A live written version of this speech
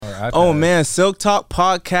Oh man, Silk Talk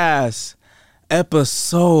Podcast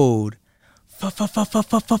episode 5. So 5.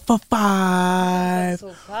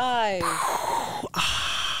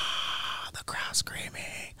 The crowd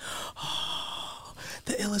screaming. Oh,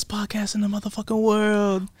 the illest podcast in the motherfucking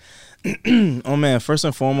world. Oh man, first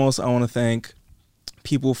and foremost, I want to thank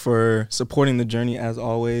people for supporting the journey as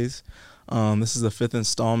always. This is the 5th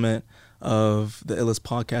installment of the illest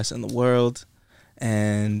podcast in the world,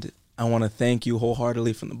 and I want to thank you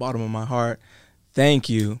wholeheartedly from the bottom of my heart. Thank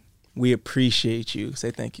you. We appreciate you. Say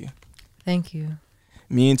thank you. Thank you.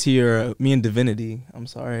 Me and Divinity,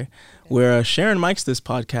 we're sharing mics this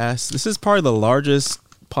podcast. This is probably the largest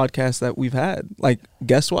podcast that we've had, like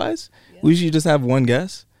guest-wise. Yeah. We usually just have one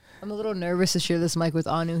guest. I'm a little nervous to share this mic with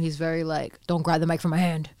Anu. He's very like, don't grab the mic from my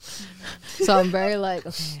hand. So I'm very like,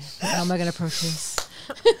 okay, how am I going to approach this?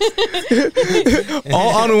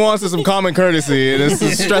 All Anu wants is some common courtesy, and it's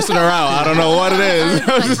stressing her out. I don't know what it is.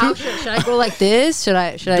 Like, should I go like this? Should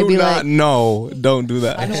I be like? No, don't do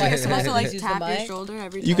that. I know why you're supposed to like tap your shoulder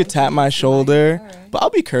every time. You could tap my shoulder, right. But I'll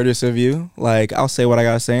be courteous of you. Like, I'll say what I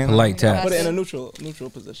gotta say. Like tap. Put it in a neutral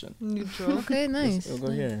position. Neutral. Okay, nice. It'll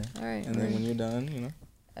go here. All right. And then when you're done, you know.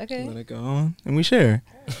 Okay. Let it go, and we share.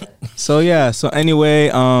 So anyway,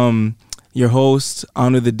 your host,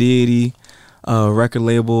 Anu the Deity. Record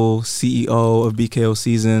label CEO of BKO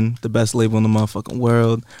Season, the best label in the motherfucking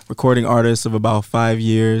world. Recording artist of about 5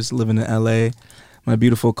 years, living in LA. My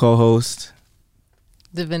beautiful co-host,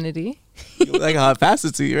 Divinity. You look like a hot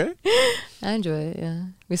pasta to you, right? I enjoy it. Yeah,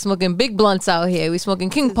 we smoking big blunts out here. We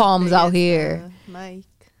smoking King Palms out here. Mic.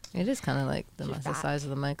 It is kind of like the size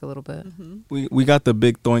of the mic a little bit. Mm-hmm. We got the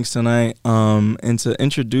big thoinks tonight. And to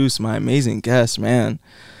introduce my amazing guest, man,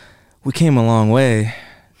 we came a long way.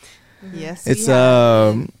 Yes, it's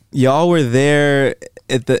y'all were there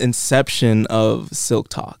at the inception of Silk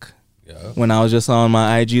Talk. Yeah. When I was just on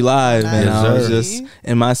my IG live and I was just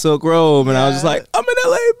in my silk robe and I was just like, I'm in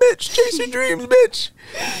LA, bitch, chase your dreams, bitch.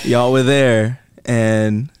 Y'all were there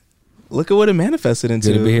and look at what it manifested into.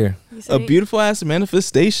 Good to be here. A beautiful ass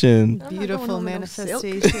manifestation. Beautiful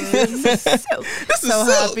manifestation. So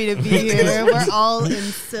happy to be here. We're all in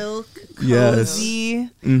silk, cozy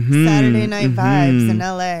Saturday night vibes in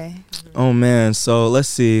LA. Oh man, so let's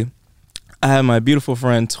see. I have my beautiful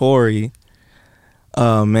friend Tori.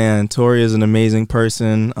 Oh man, Tori is an amazing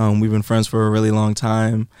person. We've been friends for a really long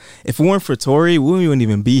time. If it weren't for Tori, we wouldn't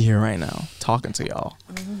even be here right now talking to y'all.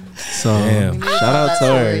 So shout out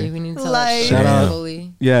Tori. We need to shout out.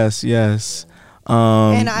 Yes.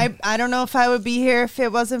 And I don't know if I would be here if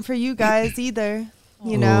it wasn't for you guys either.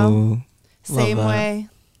 You know, same way.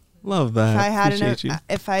 Love that.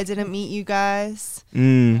 If I didn't meet you guys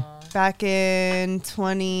back in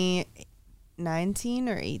 2019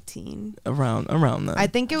 or 18, around that. I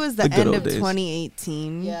think it was the end of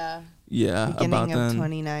 2018. Yeah, beginning about of then.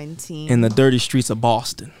 2019 in the dirty streets of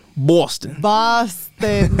Boston. Boston.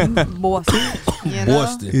 You know?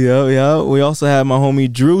 Boston. Yeah. We also have my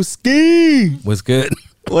homie Drew Ski. What's good?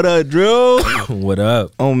 What up, Drew? What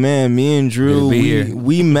up? Oh man, me and Drew,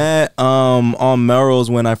 we met on Melrose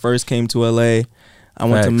when I first came to LA. I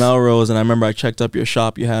went to Melrose and I remember I checked up your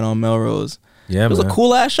shop you had on Melrose. Yeah, it was a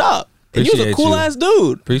cool ass shop. And you was a cool ass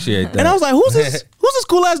dude. Appreciate that. And I was like, who's this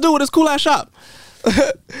cool ass dude with this cool ass shop?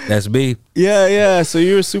 That's me. Yeah. So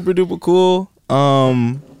you were super duper cool.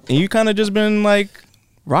 And you kind of just been like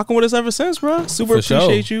rocking with us ever since, bro. Super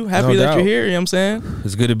appreciate you. Happy that you're here. You know what I'm saying?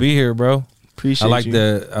 It's good to be here, bro. Appreciate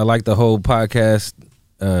you. I like the whole podcast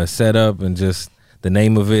setup and just the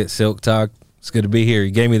name of it, Silk Talk. It's good to be here.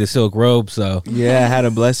 You gave me the silk robe, so yeah, I had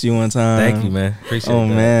to bless you one time. Thank you, man. Appreciate it. Oh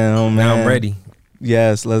man. Now I'm ready.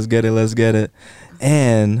 Yes, let's get it.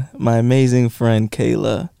 And my amazing friend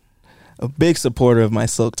Kayla, a big supporter of my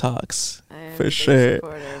Silk Talks. For sure.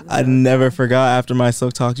 I never forgot after my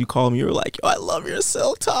Silk Talks, you called me. You were like, yo, I love your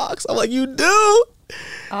Silk Talks. I'm like, you do? Oh,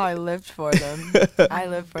 I lived for them.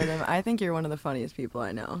 I think you're one of the funniest people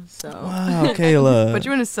I know. So wow, Kayla. Put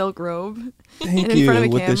you in a silk robe. Thank you.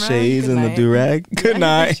 With the shades and the do-rag. Good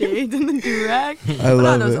night. The shades and the do-rag. I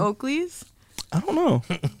love those it. Oakleys. I don't know.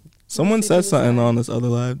 Someone said something on this other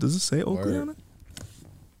live. Does it say Oakley on it?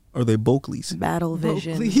 Or are they Boakleys? Battle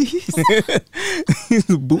Vision.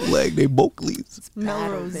 Bootleg. They Boakleys.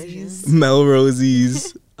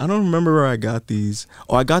 Melrosies. I don't remember where I got these.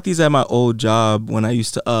 Oh, I got these at my old job when I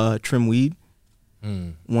used to trim weed.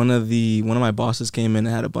 One of my bosses came in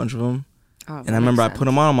and had a bunch of them. Oh, and I remember I put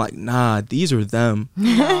them on. I'm like, nah, these are them.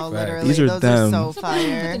 No, literally. These are those them. are so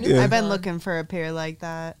fire. I've been looking for a pair like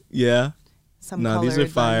that. Yeah. These are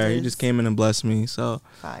fire. lenses. He just came in and blessed me. So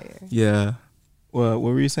fire. Yeah. What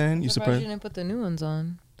were you saying? You surprised you didn't put the new ones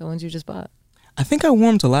on? The ones you just bought. I think I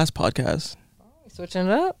warmed to last podcast. Switching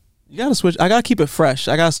it up. You gotta switch. I gotta keep it fresh.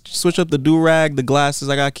 I gotta switch up the do-rag, the glasses.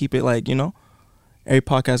 I gotta keep it like, every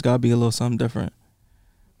podcast gotta be a little something different.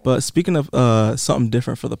 But speaking of something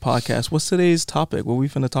different for the podcast, what's today's topic? What we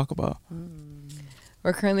finna talk about?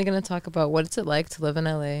 We're currently going to talk about what's it like to live in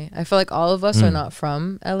LA. I feel like all of us are not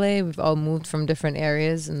from LA. We've all moved from different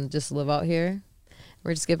areas and just live out here.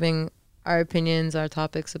 We're just giving our opinions, our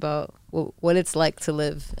topics about what it's like to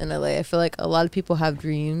live in LA. I feel like a lot of people have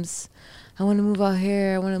dreams. I want to move out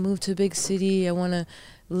here. I want to move to a big city. I want to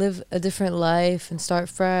live a different life and start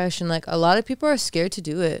fresh. And like a lot of people are scared to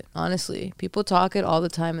do it, honestly. People talk it all the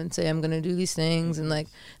time and say, I'm going to do these things. And like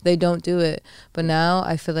they don't do it. But now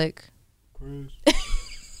I feel like...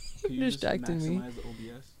 You're distracting me. the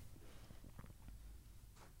OBS?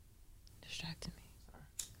 Distracting me.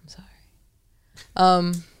 I'm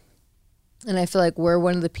sorry. And I feel like we're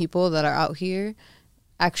one of the people that are out here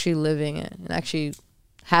actually living it and actually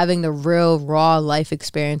having the real raw life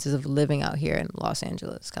experiences of living out here in Los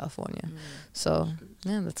Angeles, California. So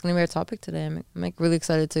yeah, that's gonna be our topic today. I'm like really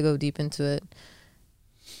excited to go deep into it.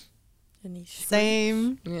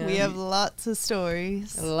 Same. Yeah. We have lots of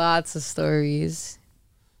stories. Lots of stories.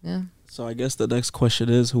 Yeah. So I guess the next question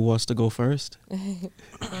is, who wants to go first?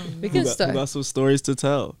 We can start. Who got some stories to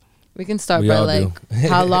tell? We can start We by all like do.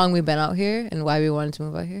 how long we've been out here and why we wanted to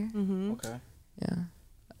move out here. Mm-hmm. Okay. Yeah.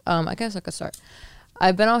 I guess I could start.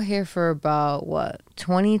 I've been out here for about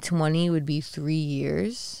 2020 would be 3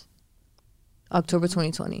 years. October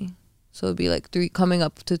 2020. So it'd be like coming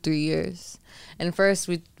up to 3 years. And first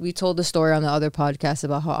we told the story on the other podcast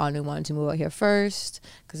about how Anu wanted to move out here first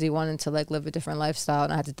because he wanted to like live a different lifestyle,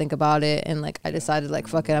 and I had to think about it, and like I decided like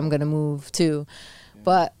fuck it, I'm gonna move too.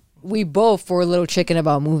 But we both were a little chicken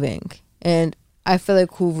about moving, and I feel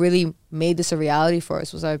like who really made this a reality for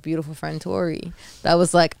us was our beautiful friend Tori. That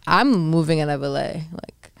was like, I'm moving out of LA.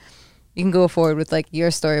 Like, you can go forward with like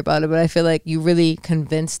your story about it, but I feel like you really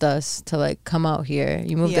convinced us to like come out here.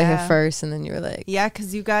 You moved out here first, and then you were like, yeah,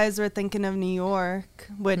 because you guys were thinking of New York,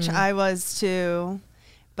 which I was too,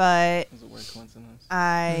 but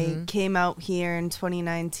I came out here in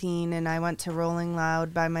 2019 and I went to Rolling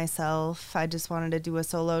Loud by myself. I just wanted to do a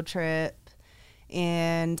solo trip,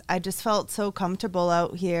 and I just felt so comfortable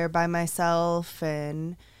out here by myself,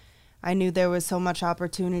 and I knew there was so much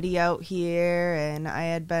opportunity out here, and I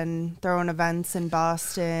had been throwing events in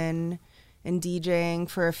Boston and DJing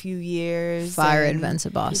for a few years. Fire events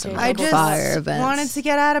in Boston. I just fire events. wanted to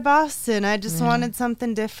get out of Boston. I just wanted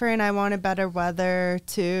something different. I wanted better weather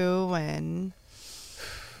too, and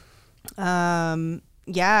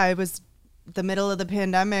it was the middle of the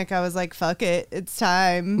pandemic. I was like, fuck it, it's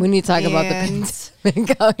time. We need to talk about the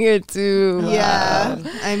pandemic out here too. Yeah,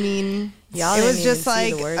 wow. I mean, Y'all it was didn't just even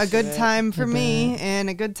see like the words a good of it. time for me and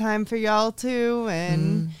a good time for y'all too.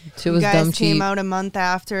 And She was you dumb guys came cheap. out a month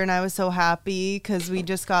after, and I was so happy because we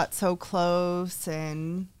just got so close,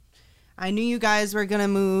 and I knew you guys were gonna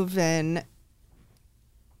move, and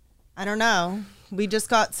I don't know, we just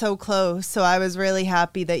got so close. So I was really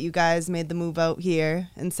happy that you guys made the move out here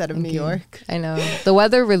instead of New York. I know. The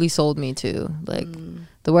weather really sold me too. Like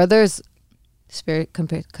the weather's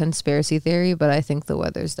conspiracy theory, but I think the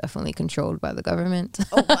weather is definitely controlled by the government.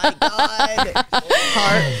 Oh my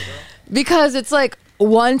God. Because it's like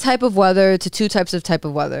one type of weather to two type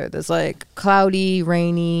of weather. There's like cloudy,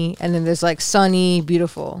 rainy, and then there's like sunny,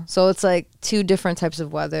 beautiful. So it's like two different types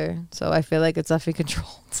of weather. So I feel like it's definitely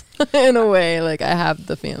controlled in a way. Like I have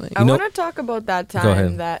the feeling. I want to talk about that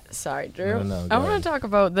time that, sorry, Drew. No, I want to talk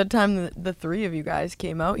about the time that the three of you guys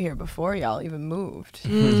came out here before y'all even moved. Do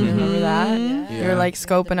you remember that? Yeah. You were like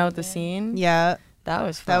scoping out the scene. Yeah, That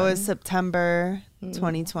was fun. that was September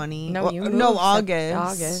 2020. No, you moved no,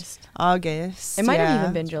 August. It might have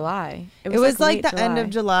even been July. It was like late the end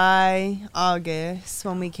of July, August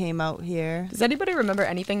when we came out here. Does anybody remember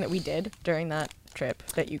anything that we did during that trip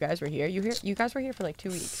that you guys were here? You guys were here for like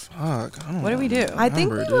 2 weeks. Fuck, I don't What did we do? I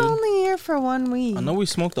think we remember, were dude. only here for 1 week. I know we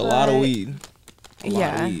smoked a lot of weed.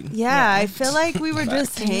 Yeah. Yeah, I feel like we were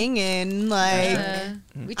just hanging. Like,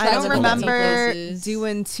 We I tried don't to go to remember places.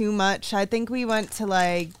 doing too much. I think we went to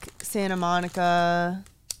like Santa Monica.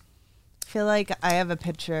 I feel like I have a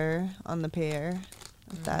picture on the pier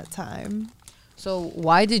at that time. So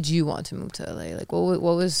why did you want to move to LA? Like what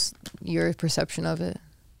was your perception of it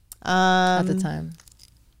at the time?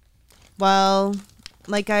 Well,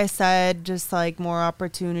 like I said, just like more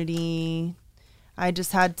opportunity. I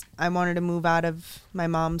wanted to move out of my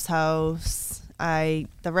mom's house. The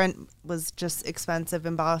rent was just expensive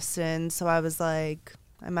in Boston, so I was like,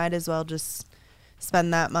 I might as well just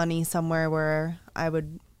spend that money somewhere where I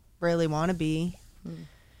would really want to be.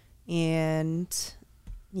 And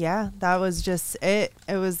yeah, that was just it.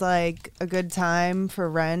 It was like a good time for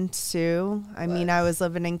rent too. I mean, I was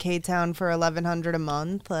living in K-Town for $1,100 a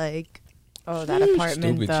month. Like, Oh, that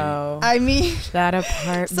apartment Stupid though. I mean, That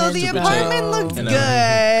apartment. so the Stupid apartment cheap. looked I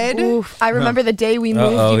know. good. Oof, I remember the day we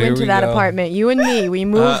moved Uh-oh, you here into we that go. apartment. You and me, we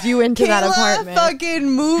moved you into that Kayla apartment. fucking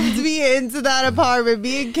moved me into that apartment.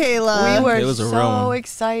 Me and Kayla. We were Kayla's a real so one.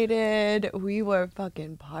 excited. We were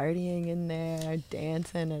fucking partying in there,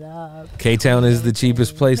 dancing it up. K-Town is the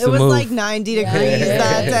cheapest place It to was move. like 90 degrees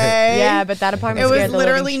that day. Yeah, but that apartment it was scared the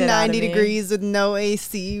literally living shit out of 90 me. degrees with no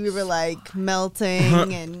AC. We were like melting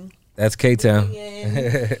and That's K-Town.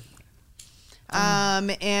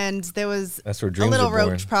 and there was That's where a dreams little are born.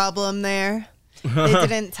 roach problem there. They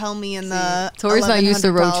didn't tell me in the Tori's not used to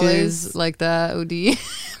 $1,100. roaches like that, OD.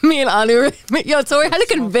 Me and Anu yo, Tori had to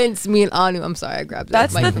convince me and Anu. I'm sorry, I grabbed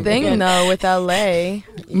That's that the mic thing again. though with LA.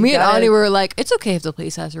 Me and Ani were like, it's okay if the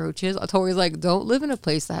place has roaches. Tori's like, don't live in a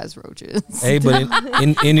place that has roaches. Hey, but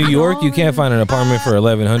in New York, you can't find an apartment for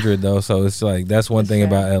 $1,100 though. So it's like that's one thing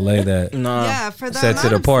about LA that Nah. Yeah, for that Sets it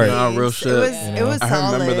amount of apart. space, Nah, real shit. It was, You it know? was I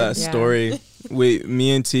solid. remember that Yeah. story.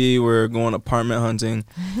 Me and T were going apartment hunting,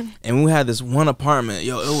 and we had this one apartment.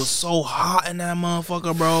 Yo, it was so hot in that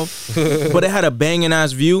motherfucker, bro. But it had a banging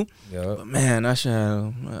ass view. Yup. But man, that shit had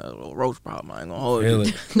a little roach problem. I ain't gonna hold Feel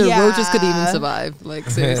you. it. The Yeah. roaches could even survive. Like,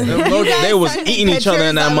 seriously. Them roaches, they was sent me eating each other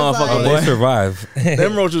in that pictures, I was motherfucker, like- They boy. survive.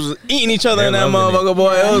 Them roaches was eating each other in They're that loving motherfucker,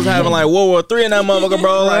 boy. It was having like World War III in that motherfucker,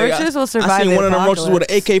 bro. Like, Roaches will I survive seen the one of them roaches with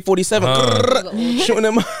an apocalypse. AK-47 shooting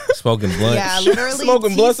them, Smoking blunt. Yeah, literally. smoking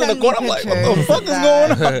T blunts in the sent me corner. I'm like, what the pictures fuck of is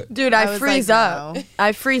that. going on? Dude, I I was freeze like, up. no.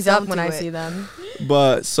 I freeze up Don't when do I it. see them.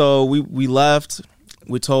 But so we left.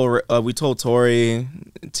 We told Tori.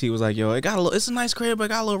 T was like, "Yo, it's a nice crib, but it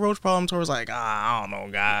got a little roach problem." Tori was like, "I don't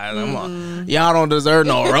know, guys. Y'all don't deserve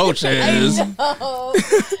no roaches."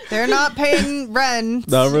 They're not paying rent.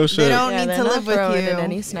 Nah, real shit. They don't Yeah, need they're to not live with throwing you. in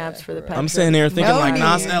any snaps for the pet. I'm sitting here thinking No like,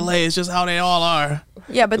 nah, need. it's LA. It's just how they all are.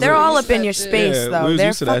 Yeah, but they're all up in your space Yeah, we though. was They're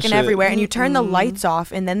used to that fucking shit. everywhere, and you turn the lights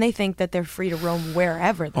off, and then they think that they're free to roam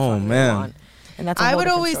wherever the Oh, fuck they man. want. And that's a I whole would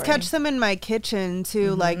different always story. catch them in my kitchen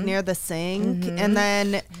too, like near the sink, and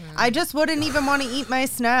then I just wouldn't even want to eat my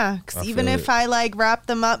snacks, I even feel if it. I like wrapped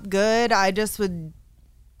them up good. I just would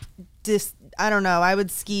I don't know. I would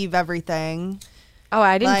skeeve everything. Oh,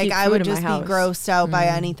 I didn't Like keep I food would in just be my house. grossed out by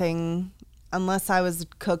anything, unless I was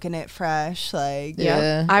cooking it fresh. Like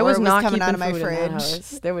Yeah. I Or was it was not coming keeping out of my food in that fridge.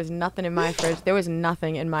 house. There was nothing in my fridge. There was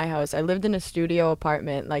nothing in my house. I lived in a studio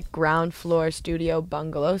apartment, like ground floor studio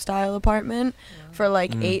bungalow style apartment for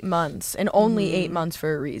like 8 months, and only 8 months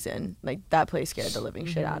for a reason. Like that place scared the living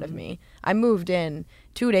shit out of me. I moved in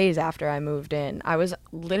 2 days after I moved in. I was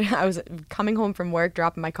coming home from work,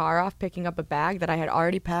 dropping my car off, picking up a bag that I had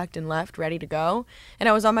already packed and left ready to go, and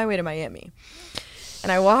I was on my way to Miami.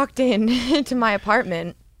 And I walked in to my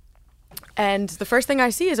apartment, and the first thing I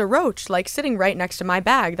see is a roach, like sitting right next to my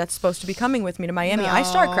bag that's supposed to be coming with me to Miami. I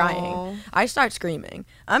start crying. No. I start screaming.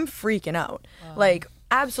 I'm freaking out, like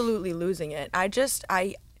absolutely losing it.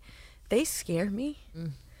 They scare me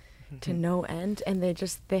to no end, and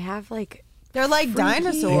they have like they're like freaky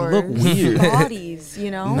dinosaurs. They look weird. bodies, you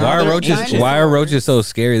know. No. Why are they're roaches? dinosaurs. Why are roaches so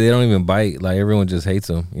scary? They don't even bite. Like everyone just hates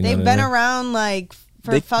them. You know They've what been I mean? around like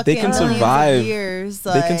for They fucking can millions survive. of years.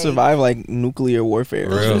 They can survive like nuclear warfare.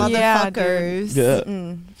 For real. Yeah, dude. Motherfuckers.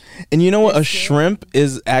 Yeah. And you know what? A shrimp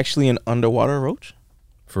is actually an underwater roach.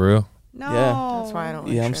 For real. No. Yeah. That's why I don't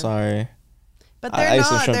like Yeah, I'm shrimp. sorry. But I they're ate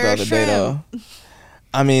some not. shrimp the They're other a day though. shrimp.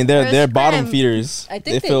 I mean, They're they're a bottom shrimp. feeders. I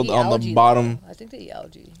think They filled eat on the algae, bottom though. I think they eat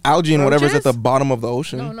algae. algae and whatever's at Roaches? the bottom of the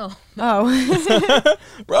ocean. No. Oh.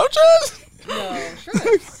 Roaches. No,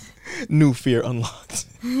 shrimps. New fear unlocked.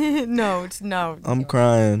 no, it's no. I'm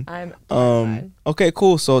crying. I'm terrified. Okay,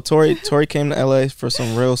 cool. So Tori came to LA for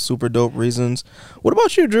some real super dope reasons. What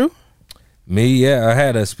about you, Drew? Me, yeah, I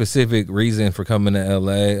had a specific reason for coming to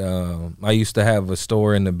LA. I used to have a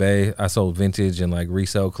store in the Bay. I sold vintage and like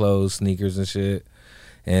resale clothes, sneakers and shit.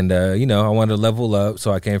 And I wanted to level up,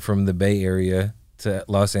 so I came from the Bay Area to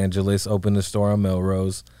Los Angeles, opened a store on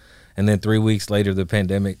Melrose, and then 3 weeks later, the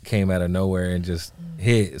pandemic came out of nowhere and just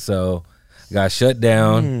hit. So got shut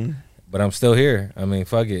down, but I'm still here. I mean,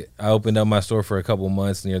 fuck it. I opened up my store for a couple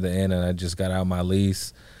months near the end, and I just got out my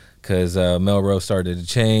lease because Melrose started to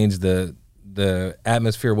change. The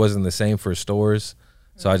atmosphere wasn't the same for stores,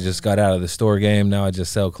 so I just got out of the store game. Now I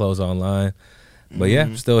just sell clothes online. But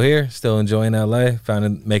yeah, still here, still enjoying LA,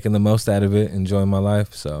 making the most out of it, enjoying my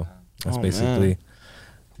life. So that's basically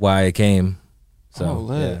why I came. So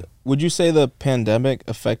yeah. Would you say the pandemic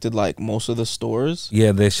affected like most of the stores?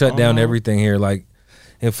 Yeah, they shut down everything here. Like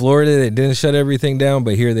in Florida they didn't shut everything down,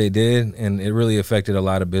 but here they did, and it really affected a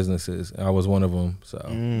lot of businesses. I was one of them, so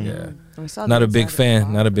yeah. Not a big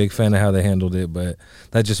fan. Not a big fan of how they handled it, but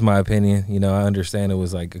that's just my opinion. You know, I understand it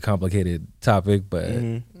was like a complicated topic, but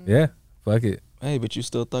yeah, fuck it. Hey, but you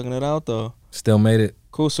still thugging it out though. Still made it.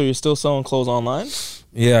 Cool. So you're still selling clothes online?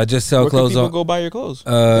 Yeah, I just sell clothes. Where can people go buy your clothes?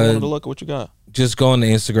 They wanted to look at what you got. Just go on the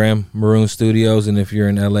Instagram, Maroon Studios, and if you're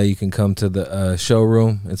in LA, you can come to the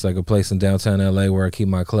showroom. It's like a place in downtown LA where I keep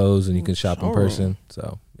my clothes, and you can shop in person.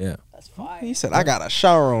 So yeah, that's fine. He said, "I got a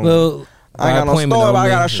showroom. Well, I got no store, but I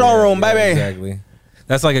got a showroom, baby." Exactly.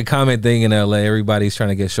 That's like a common thing in LA. Everybody's trying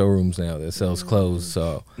to get showrooms now that sells clothes.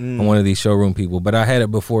 So I'm one of these showroom people, but I had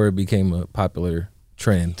it before it became a popular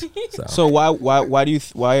trend. So why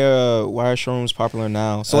are showrooms popular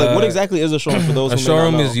now? So like, what exactly is a showroom for those? A who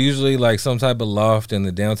showroom may not know? is usually like some type of loft in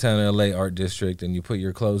the downtown LA art district, and you put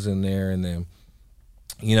your clothes in there, and then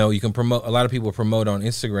you know you can promote. A lot of people promote on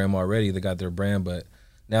Instagram already. They got their brand, but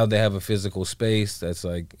now they have a physical space that's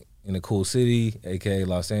like in a cool city, aka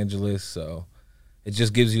Los Angeles. So it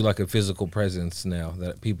just gives you like a physical presence now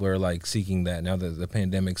that people are like seeking that. Now that the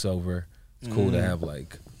pandemic's over, it's cool to have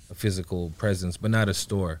like a physical presence, but not a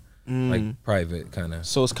store, like private kind of.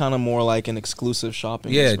 So it's kind of more like an exclusive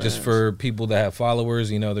shopping. Yeah, experience. just for people that have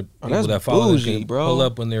followers. You know, the people that's that follow bougie, can bro. pull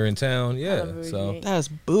up when they're in town. Yeah, so that's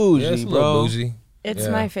bougie, yeah, it's a bro. little bougie. It's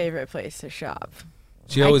my favorite place to shop.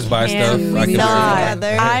 She always buys stuff.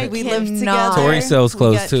 cannot. We live cannot. together. Tori sells We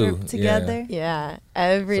clothes got too. trip together. Yeah,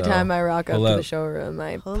 every So, time I rock up pull to up. the showroom,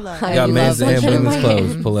 I Hold on. We got I men's love and looking at women's my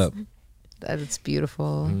clothes. hands. Pull up. It's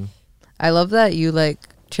beautiful. I love that you like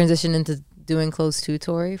transition into doing clothes too,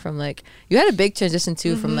 Tori. From like you had a big transition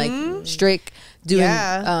too, from like straight doing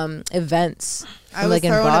events. I from, was like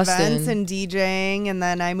in throwing Boston. events and DJing, and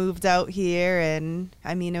then I moved out here, and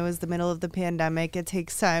I mean, it was the middle of the pandemic. It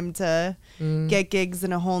takes time to get gigs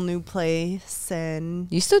in a whole new place,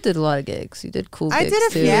 and You still did a lot of gigs. You did cool I gigs did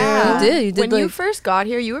a too. few. You did. You did when like you first got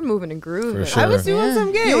here, you were moving a groove. For and sure. I was doing Yeah.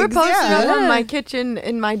 some gigs. You were posting up yeah. on my kitchen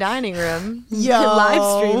in my dining room, Yo.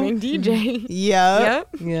 live streaming DJ. Yep. Yep.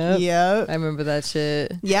 Yep. Yep. I remember that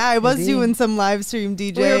shit. Yeah, I was Indeed. doing some live stream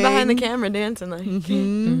DJing. We were behind the camera dancing like.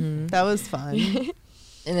 That was fun.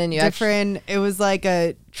 And then you actually Different. It was like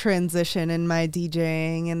a transition in my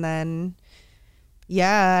DJing, and then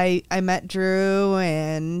I met Drew,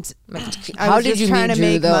 and I how was did just you trying meet to Drew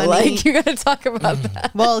make though? money. Like you gotta talk about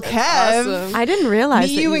that. Well, Kev, awesome. I didn't realize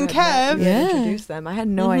Me, that you, and had met- Kev. you had Yeah. introduced them. I had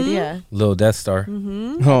no idea. Little Death Star. Oh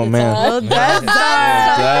man, Well, Death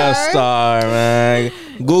Death Star, man.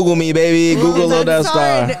 Google me, baby. Google Lil Death Star.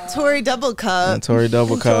 and Tori Double Cup. And Tori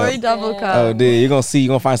Double Cup. Tori double cup. Oh, dude, you're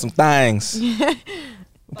gonna find some things.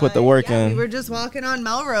 Put the work in. We were just walking on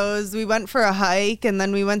Melrose. We went for a hike, and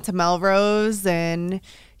then we went to Melrose, and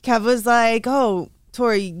Kev was like, "Oh,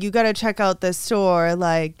 Tori, you gotta check out this store.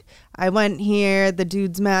 Like, I went here. The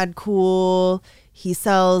dude's mad cool. He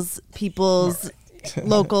sells people's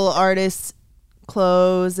local artists'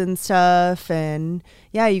 clothes and stuff, and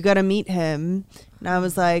yeah, you gotta meet him." And I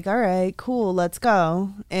was like, "All right, cool, let's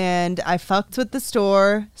go." And I fucked with the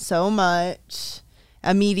store so much.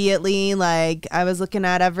 Immediately, like, I was looking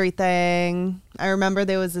at everything. I remember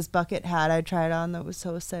there was this bucket hat I tried on that was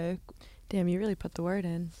so sick. Damn, you really put the word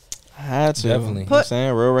in. I had to. Definitely. You know what I'm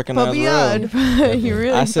saying? Real recognize Put me real. on. You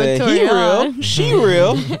really I put said, Tori he real, on. she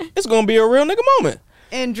real. It's gonna be a real nigga moment.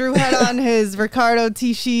 And Drew had on his Ricardo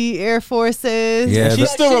T-shirt Air Forces. Yeah, She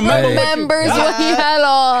still remember. Hey. remembers what he Yeah. had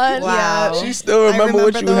on. Wow. She still I remember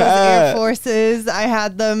what you those Air had. Forces. I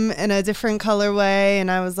had them in a different colorway,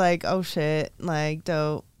 and I was like, "Oh shit!" Like,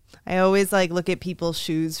 dope. I always like look at people's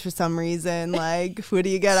shoes for some reason. Like, what do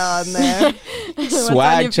you got on there?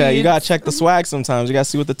 Swag check. You gotta check the swag sometimes. You gotta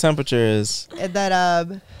see what the temperature is. And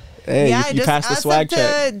then, Hey, yeah, you passed the swag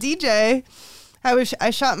check. to DJ. I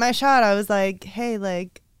shot my shot. I was like, "Hey,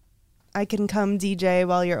 like, I can come DJ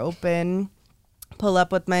while you're open. Pull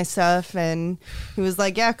up with my stuff." And he was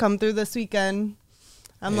like, "Yeah, come through this weekend."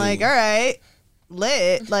 I'm like, "All right,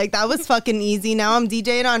 lit." Like, that was fucking easy. Now I'm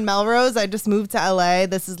DJing on Melrose. I just moved to LA.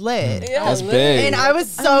 This is lit. That's big. And I was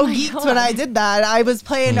so geeked when I did that. I was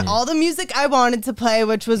playing all the music I wanted to play,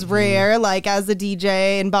 which was rare. Like, as a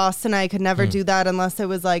DJ in Boston, I could never do that unless it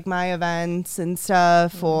was like my events and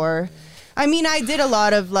stuff. Or, I mean, I did a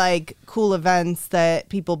lot of like cool events that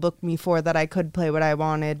people booked me for that I could play what I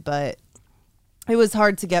wanted, but it was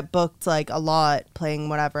hard to get booked like a lot playing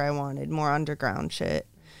whatever I wanted, more underground shit.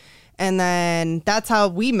 And then that's how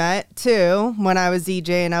we met too. When I was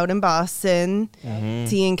DJing out in Boston,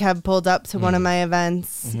 T and Kev pulled up to one of my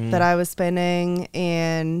events that I was spinning,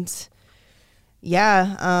 and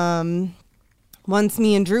yeah, once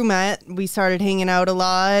me and Drew met, we started hanging out a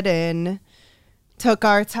lot and took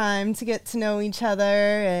our time to get to know each other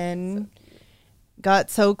and got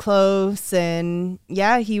so close. And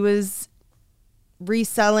yeah, he was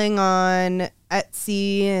reselling on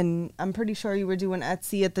Etsy, and I'm pretty sure you were doing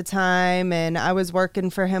Etsy at the time, and I was working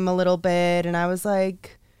for him a little bit, and I was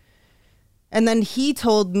like, and then he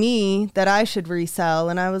told me that I should resell,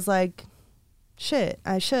 and I was like, shit,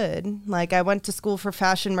 I should. Like, I went to school for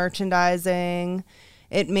fashion merchandising.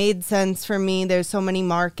 It made sense for me. There's so many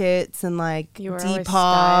markets and like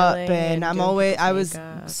Depop, and I was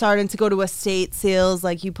starting to go to estate sales.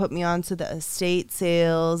 Like, you put me onto the estate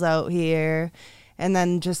sales out here, and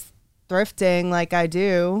then just thrifting like I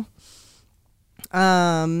do.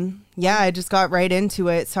 Yeah, I just got right into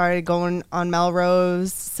it. Started going on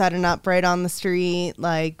Melrose, setting up right on the street,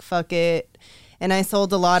 like, fuck it. And I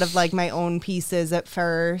sold a lot of like my own pieces at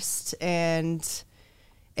first, and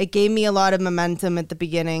it gave me a lot of momentum at the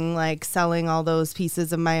beginning, like selling all those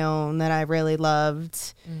pieces of my own that I really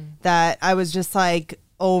loved, that I was just like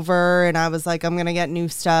over, and I was like, I'm gonna get new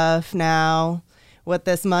stuff now with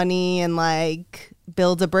this money and like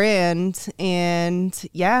build a brand. And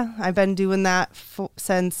yeah, I've been doing that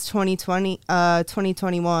since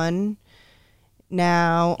 2021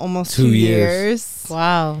 now, almost 2 years.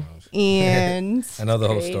 Wow. And I know the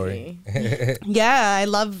whole story. Yeah, I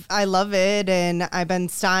love it, and I've been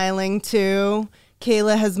styling too.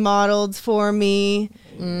 Kayla has modeled for me.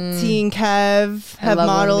 T and Kev have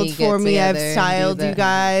modeled for me. I've styled you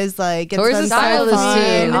guys. Like, it's been so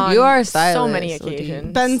fun. You are a stylist. So many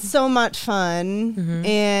occasions. Been so much fun.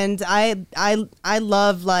 And I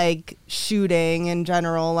love like shooting in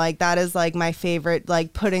general. Like, that is like my favorite,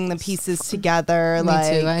 like putting the pieces together. Me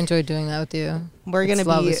like, too. I enjoy doing that with you. We're gonna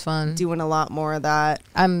be doing a lot more of that.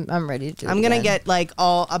 I'm ready to. I'm gonna get like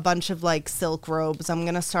a bunch of like silk robes. I'm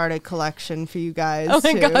gonna start a collection for you guys. Oh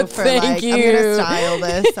my god, thank you. I'm gonna style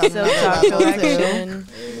this. Collection.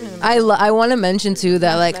 I want to mention too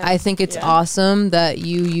that like I think it's awesome that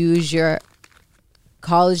you use your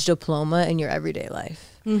college diploma in your everyday life.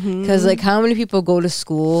 Because like, how many people go to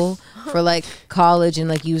school for like college and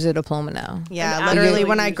like use their diploma now? Yeah, literally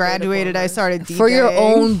when I graduated, I started DJing. For your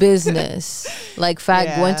own business. Like,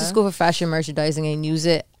 went to school for fashion merchandising and use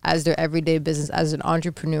it as their everyday business as an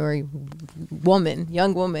entrepreneur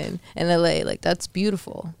young woman in LA. Like, that's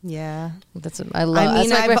beautiful. Yeah, that's like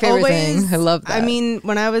my favorite thing. I love that. I mean,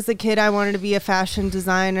 when I was a kid, I wanted to be a fashion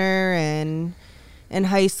designer, and in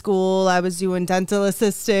high school, I was doing dental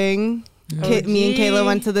assisting. Me and Kayla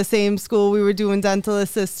went to the same school. We were doing dental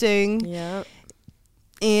assisting. Yep.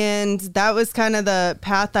 And that was kind of the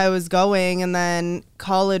path I was going. And then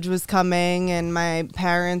college was coming, and my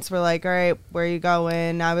parents were like, all right, where are you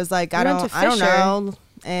going? I was like, I don't know.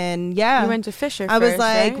 And yeah. You went to Fisher I was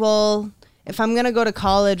like, right? well, if I'm going to go to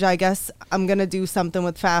college, I guess I'm going to do something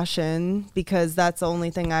with fashion, because that's the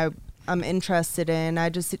only thing I'm interested in. I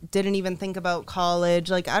just didn't even think about college.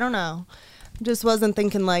 Like, I don't know. Just wasn't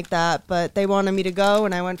thinking like that, but they wanted me to go,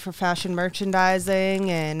 and I went for fashion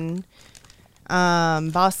merchandising, and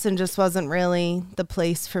Boston just wasn't really the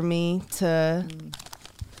place for me to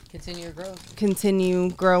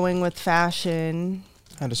continue growing with fashion.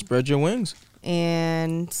 Had to spread your wings.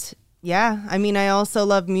 And yeah, I mean, I also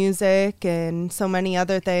love music and so many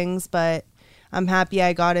other things, but I'm happy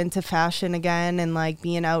I got into fashion again, and like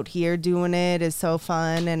being out here doing it is so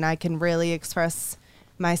fun, and I can really express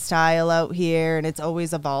my style out here, and it's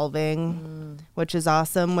always evolving, which is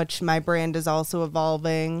awesome, which my brand is also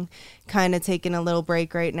evolving. Kind of taking a little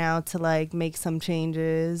break right now to like make some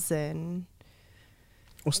changes. And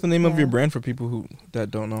what's the name of your brand for people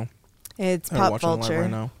that don't know? It's Pop Vulture.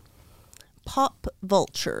 Right now. Pop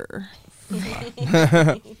Vulture.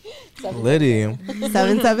 Liddy.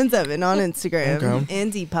 777 on Instagram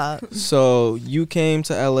and Depop. So you came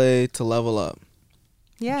to LA to level up.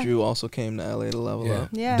 Yeah. Drew also came to LA to level up.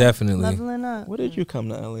 Yeah, definitely. Leveling up. What did you come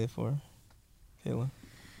to LA for, Kayla?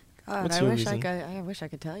 God, I wish I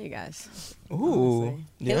could tell you guys. Ooh, honestly.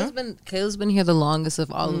 yeah. Kayla's been here the longest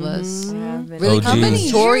of all of us. Really, how many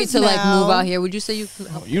story years to like now? move out here? Would you say you?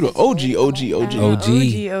 You the OG.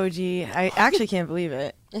 OG. I actually can't believe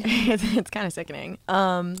it. It's kind of sickening.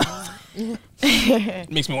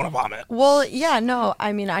 Makes me want to vomit. Well, yeah, no.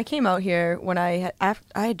 I mean, I came out here when I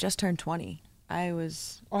had just turned 20. I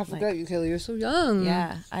was. Oh, I forgot you, Kayla. You're so young.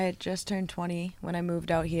 Yeah, I had just turned 20 when I moved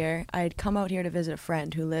out here. I had come out here to visit a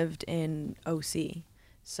friend who lived in OC,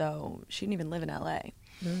 so she didn't even live in LA.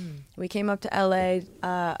 We came up to LA.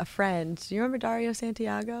 A friend. Do you remember Dario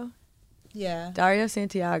Santiago? Yeah. Dario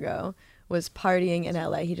Santiago was partying in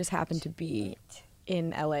LA. He just happened to be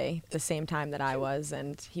in LA the same time that I was,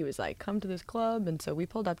 and he was like, come to this club. And so we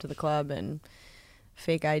pulled up to the club, and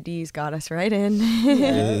fake IDs got us right in.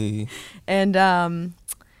 Hey. And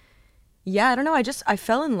yeah, I don't know. I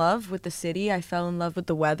fell in love with the city. I fell in love with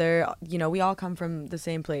the weather. You know, we all come from the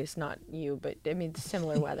same place. Not you, but I mean,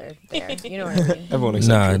 similar weather there. You know what I mean? Everyone except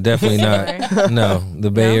Nah, you. definitely not. No,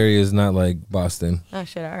 the Bay No? Area is not like Boston. Oh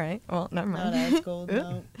shit! All right. Well, never mind. Not as cold.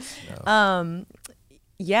 No.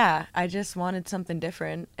 Yeah, I just wanted something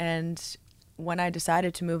different. And when I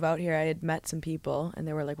decided to move out here, I had met some people, and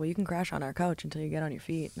they were like, "Well, you can crash on our couch until you get on your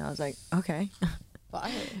feet." And I was like, "Okay,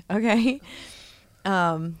 okay."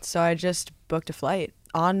 So I just booked a flight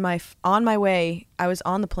on my way. I was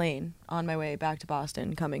on the plane on my way back to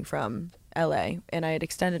Boston, coming from LA, and I had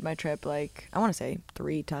extended my trip like I want to say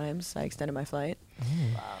 3 times. I extended my flight.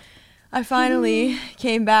 Wow. I finally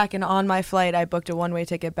came back, and on my flight, I booked a one-way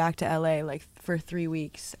ticket back to LA like for 3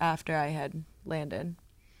 weeks after I had landed.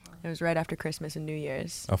 It was right after Christmas and New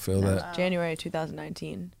Year's. I feel that. January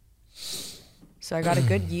 2019. So I got a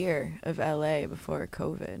good year of LA before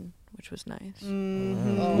COVID, which was nice.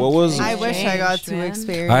 Mm-hmm. What was? I wish I got to man.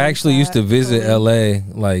 experience. I actually used to that visit fully. LA,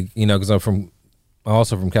 like, you know, because I'm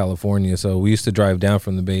also from California, so we used to drive down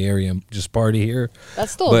from the Bay Area and just party here.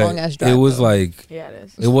 That's still a But long ass drive. it was though. like, Yeah, it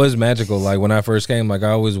is. it was magical. Like when I first came, like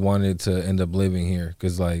I always wanted to end up living here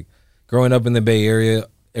because, like, growing up in the Bay Area,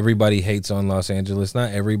 everybody hates on Los Angeles.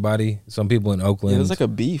 Not everybody. Some people in Yeah, Oakland. there's like a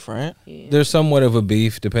beef, right? There's somewhat of a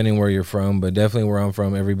beef depending where you're from, but definitely where I'm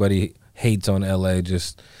from, everybody hates on LA.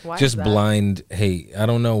 Just Why is that? blind hate. I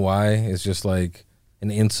don't know why. It's just like an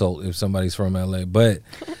insult if somebody's from LA, but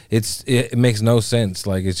it makes no sense.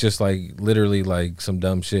 Like it's just like literally like some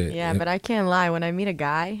dumb shit. Yeah, but I can't lie. When I meet a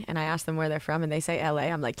guy and I ask them where they're from and they say LA,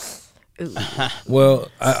 I'm like, ooh. Well,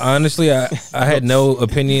 honestly, I had no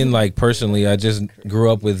opinion, like, personally. I just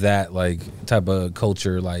grew up with that, like, type of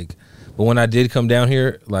culture, like, but when I did come down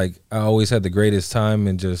here, like, I always had the greatest time,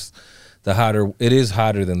 and just it is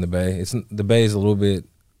hotter than the Bay. The Bay is a little bit,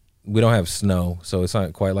 we don't have snow, so it's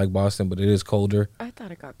not quite like Boston, but it is colder. I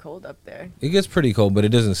thought it got cold up there. It gets pretty cold, but it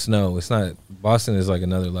doesn't snow. It's not, Boston is like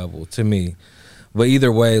another level to me. But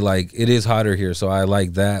either way, like, it is hotter here, so I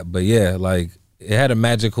like that. But yeah, like, it had a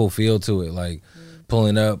magical feel to it, like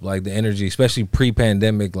pulling up, like the energy, especially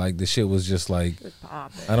pre-pandemic, like the shit was just like, It was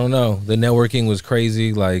popping. I don't know, the networking was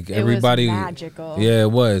crazy, like everybody, was magical. yeah, it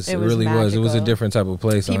was, it It was really was. It was a magical. different type of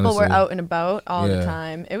place. People honestly. were out and about all the Yeah.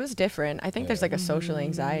 time. It was different. I think there's like a social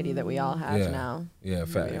anxiety that we all have Yeah. now. Yeah,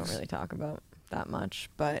 We don't facts. really talk about that much,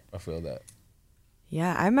 but I feel that.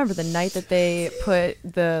 yeah, I remember the night that they put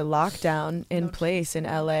the lockdown in place in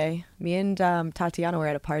LA. Me and Tatiana were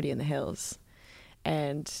at a party in the hills,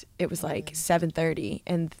 and it was like 7:30,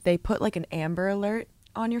 and they put like an Amber Alert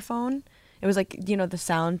on your phone. It was like, you know, the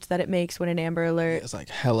sound that it makes when an Amber Alert. It's like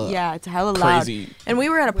hella. Yeah, it's hella loud. Crazy. And we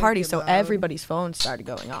were at a party, Wicked so loud. everybody's phones started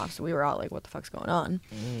going off. So we were all like, what the fuck's going on?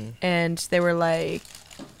 And they were like,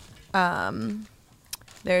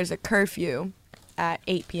 there's a curfew at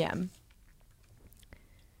 8 p.m.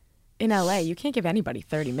 In LA, you can't give anybody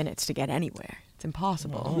 30 minutes to get anywhere. It's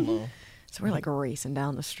impossible. So we're like racing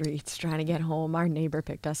down the streets trying to get home. Our neighbor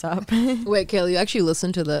picked us up. Wait, Kayla, you actually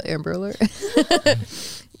listened to the Amber Alert?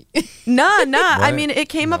 Nah. I What? mean, it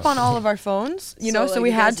came up on all of our phones, you know, so like, we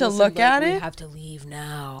you had guys to listened, look like, at we it. have to leave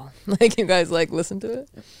now. Like, you guys, like, listen to it?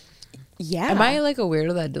 Yeah. Am I, like, a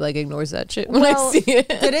weirdo that, like, ignores that shit when Well, I see it?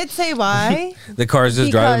 Did it say why? The car's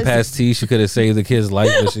just driving Because- past T. She could have saved the kid's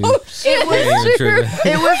life, but she. It was true.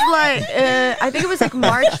 It was like I think it was like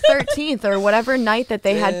March 13th or whatever night that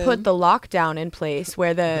they had put the lockdown in place,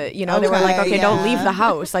 where they were like, okay, don't leave the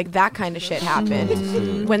house, like that kind of shit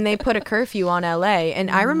happened when they put a curfew on LA.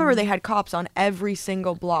 And I remember they had cops on every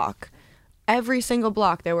single block. Every single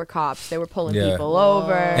block there were cops. They were pulling Yeah. people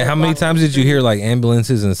over. And how many times did you hear like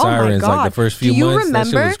ambulances and Oh my sirens like the God. first few Do you months?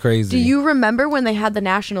 remember, That shit was crazy. Do you remember when they had the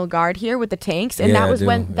National Guard here with the tanks? And Yeah, that I was do.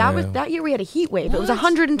 when that Yeah. was that year we had a heat wave. It was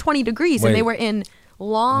 120 degrees and they Wait. were in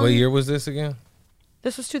long. What year was this again?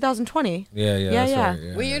 This was 2020. Yeah, Yeah, that's yeah. right.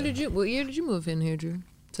 Yeah, What year yeah. did you move in here, Drew?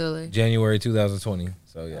 To LA? January 2020.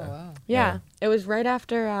 So yeah, wow. Yeah. It was right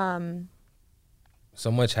after so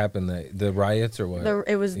much happened. The riots or what?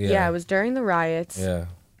 it was it was during the riots. yeah,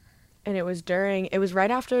 And it was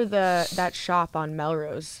right after that shop on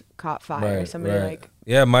Melrose caught fire. right, Somebody right. like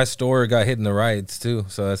Yeah, my store got hit in the riots too.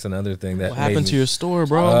 So that's another thing that What happened made to me- your store,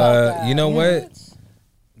 bro? You know what?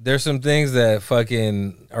 There's some things that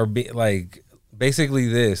fucking are like basically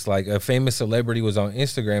this. Like a famous celebrity was on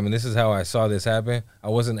Instagram, and this is how I saw this happen. I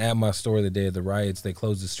wasn't at my store the day of the riots. They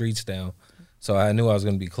closed the streets down, so I knew I was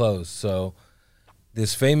gonna be closed. So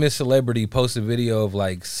this famous celebrity posted a video of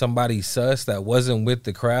like somebody sus that wasn't with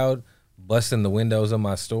the crowd busting the windows of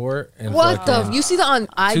my store. And What the? You see that on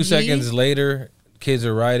IG? 2 seconds later, kids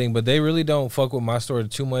are rioting, but they really don't fuck with my store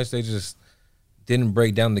too much. They just didn't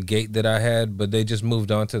break down the gate that I had, but they just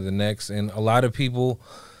moved on to the next. And a lot of people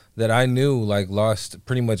that I knew like lost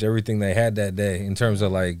pretty much everything they had that day in terms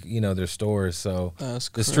of like, you know, their stores. So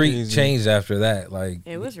the street changed after that. Like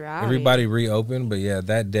It was rowdy. everybody reopened, but yeah,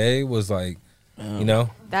 that day was like, you know,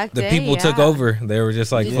 That the day, people took yeah. over. They were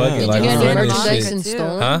just like, fuck it, Did like you we get any run this merchandise shit. and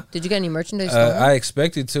stolen? Huh? Did you get any merchandise stolen? I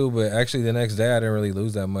expected to, but actually the next day I didn't really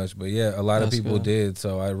lose that much. But yeah, a lot of That's people good. did.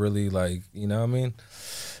 So I really like, you know what I mean?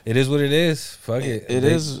 It is what it is. Fuck it. It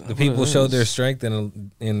is The what people it showed their is. strength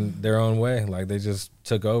in their own way. Like they just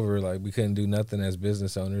took over. Like we couldn't do nothing as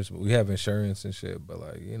business owners. But we have insurance and shit. But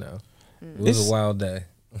like, you know, it was It's- a wild day.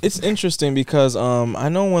 It's interesting because I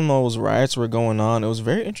know when those riots were going on, it was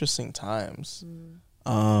very interesting times.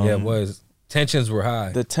 Yeah, it was. Tensions were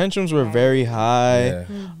high. The tensions were very high. Yeah.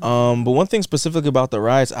 But one thing specifically about the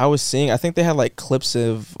riots, I was seeing, I think they had like clips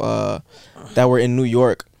of that were in New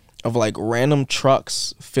York of like random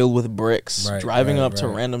trucks filled with bricks Right, driving right, up to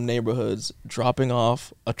right. random neighborhoods, dropping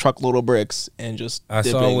off a truckload of bricks and just I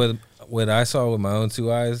dipping. saw what I saw with my own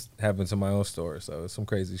 2 eyes happen to my own store. So it's some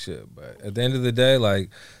crazy shit. But at the end of the day, like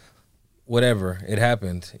whatever, it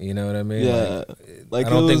happened. You know what I mean? Yeah. Like, I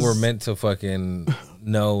don't it think we're was- meant to fucking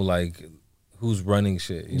know like who's running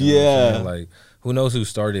shit. You know Yeah. what I'm saying? Like who knows who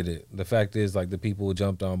started it? The fact is like the people who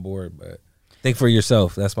jumped on board, but think for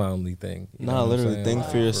yourself. That's my only thing. You know Nah, what I'm literally, saying? think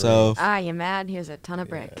Like, for real. yourself. You mad? Here's a ton of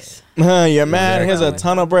bricks. You're mad. Here's a Exactly.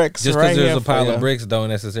 ton of bricks. Just right because there's here a pile for ya. of bricks don't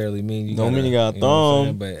necessarily mean you Don't mean you got know what I'm saying?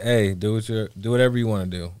 thumb. But hey, do whatever you want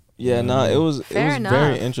to do. Yeah, You know what I it mean? was Fair very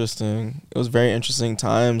enough. interesting. It was very interesting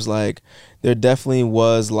times. Like there definitely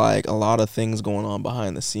was like a lot of things going on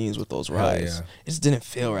behind the scenes with those Hell riots. yeah. It just didn't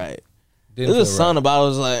feel right. Didn't There's feel something right. about it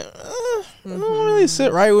was like, it don't really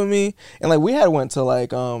sit right with me. And like we had went to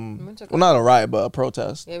like well not a riot but a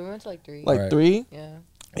protest. Yeah, we went to like 3. Like Right. 3. Yeah.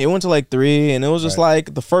 It went to like 3 and it was just Right.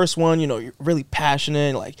 like the first one, you know, you're really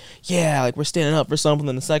passionate, like, yeah, like we're standing up for something.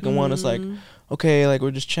 And the second one it's like, okay, like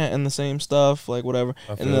we're just chanting the same stuff, like whatever.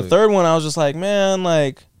 I And feel the it. third one I was just like, man,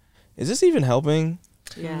 like, is this even helping?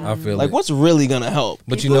 Yeah. I feel Like it. what's really gonna help?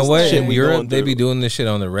 But you This know what? shit In we Europe, going they be through. doing this shit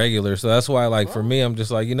on the regular. So that's why, like, for me, I'm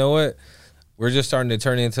just like, you know what? We're just starting to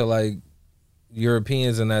turn into like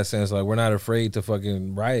Europeans in that sense. Like, we're not afraid to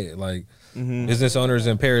fucking riot. Like, Mm-hmm. business owners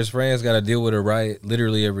in Paris, France, got to deal with a riot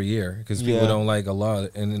literally every year because people Yeah. don't like a law,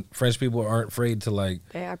 and French people aren't afraid to like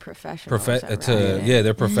They are professionals. at to rioting.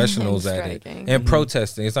 they're professionals And at it striking. and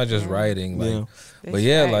protesting. It's not just rioting, like, Yeah. They but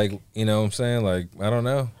yeah, strike. like you know what I'm saying, like I don't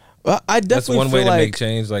know. Well, I That's definitely one feel way to like make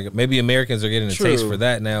change. Like maybe Americans are getting a taste True. for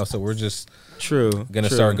that now, so we're just true gonna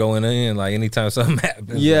true. start going in like anytime something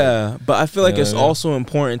happens. Yeah, but I feel like You know it's what I mean? also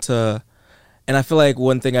important to, and I feel like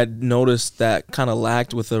one thing I noticed that kind of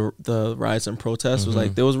lacked with the riots and protests was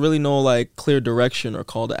like there was really no like clear direction or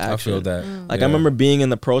call to Mm-hmm. I action. feel that. Like Yeah. I remember being in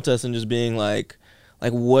the protest and just being like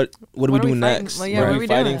what do we What do are we fighting- next? well, yeah, what what are are we we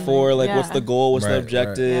fighting doing? for? Like Yeah. what's the goal? What's Right, the right.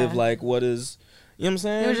 objective? Yeah. Like what is you know what I'm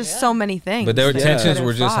saying? There were just so many things. But their that tensions could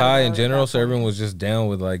were have just fought high in about general, at so that everyone point. was just down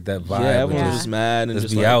with like that vibe. yeah, everyone Yeah. was just mad and Just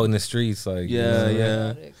just be like, out in the streets, like you Yeah, know,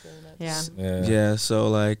 yeah. Yeah. yeah. Yeah, so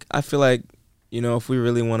like I feel like, you know, if we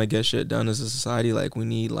really want to get shit done as a society, like we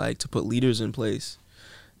need like to put leaders in place.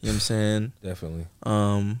 You know what I'm saying? Definitely.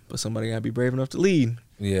 But somebody gotta be brave enough to lead.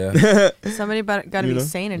 Yeah. Somebody got to You be know?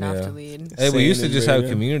 sane enough Yeah. to lead. Hey, we Sane used to and just brave, have yeah.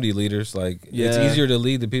 community leaders. Like, it's Yeah. easier to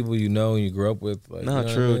lead the people you know and you grew up with. Like, Nah, you know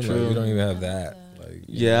what I true, mean? Like, true. we don't even have that. Like,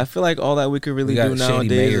 Yeah, I feel like all that we could really We got do shady nowadays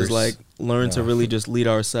mayors. is like learn to Yeah. really just lead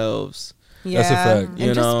ourselves Yeah. That's a fact. And You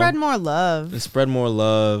just know? spread more love. and spread more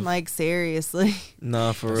love. Like seriously.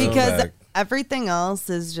 Nah, for That's real. a Because fact. everything else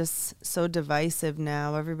is just so divisive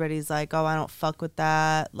now. Everybody's like, "Oh, I don't fuck with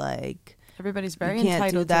that." Like, Everybody's very You can't do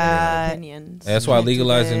entitled to that. their opinions. That's why Can't do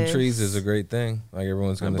legalizing this. trees is a great thing. Like,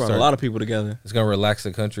 everyone's I going to brought start. a lot of people together. It's going to relax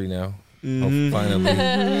the country now. Mhm.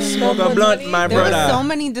 Finally. Smoke a blunt, my there were brother. so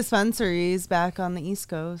many dispensaries back on the East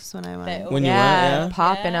Coast when I went. When you went, yeah?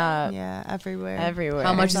 popping up Yeah, everywhere. everywhere.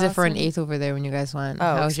 How much That's is it for an awesome. eighth over there when you guys went? Oh,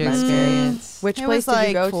 How was your expensive. experience? Which It place was like did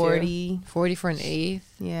you go 40. 40 for an eighth?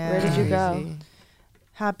 Yeah. Where did you go? Crazy.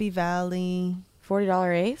 Happy Valley. to?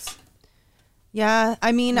 $40 ace? Yeah,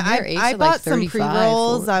 I mean, Their eighths I are like bought some 35,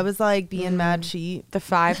 pre-rolls. 40. I was like being mad cheap. The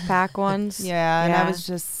 5-pack ones? Yeah, and I was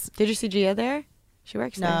just Did you see Gia there? She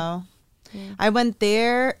works there. no. Yeah. I went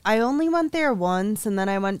there. I only went there once, and then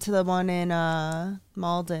I went to the one in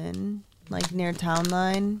Malden, like near Town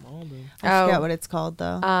Line. I Oh. forget what it's called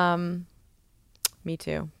though. Me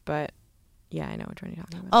too, but Yeah, I know which one you're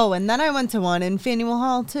talking about. Oh, and then I went to one in Faneuil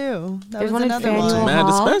Hall too. That There's was one in another Faneuil one. Mad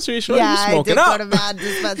Hall? dispensary, sure, Yeah, you I smoking did up. go to Mad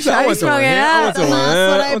Dispensary. I went to one. Yeah, I went The to one. last Yeah,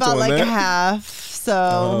 one I I went to bought one like there. a half, so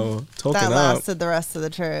Oh, token that up. lasted the rest of the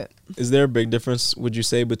trip. Is there a big difference, would you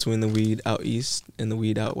say, between the weed out east and the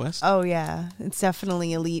weed out west? Oh yeah, it's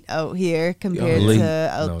definitely elite out here compared Elite. to No,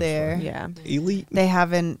 out it's there. fine. Yeah. Elite. They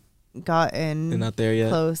haven't They're gotten not there yet.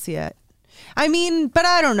 close yet. I mean, but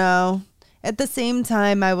I don't know. At the same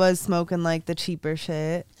time, I was smoking like the cheaper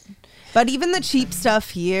shit. But even the cheap stuff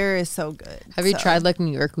here is so good. Have you so. tried like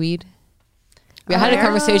New York weed? I had a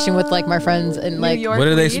conversation with like my friends and like. New York What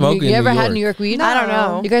are they weed? smoking? You ever New had York? New York weed? I don't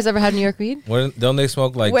know. You guys ever had New York weed? Don't they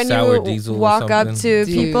smoke like when sour you diesel walk or up something? to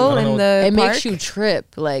Dude. people I don't in know. the It park, makes you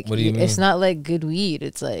trip. Like What do you it's mean? not like good weed.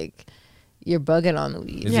 It's like you're bugging on the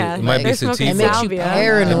weed. Is Yeah, it might be they're smoking It sativa. makes you salvia.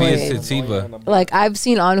 paranoid. Maybe it's sativa. Like I've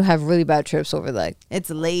seen Anu have really bad trips over like It's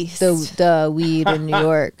laced. the weed in New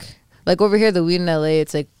York. Like over here, the weed in LA,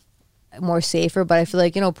 it's like more safer. But I feel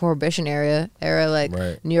like Prohibition era, like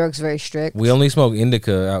Right. New York's very strict. We only smoke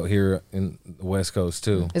indica out here in the West Coast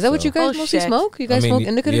too. Is that what so- you guys Oh, mostly shit. smoke? You guys smoke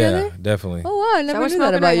indica yeah, together? definitely. Oh wow, I Is that never what knew we're that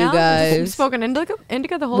smoking about right you now? guys. Smoking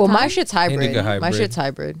indica the whole Well, time. my shit's hybrid. Indica My hybrid. shit's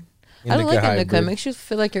hybrid. I don't Indica like indica. It hybrid. makes you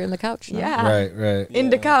feel like you're in the couch. no? Yeah. Right. In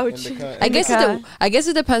the couch. I guess Indica. I guess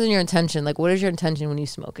it depends on your intention. Like, what is your intention when you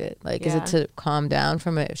smoke it? Like, is Yeah. it to calm down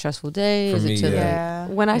from a stressful day? For Is me, it to yeah. like? yeah.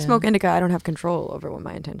 When I Yeah. smoke indica, I don't have control over what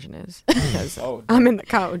my intention is because I'm in the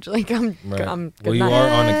couch. Like I'm Right. good Well, you night. are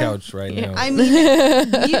on the couch right Yeah. now. I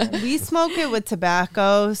mean, we smoke it with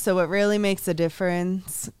tobacco, so it really makes a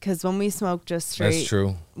difference. Because when we smoke just straight That's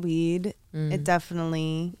true. weed, Mm. it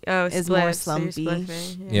definitely Oh, is more spliffs, so you're slumpy.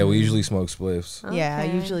 spliffing, Yeah, we usually smoke spliffs. Yeah,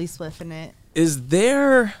 Okay. usually spliffing it. Is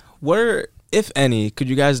there, what are, if any, could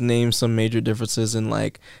you guys name some major differences in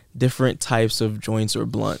like different types of joints or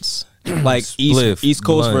blunts? Like Spliff, East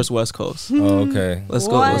Coast blunt. versus West Coast. Oh, okay. Let's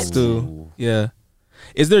go. What? Let's do. Yeah.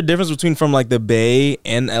 Is there a difference between from like the Bay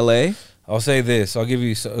and LA? I'll say this. I'll give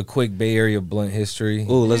you a quick Bay Area blunt history.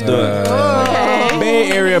 Ooh, let's do it. Okay.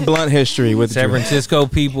 Bay Area blunt history with San Francisco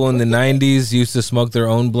people in the 90s used to smoke their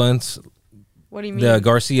own blunts. What do you mean? The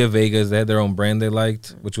Garcia Vegas, they had their own brand they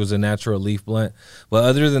liked, which was a natural leaf blunt. But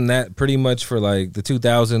other than that, pretty much for like the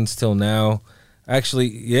 2000s till now, actually,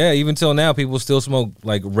 yeah, even till now, people still smoke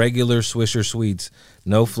like regular Swisher Sweets,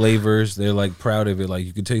 no flavors. They're like proud of it. Like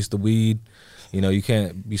you can taste the weed. You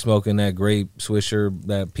can't be smoking that grape Swisher,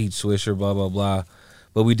 that peach Swisher, blah, blah, blah.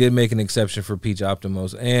 But we did make an exception for Peach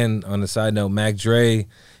Optimos. And on the side note, Mac Dre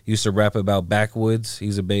used to rap about backwoods.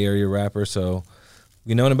 He's a Bay Area rapper, so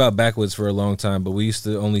we known about backwoods for a long time, but we used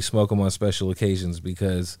to only smoke them on special occasions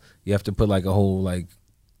because you have to put like a whole like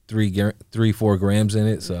 4 grams in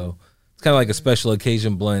it. So it's kind of like a special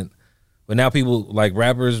occasion blunt. But now people like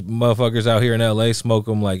rappers, motherfuckers out here in LA smoke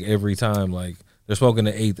them like every time. Like they're smoking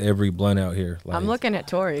the 8th every blunt out here. Like, I'm looking at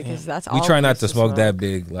Tori because that's all we try we not used to smoke that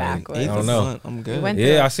big. Like backwards. I don't know. I'm We good. went through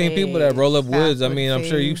Yeah, a I seen people that roll up woods. I Backward mean, I'm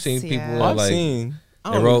sure you've seen phase, people yeah. that I've like seen. I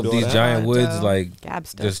they don't roll even up do these that. giant woods Dope. like Gab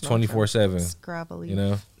still just smoking. 24/7. Scrabbly. You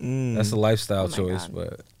know, Mm. that's a lifestyle Oh my choice. God.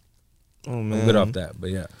 But Oh I'm man. good off that. But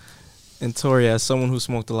yeah. And Tori, as someone who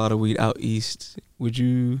smoked a lot of weed out east, would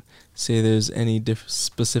you say there's any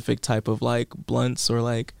specific type of like blunts or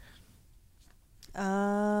like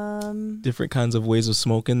different kinds of ways of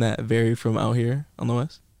smoking that vary from out here on the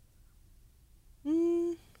west?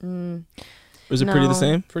 Mm. Or is it pretty the No.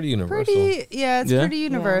 same? Pretty universal. Yeah, it's Yeah? pretty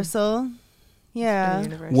universal. Yeah.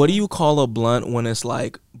 What do you call a blunt when it's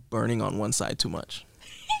like burning on one side too much?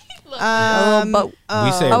 but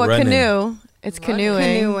We say a running. canoe. It's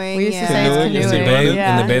canoeing. Canoeing, We used to yeah. say it's Canoeing? canoeing. Is it In the running? Bay,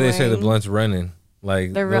 Yeah. in the Bay, they say the Canoeing. blunt's running.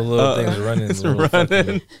 Like They're the little things running. It's the little fucking-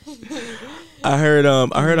 running. I heard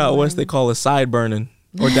out west they call it side burning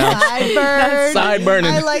or down. Sideburn. Side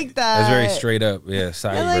burning. I like that. That's very straight up. Yeah,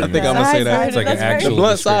 side I like burning. I think I'm gonna say that. It's like an That's very- actual The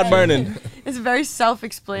blunt side description. burning. It's very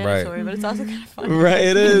self-explanatory, but it's also kind of funny. Right,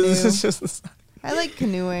 it is. Canoe. It's just I like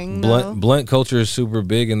canoeing. though. Blunt culture is super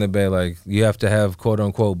big in the Bay. Like you have to have quote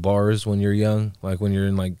unquote bars when you're young. Like when you're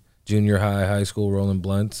in like junior high, high school rolling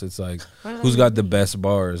blunts. It's like who's got the best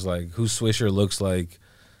bars? Like whose Swisher looks like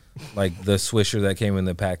the Swisher that came in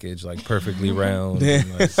the package, like perfectly round.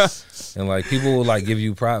 And like people will like give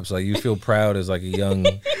you props. Like you feel proud as like a young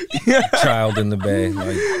child in the Bay.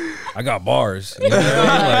 Like I got bars. You know what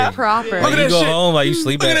I mean? Like, Proper. Look at you that go shit. home, like you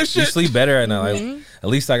sleep Look at at, that you shit. sleep better at night. Like, at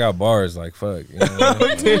least I got bars. Like fuck. You know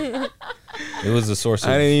what I mean? It was a source of.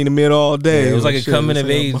 I didn't eat a meal all day. Yeah, it was like a Shit, coming it's of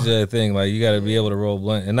like age thing. Like you got to be able to roll a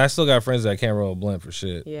blunt, and I still got friends that can't roll a blunt for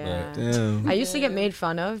shit. Yeah. Damn. I used to get made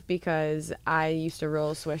fun of because I used to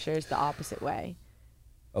roll swishers the opposite way.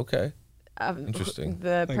 But, okay. Interesting.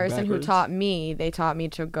 The Like person who backwards? taught me, they taught me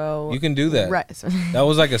to go. You can do that. Right. That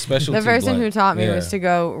was like a specialty. The person who blunt. taught me Yeah. was to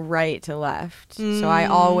go right to left. So I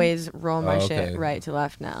always roll my Oh, shit okay. right to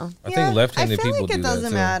left now. I think left-handed I feel people like do it that doesn't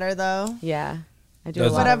too. matter though. Yeah. I do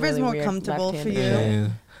Does a it? lot of Whatever's really more weird comfortable for left-handed you. shit. Yeah.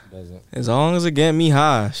 Doesn't. As long as it get me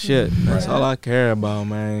high, shit. That's Right. all I care about,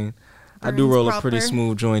 man. I do Burns roll a pretty proper.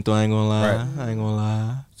 smooth joint, though. I ain't gonna lie. Right. I ain't gonna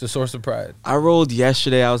lie. It's a source of pride. I rolled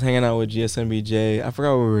yesterday. I was hanging out with GSMBJ. I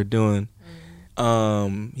forgot what we were doing.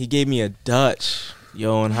 He gave me a Dutch.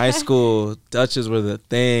 Yo, in high school, Dutches were the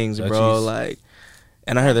things, bro. Dutchies. Like,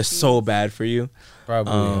 and I heard they're so bad for you.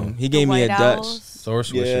 Probably. He gave me a Dutch.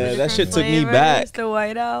 Source Yeah, wishers. that shit took me back. The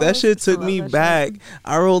White Owls. That shit took I love me that shit. back.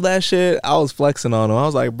 I rolled that shit. I was flexing on him. I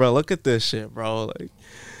was like, bro, look at this shit, bro. Like,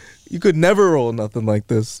 you could never roll nothing like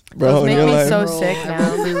this, bro. Those in make your me life. so sick I now.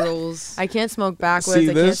 roll pre-rolls. I can't smoke backwards. See I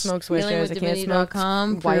can't this? smoke swishers. I can't smoke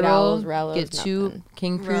HealingWithDivinity.com, White Owls, Rellos, get 2 nothing.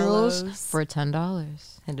 king pre-rolls Rellos. for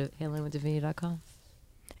 $10. And HealingWithDivinity.com.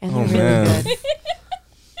 And Oh, they're really man. good.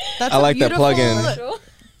 That's I a like that beautiful- plug-in.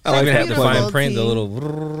 I like Even that have to plug-in. fine print the tea.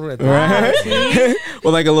 little at the Right?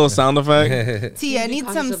 With like a little sound effect. T, I need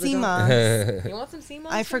some sea moss. You want some sea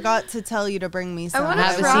moss? I forgot to tell you to bring me some. I wanna I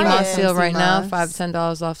have a try sea it. moss sale right now. Sea $5 moss.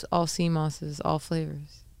 $10 off all sea mosses, all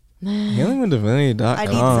flavors. HealingWithDivinity.com. I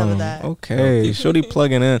need some of that. Okay, shorty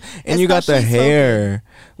plugging in, and you got the Especially hair.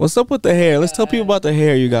 What's up with the hair? Let's tell people about the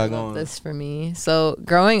hair you got Love going. this for me. So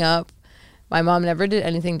growing up, my mom never did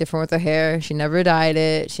anything different with her hair. She never dyed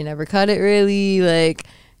it. She never cut it really. Like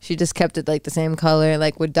she just kept it like the same color.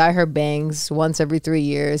 Like would dye her bangs once every 3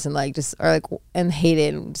 years and like just or like and hate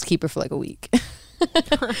it and just keep it for like a week.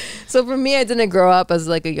 So for me, I didn't grow up as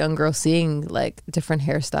like a young girl seeing like different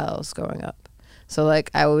hairstyles growing up. So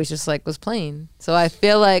like I always just like was plain. So I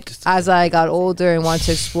feel like as I got older and wanted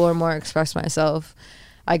to explore more, express myself,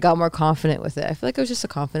 I got more confident with it. I feel like it was just a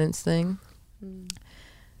confidence thing.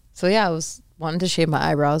 So yeah, I was wanting to shave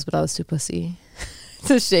my eyebrows, but I was too pussy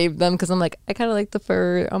to shave them because I'm like, I kind of like the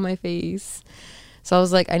fur on my face. So I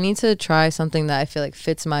was like, I need to try something that I feel like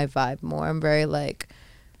fits my vibe more. I'm very like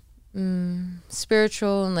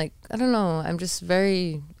spiritual and like, I don't know. I'm just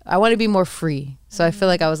very, I want to be more free. So I feel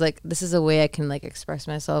like I was like, this is a way I can like express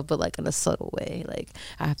myself, but like in a subtle way. Like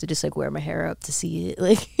I have to just like wear my hair up to see it.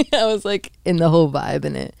 Like I was like in the whole vibe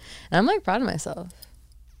in it. And I'm like proud of myself.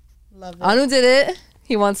 Love it. Anu did it.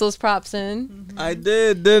 He wants those props in. I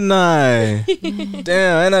did, didn't I?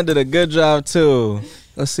 Damn, and I did a good job too.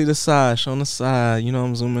 Let's see the side. Show on the side. You know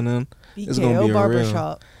I'm zooming in. It's gonna be BKO a real-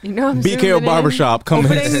 Barbershop. You know I'm zooming BKO in. Barbershop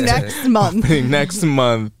coming Opening next month. Opening next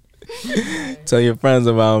month. Tell your friends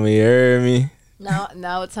about me. You heard me?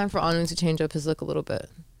 Now it's time for Anu to change up his look a little bit.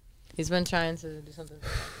 He's been trying to do something.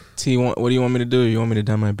 T, what do you want me to do? You want me to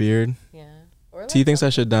dye my beard? Yeah. Or T thinks I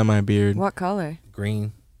should dye my beard. What color?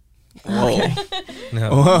 Green. Whoa.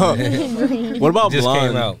 No. Whoa. What about Just blonde?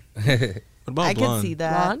 came out. What about I blonde? could see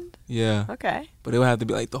that. Blonde? Yeah, Okay. but it would have to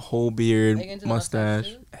be like the whole beard, Are you into the mustache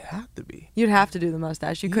mustache. too? It had to be. You'd have to do the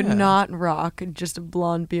mustache. You could Yeah. not rock just a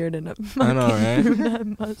blonde beard and a I know, right?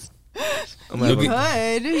 brunette mustache. I'm You'll like,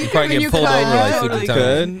 get- Could. You probably You get pulled could, over like yeah. 50 Totally times.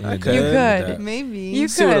 could. in I a could. day You with could. that. Maybe. You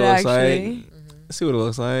see what could it looks actually. like. See what it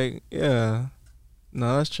looks like. Yeah.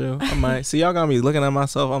 No, that's true. I might. See, y'all got me looking at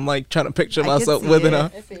myself. I'm like trying to picture I could myself see with it it.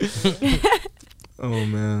 on. Oh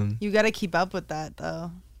man. You gotta keep up with that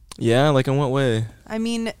though. Yeah, like in what way? I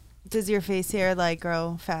mean, does your face hair like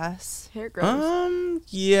grow fast? Hair grows.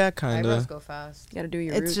 Yeah, Eyebrows kinda. go fast. You gotta do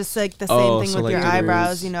your It's roots. just like the same Oh, thing so with like your your eyebrows,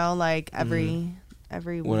 roots. you know, like every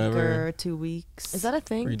week Whatever. or 2 weeks. Is that a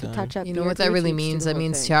thing to Redone. touch up? You know beard what that roots? really You just do means? the That whole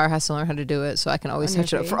means thing. Tiara has to learn how to do it, so I can always On your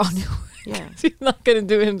touch it up for face? Anu. Yeah. He's not gonna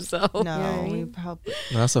do it himself. No, know what I we mean? probably,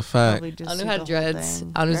 No, that's a fact. probably just Anu do had the whole dreads.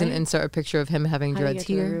 thing. Anu's gonna Right? insert a picture of him having How do you dreads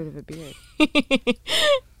get to the here root of a beard?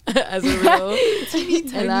 as a real. Teeny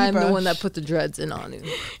And tiny I'm the brush. one that put the dreads in Anu.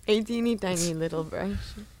 A teeny tiny little brush.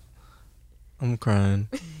 I'm crying.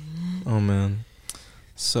 Oh man.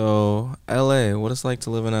 So LA, what it's like to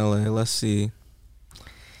live in LA? Let's see.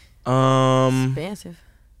 Expensive.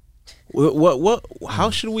 What how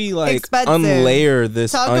should we like Expensive. unlayer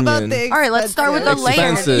this Talk onion? about the All right, let's start with the expensive.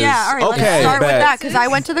 layers. Expenses. Yeah, all right, Okay, let's start with bet. that because I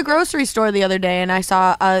went to the grocery store the other day and I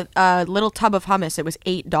saw a little tub of hummus. It was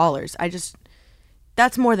 $8.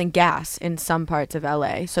 That's more than gas in some parts of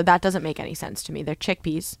LA, so that doesn't make any sense to me. They're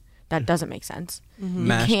chickpeas. That doesn't make sense.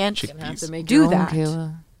 Mashed can't You're gonna have to chickpeas. make Do your own, that.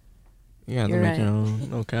 Kayla. You have to You're make right. your own.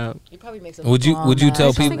 No cap. You probably make Would you tell I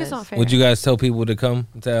just think people? it's not fair. Would you guys tell people to come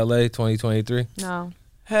to LA 2023? No.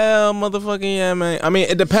 Hell, motherfucking yeah, man. I mean,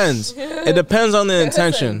 it depends. It depends on the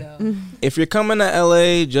intention. If you're coming to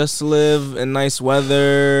LA just to live in nice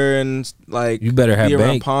weather and like You better have be around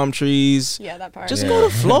bank. palm trees, Yeah, that part. just go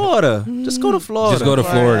to Florida. Just go to Florida. Just go to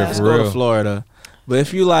Florida Just for go to real. Florida. But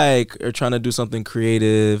if you like are trying to do something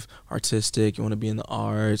creative, artistic, you want to be in the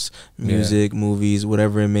arts, music, movies,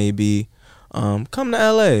 whatever it may be, come to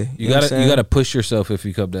LA. You gotta push yourself if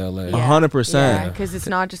you come to LA. 100%. Yeah, because it's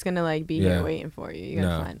not just gonna like be Yeah. here waiting for you. You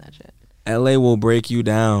gotta find that shit. LA will break you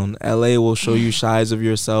down. LA will show you sides of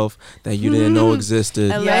yourself that you didn't know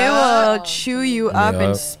existed. LA will chew you up Yup.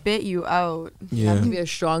 and spit you out. You have Yeah. to be a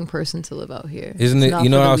strong person to live out here. Isn't It's it? not You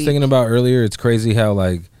know for what the I was weak. thinking about earlier? It's crazy how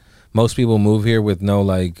like most people move here with no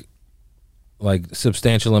like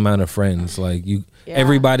substantial amount of friends. Like Yeah.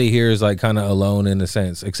 everybody here is like kind of alone in a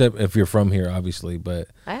sense, except if you're from here, obviously. But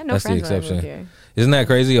I had no that's the friends when I exception. moved here. Isn't that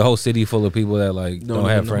crazy? A whole city full of people that like No, don't no,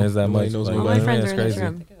 have no. friends that Nobody much. knows Like, All nobody. my friends that's are in this crazy.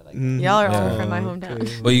 room. Mm. Y'all are all Yeah. from my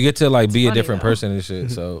hometown. But you get to like be a funny, different though. person and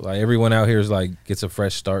shit. So like everyone out here is like gets a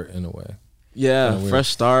fresh start in a way. Yeah, Kinda weird. fresh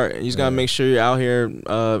start. You just gotta Yeah. make sure you're out here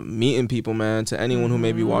meeting people, man. To anyone who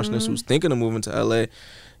may be watching this who's thinking of moving to LA,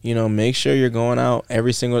 you know, make sure you're going out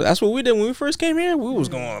every single. That's what we did when we first came here. We was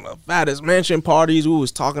going to the fattest mansion parties. We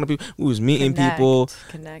was talking to people. We was meeting people.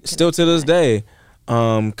 Still to this day,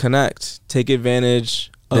 connect, take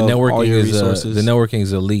advantage The of all networking your is resources. the networking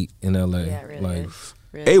is elite in LA. Yeah, it really like is.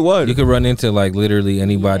 Really. Hey, what? you could run into like literally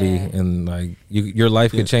anybody Yeah. and like your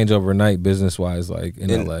life Yeah. could change overnight business wise like in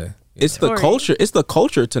And LA. It's the Story. culture. It's the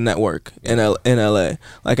culture to network in LA.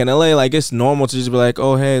 Like in LA, like it's normal to just be like,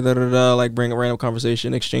 oh hey, da da da, like bring a random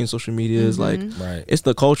conversation, exchange social medias. Like Right. it's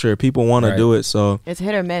the culture. People want to Right. do it. So It's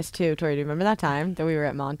hit or miss too, Tori. Do you remember that time that we were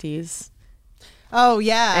at Monty's Oh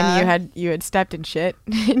yeah. and you had stepped in shit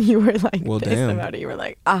and you were like Well, pissed damn. about it. You were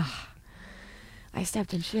like, I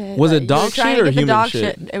stepped in shit. Was it Like, you were dog trying shit to or get the human dog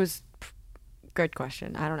shit? It was good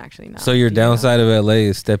question. I don't actually know. So your Do you know? downside of LA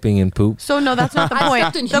is stepping in poop. So no, that's not the I point.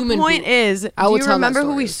 stepped in The human point poop. is, I do would you tell that remember who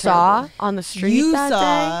story. we It's saw terrible. on the street you that day?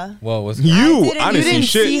 saw. Whoa, what's you, didn't- I you didn't see didn't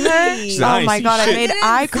shit. see her? She said, I Oh ain't my see god, I shit. made didn't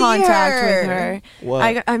eye see contact her. with her.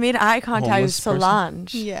 What? I made eye contact with homeless person?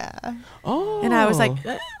 Solange. Yeah. Oh, And I was like,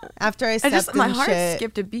 After I I stepped just my in heart shit.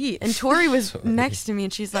 skipped a beat. And Tori was next to me,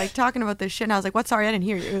 and she's like talking about this shit. And I was like, "What? Sorry, I didn't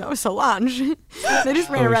hear you. That was Solange." They just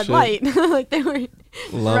ran Oh, a red shit. light, like they were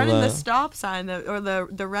Love running the that. stop sign or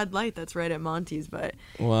the red light that's right at Monty's. But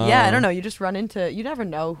Wow. yeah, I don't know. You just run into. You never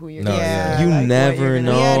know who you're. No, gonna yeah. see, You like, what never you're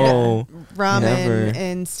gonna We had, know. Ramen Never.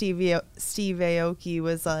 and Steve Aoki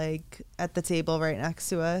was like at the table right next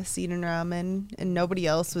to us eating ramen, and nobody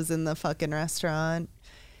else was in the fucking restaurant.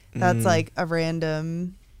 That's like a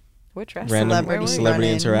random. Which restaurant? Random Celebrity Where were you? celebrity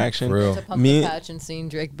running. interaction. For real. To Pumpkin Me- Patch and seeing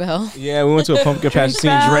Drake Bell. Yeah, we went to a pumpkin patch scene.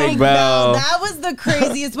 Bell. Drake Bell. That was the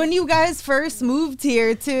craziest when you guys first moved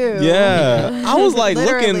here too. Yeah, I was like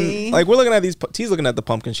Literally. looking, like we're looking at these. T's looking at the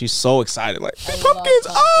pumpkin. She's so excited, like I love pumpkins.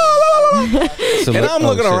 pumpkins. Oh, la, la, la. So And look- I'm oh,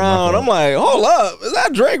 looking shit, my around. fault. I'm like, hold up, is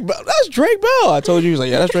that Drake Bell? That's Drake Bell. I told you, he was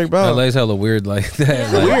like, yeah, that's Drake Bell. LA's hella weird like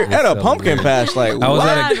that. Like, Weird it's at a hella pumpkin weird. patch. Like, I was what?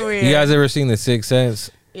 at Mad weird. you guys ever seen The Sixth Sense?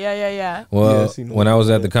 Yeah. Well, Yeah, I seen the when I one was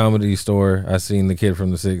with at the that. comedy store, I seen the kid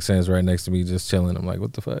from The Sixth Sense right next to me just chilling. I'm like,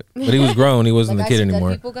 what the fuck? But he was grown. He wasn't Like, the I kid See Dead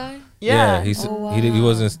anymore. People guy? Yeah. he's, Oh, he wow.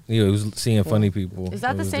 wasn't. He was seeing funny people. Is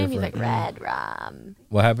that It the was same? He's different. like red rum,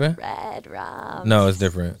 What happened? red rum. No, it's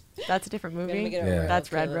different. That's a different We're gonna movie. make it a Yeah. real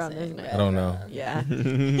That's Red killer Rum, saying isn't it? Red I don't know. Rum.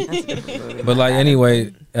 Yeah. But like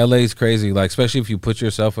anyway, LA's crazy. Like especially if you put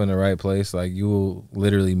yourself in the right place, like you will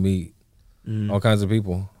literally meet all kinds of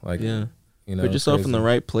people. Like Yeah. you know, Put it's yourself in the crazy.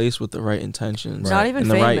 right place with the right intentions. Not even in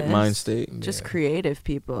the right famous. mind state. Just creative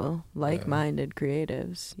people, like-minded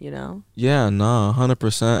creatives, you know? Yeah, nah,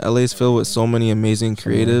 100%. LA's filled with so many amazing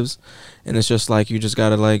creatives, and it's just like you just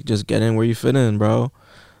gotta like just get in where you fit in, bro. You know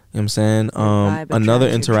what I'm saying? vibe Another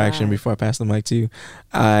attracts your interaction tribe. before I pass the mic to you.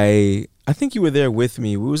 I think you were there with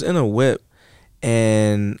me. We was in a whip,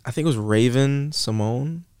 and I think it was Raven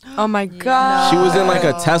Simone. Oh my god. She was in like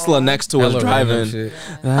a Tesla next to us Hella random driving. shit.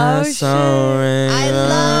 That's shit. so I Raven.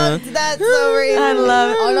 loved that so Raven. I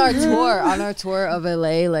love on our tour of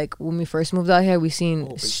LA, like when we first moved out here, we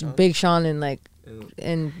seen Big Sean and like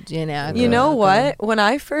and Janet. You know what? When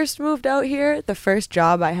I first moved out here, the first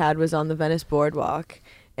job I had was on the Venice Boardwalk,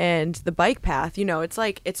 and the bike path. You know, it's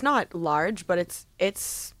like it's not large, but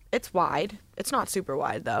it's wide. It's not super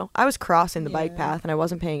wide though. I was crossing the bike path and I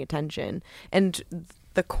wasn't paying attention, and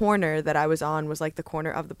the corner that I was on was like the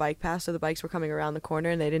corner of the bike path, so the bikes were coming around the corner,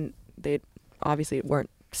 and they obviously weren't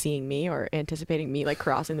seeing me or anticipating me like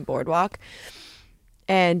crossing the boardwalk,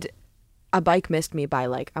 and a bike missed me by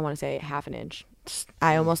like I want to say half an inch,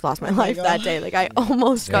 I almost lost my life that day. Like I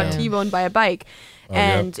almost got T-boned by a bike.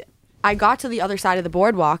 And I got to the other side of the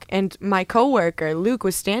boardwalk, and my coworker Luke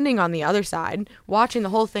was standing on the other side watching the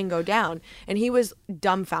whole thing go down, and he was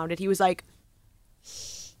dumbfounded. He was like,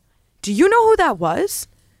 "Do you know who that was?"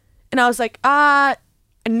 And I was like, "Nah,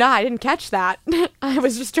 I didn't catch that. I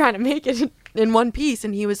was just trying to make it in one piece."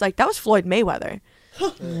 And he was like, "That was Floyd Mayweather."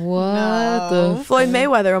 What the Floyd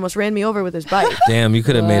Mayweather almost ran me over with his bike. Damn, you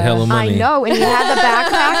could have made hella money. I know, and he had the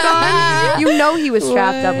backpack on. You know he was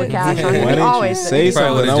strapped up with cash on him. Why He didn't you always say did. He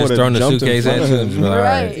probably would something? I have just would've thrown the jumped in suitcase front at of you him. and just been like, all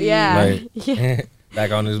Right, right. yeah. Like,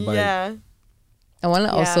 back on his bike. Yeah. I want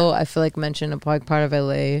to also, I feel like, mention a part of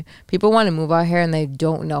LA. People want to move out here and they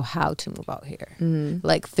don't know how to move out here,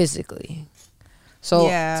 like physically. So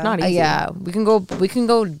It's not easy. we can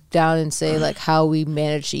go down and say like how we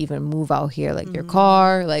managed to even move out here, like your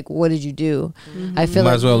car, like what did you do? I feel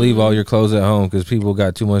Might like as well leave all your clothes at home because people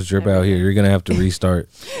got too much drip out here. You're gonna have to restart.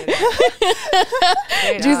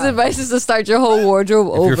 Drew's advice is to start your whole wardrobe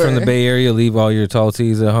If over. you're from the Bay Area, leave all your tall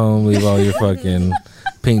tees at home. Leave all your fucking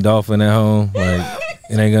pink dolphin at home. Like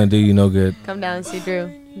it ain't gonna do you no good. Come down and see Drew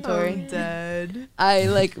and Tori. I'm dead. I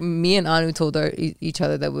like me and Anu told each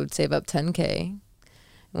other that we would save up 10K.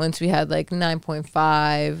 Once we had like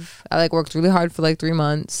 9.5, I like worked really hard for like 3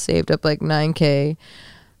 months, saved up like 9K.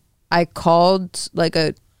 I called like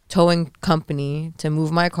a towing company to move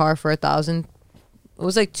my car for $1,000. It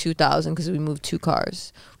was like 2,000 because we moved 2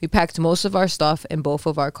 cars. We packed most of our stuff in both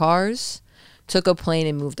of our cars, took a plane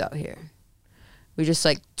and moved out here. We just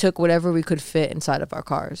like took whatever we could fit inside of our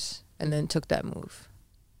cars and then took that move.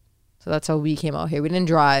 So that's how we came out here. We didn't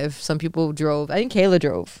drive. Some people drove. I think Kayla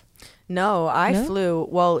drove. No, I No? flew.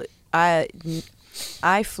 Well, I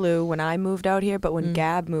flew when I moved out here, but when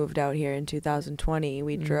Gab moved out here in 2020,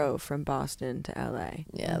 we drove from Boston to LA.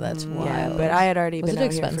 Yeah, that's wild. Yeah, but I had already Was been it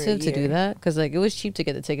out here for a expensive to do year. that? Because like it was cheap to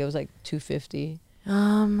get the ticket. It was like $250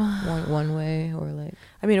 one way, or like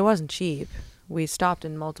I mean, it wasn't cheap. We stopped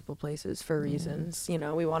in multiple places for reasons. You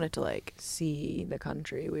know, we wanted to like see the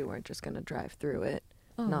country. We weren't just gonna drive through it,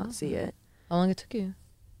 not see it. How long it took you?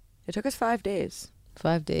 It took us 5 days.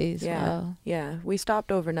 5 days. Yeah, Wow. yeah. We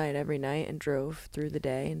stopped overnight every night and drove through the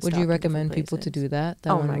day. And Would stopped you in different recommend people to places. do that?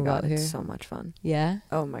 Oh wanna my move god, out here? it's so much fun. Yeah.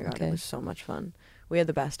 Oh my god, Okay. it was so much fun. We had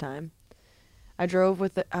the best time. I drove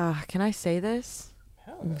with the. Can I say this?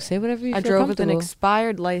 Say whatever you I feel drove with an comfortable.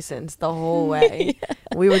 expired license the whole way.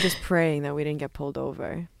 We were just praying that we didn't get pulled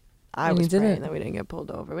over. I And you was praying didn't. that we didn't get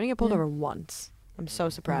pulled over. We didn't get pulled over once. I'm so I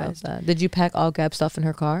love surprised. that. Did you pack all Gab stuff in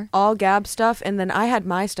her car? All Gab stuff, and then I had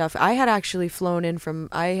my stuff. I had actually flown in from.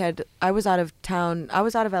 I was out of town. I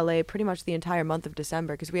was out of LA pretty much the entire month of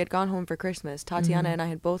December because we had gone home for Christmas. Tatiana and I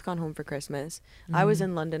had both gone home for Christmas. I was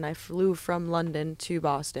in London. I flew from London to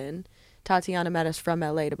Boston. Tatiana met us from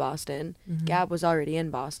LA to Boston. Gab was already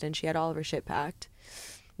in Boston. She had all of her shit packed.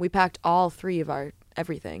 We packed all 3 of our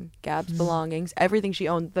everything. Gab's belongings, everything she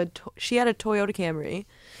owned. She had a Toyota Camry,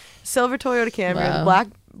 silver Toyota Camry, Wow.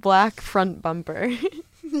 with black front bumper.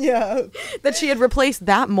 Yeah. That she had replaced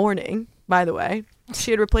that morning, by the way.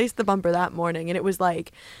 She had replaced the bumper that morning, and it was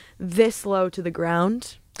like this low to the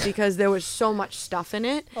ground because there was so much stuff in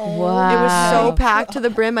it. Wow. It was so packed to the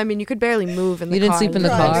brim. I mean, you could barely move in the You car. didn't sleep in the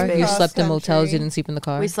Driving car. You across slept in country. motels. You didn't sleep in the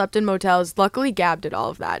car. We slept in motels. Luckily, Gab did all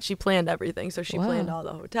of that. She planned everything. So she Wow. planned all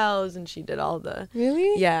the hotels and she did all the...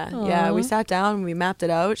 Really? Yeah. We Aw. sat down and we mapped it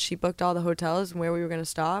out. She booked all the hotels and where we were going to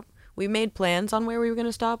stop. We made plans on where we were going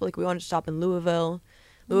to stop. Like, we wanted to stop in Louisville.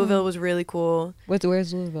 Louisville was really cool.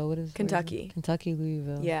 Where's Louisville? What is Kentucky. Kentucky,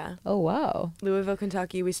 Louisville. Yeah. Oh wow. Louisville,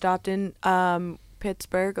 Kentucky. We stopped in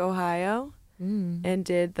Pittsburgh, Ohio, and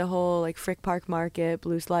did the whole like Frick Park Market,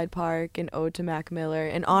 Blue Slide Park, and Ode to Mac Miller.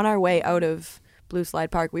 And on our way out of Blue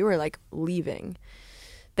Slide Park, we were like leaving.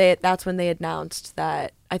 That's when they announced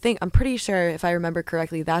that. I'm pretty sure, if I remember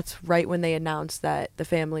correctly, that's right when they announced that the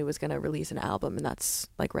family was gonna release an album, and that's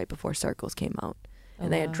like right before Circles came out.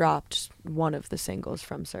 And they had dropped one of the singles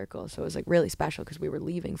from Circles, so it was like really special because we were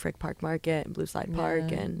leaving Frick Park Market and Blue Slide Park,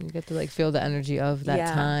 Yeah, and you get to like feel the energy of that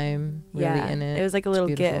Yeah. time. Really in it. It was like a It's little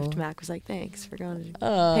beautiful. gift. Mac was like, "Thanks for going to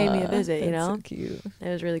pay me a visit," you That's know. so cute. It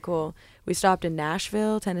was really cool. We stopped in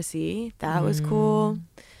Nashville, Tennessee. That was cool.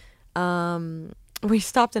 We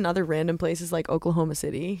stopped in other random places like Oklahoma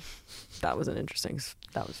City. What an interesting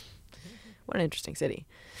city.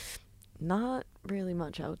 Not really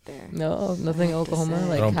much out there. No, nothing have to Oklahoma, say.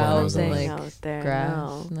 like Don't cows blame and them. like out there.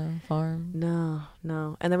 grass, no farm.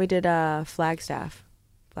 No. And then we did Flagstaff,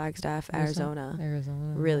 Arizona.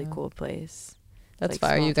 Arizona. Really cool place. That's like,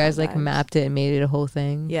 fire. small You guys town like vibes. mapped it and made it a whole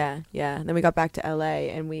thing. Yeah. And then we got back to LA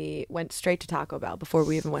and we went straight to Taco Bell before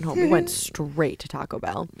we even went home. We went straight to Taco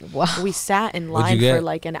Bell. Wow. We sat in What'd you line get? for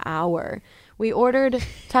like an hour. We ordered,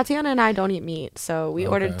 Tatiana and I don't eat meat, so we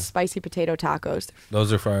Okay. ordered spicy potato tacos.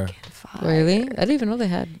 Those are fire. Fire. Really? I didn't even know they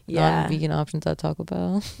had Yeah. non-vegan options at Taco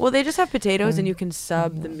Bell. Well, they just have potatoes and you can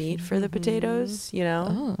sub the meat for the potatoes, you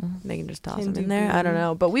know? Oh. They can just toss Can them do in there. I don't bean-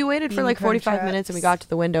 know. But we waited for bean like 45 crunch minutes and we wraps. got to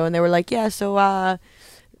the window and they were like, yeah, so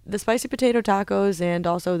the spicy potato tacos and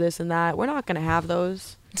also this and that, we're not going to have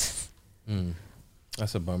those.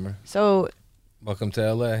 That's a bummer. So, Welcome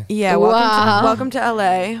to LA. yeah, Wow. welcome to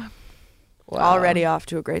LA. Wow. Already off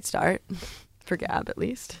to a great start for Gab, at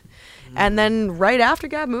least. And then right after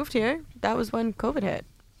Gab moved here, that was when COVID hit.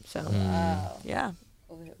 So, yeah.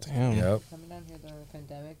 Damn. Yep. Coming down here during the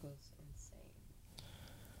pandemic was insane.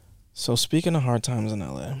 So speaking of hard times in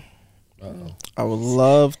LA, Uh-oh. I would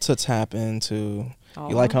love to tap into. Oh.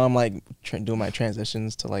 You like how I'm like doing my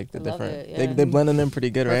transitions to like the I love different. it, yeah. They blending in pretty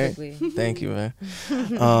good, Perfectly. right? Thank you, man.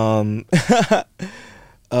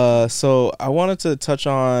 So I wanted to touch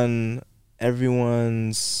on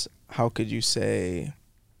everyone's. How could you say?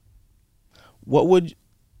 What would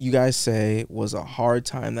you guys say was a hard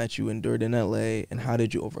time that you endured in LA, and how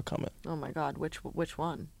did you overcome it? Oh my God, which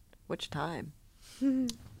one? Which time?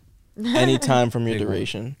 Any time from your Big one.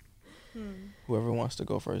 duration. Whoever wants to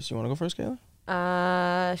go first. You want to go first, Kayla?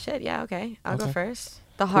 Shit, yeah, okay. I'll go Okay. first.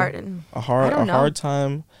 The hard and A I don't know. hard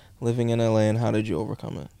time living in LA, and how did you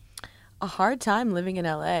overcome it? a hard time living in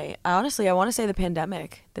LA. Honestly, I want to say the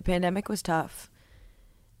pandemic. The pandemic was tough.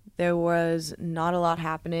 There was not a lot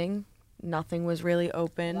happening. Nothing was really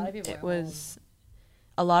open. A lot of people It went was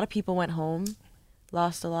a lot of people went home,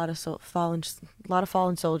 lost a lot of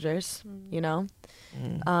fallen soldiers, you know.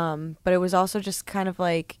 But it was also just kind of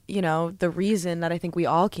like, you know, the reason that I think we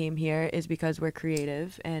all came here is because we're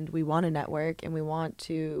creative and we want to network and we want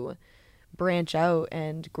to branch out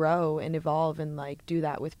and grow and evolve and like do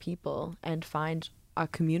that with people and find a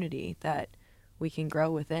community that we can grow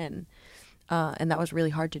within. And that was really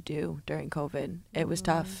hard to do during COVID. It was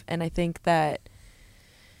tough. And I think that,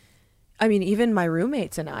 I mean, even my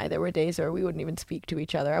roommates and I, there were days where we wouldn't even speak to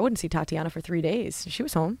each other. I wouldn't see Tatiana for 3 days. She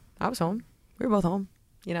was home. I was home. We were both home,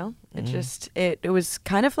 you know? It just, it was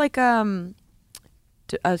kind of like a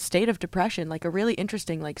state of depression, like a really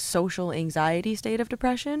interesting, like social anxiety state of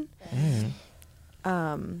depression.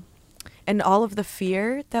 And all of the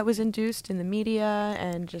fear that was induced in the media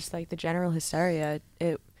and just like the general hysteria,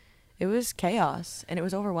 it was chaos and it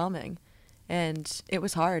was overwhelming and it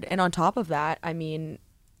was hard. And on top of that, I mean,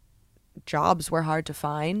 jobs were hard to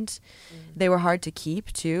find. They were hard to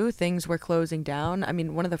keep too. Things were closing down. I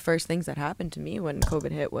mean, one of the first things that happened to me when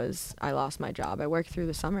COVID hit was I lost my job. I worked through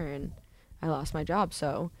the summer and I lost my job.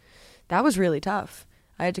 So that was really tough.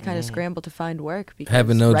 I had to kind of scramble to find work because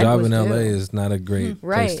Having no rent job was in LA due. is not a great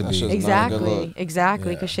Right. place to That's be. just not a good look.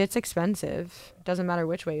 Exactly, because Yeah. shit's expensive. Doesn't matter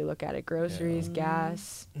which way you look at it. Groceries,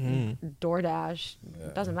 gas, DoorDash,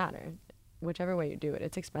 doesn't matter. Whichever way you do it,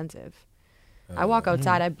 it's expensive. I walk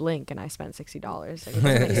outside, I blink, and I spend $60. Like, it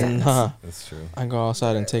doesn't make sense. Nah, That's true. I go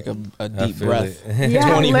outside and take a deep feel breath. it. Yeah,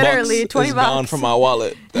 20 literally, bucks 20 is bucks. gone from my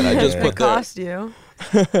wallet that I just Yeah. put It there. cost you.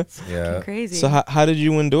 Yeah. Crazy. So how did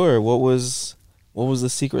you endure? What was the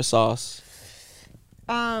secret sauce?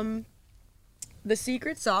 The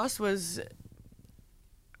secret sauce was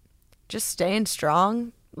just staying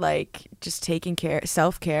strong, like just taking care,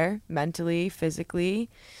 self-care, mentally, physically,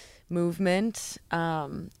 movement,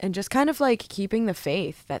 and just kind of like keeping the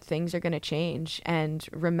faith that things are going to change and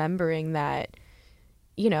remembering that,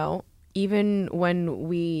 you know, even when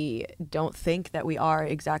we don't think that we are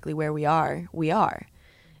exactly where we are, we are.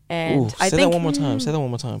 And Ooh, I say think that one more time. Say that one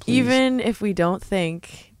more time, please. even if we don't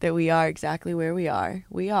think that we are exactly where we are,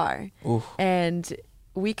 we are. Ooh. And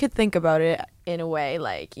we could think about it in a way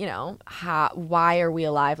like, you know, why are we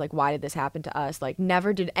alive? Like, why did this happen to us? Like,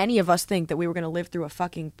 never did any of us think that we were going to live through a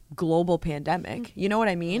fucking global pandemic. You know what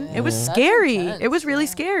I mean? It was That's scary. intense, It was really yeah.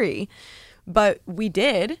 scary. But we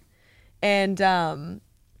did. And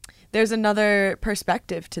there's another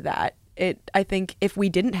perspective to that. I think if we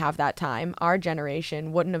didn't have that time, our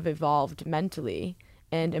generation wouldn't have evolved mentally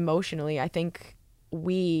and emotionally. I think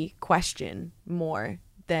we question more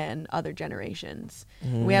than other generations.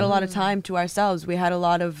 We had a lot of time to ourselves. We had a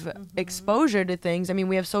lot of exposure to things. I mean,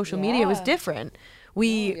 we have social media. It was Yeah. different.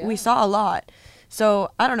 We saw a lot.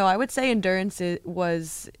 So I don't know. I would say endurance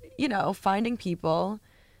was, you know, finding people,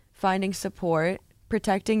 finding support,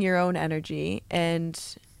 protecting your own energy, and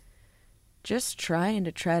just trying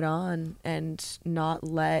to tread on and not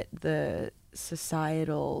let the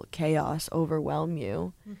societal chaos overwhelm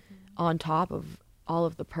you on top of all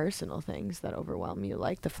of the personal things that overwhelm you,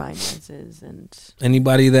 like the finances and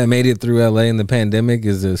Anybody that made it through LA in the pandemic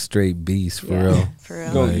is a straight beast for real. For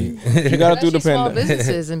real. Go- Like- you got through the Small pandemic.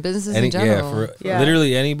 businesses and businesses in general.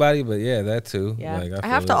 Literally anybody, but yeah, that too. Yeah, Like, I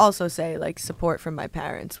have feel to it. also say, like, support from my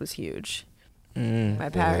parents was huge. Mm.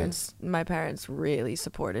 My parents really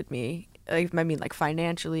supported me. Like, I mean, like,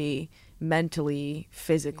 financially, mentally,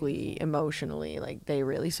 physically, emotionally, like, they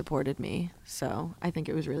really supported me. So I think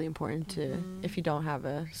it was really important to, if you don't have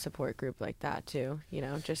a support group like that too, you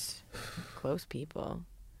know, just close people,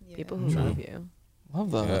 people who love you.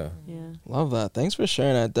 Love that. Yeah. Love that. Thanks for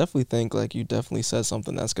sharing. I definitely think like you definitely said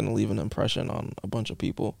something that's going to leave an impression on a bunch of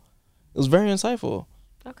people. It was very insightful.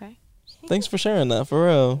 Okay. Thanks for sharing that, for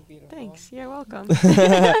real. Thanks. You're welcome.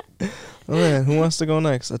 Oh man, who wants to go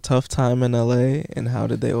next? A tough time in LA and how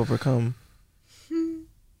did they overcome?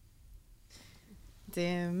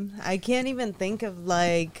 Damn, I can't even think of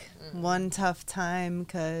like one tough time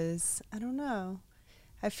because I don't know.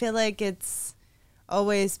 I feel like it's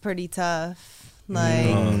always pretty tough.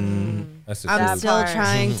 Like That's the I'm truth. still part.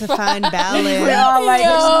 trying to find balance.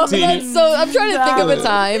 Yo, that's so I'm trying to think of a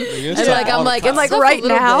time, You're and so like I'm like, I'm it's like, tough a right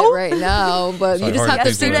little now? bit right now, but It's you like just hard have to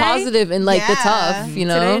to stay think about. positive in like the Yeah. tough, you Today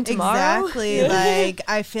know. and tomorrow? Exactly. Like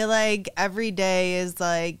I feel like every day is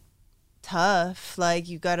like tough. Like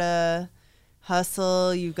you gotta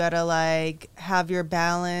hustle, you gotta like have your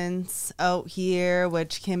balance out here,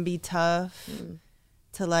 which can be tough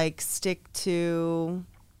to like stick to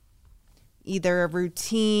either a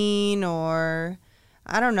routine or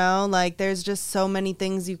I don't know, like there's just so many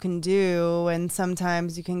things you can do and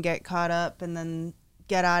sometimes you can get caught up and then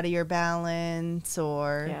get out of your balance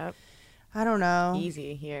or Yep. I don't know.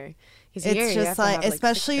 Easy here. 'Cause It's here you just have to like, have, six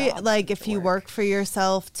especially jobs like to if you work for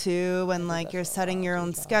yourself too, and like you're setting your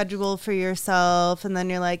own schedule for yourself, and then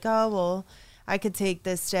you're like, oh well, I could take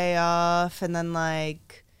this day off, and then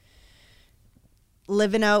like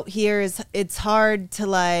living out here it's hard to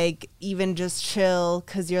like even just chill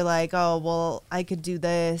because you're like, oh well, I could do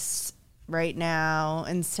this right now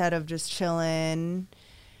instead of just chilling,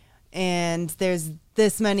 and there's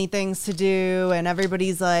this many things to do, and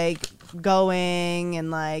everybody's like going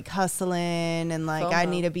and like hustling and like I FOMO.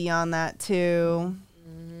 need to be on that too.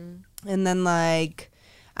 And then like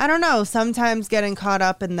I don't know, sometimes getting caught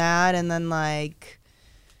up in that and then like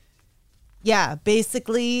yeah,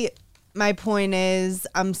 basically my point is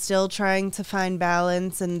I'm still trying to find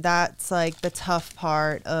balance, and that's like the tough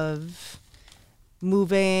part of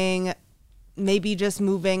moving, maybe just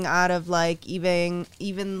moving out of like even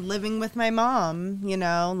living with my mom, you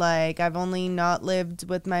know, like I've only not lived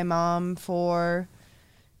with my mom for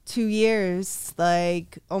 2 years,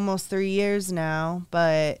 like almost 3 years now,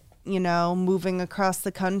 but you know, moving across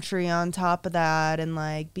the country on top of that and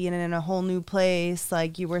like being in a whole new place,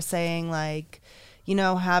 like you were saying, like, you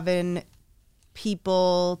know, having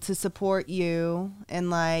people to support you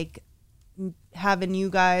and like having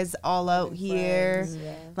you guys all out here,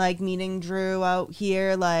 like meeting Drew out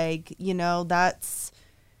here, like, you know, that's,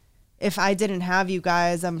 if I didn't have you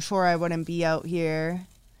guys, I'm sure I wouldn't be out here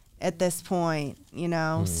at this point, you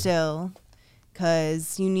know, still,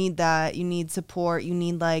 because you need that, you need support, you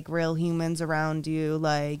need like real humans around you,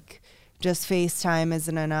 like just FaceTime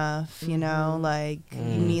isn't enough, you know, like you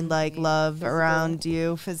need like love around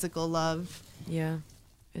you, physical love. Yeah,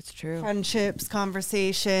 it's true. Friendships,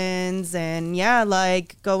 conversations, and yeah,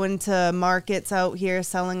 like going to markets out here,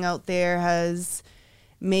 selling out there has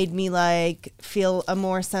made me like feel a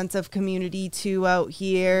more sense of community too out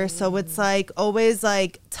here. So it's like always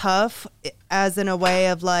like tough as in a way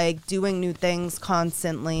of like doing new things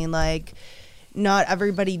constantly. Like not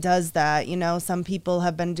everybody does that, you know. Some people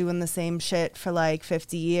have been doing the same shit for like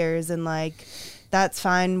 50 years and like that's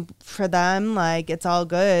fine for them, like it's all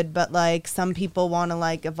good, but like some people want to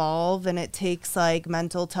like evolve, and it takes like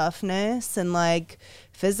mental toughness and like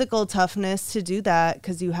physical toughness to do that,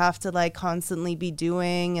 because you have to like constantly be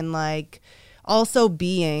doing and like also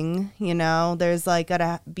being, you know, there's like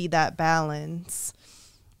gotta be that balance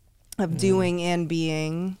of doing and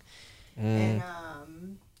being. And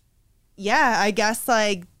yeah, I guess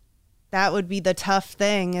like that would be the tough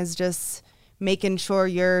thing, is just making sure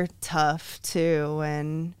you're tough too,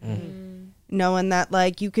 and knowing that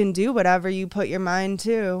like you can do whatever you put your mind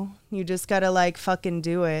to. You just gotta like fucking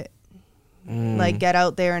do it. Like get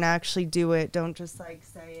out there and actually do it. Don't just like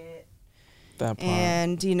say it. That part.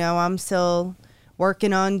 And you know, I'm still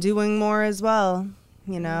working on doing more as well,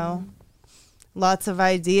 you know. Lots of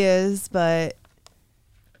ideas, but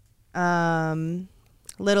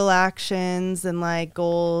little actions and like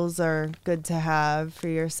goals are good to have for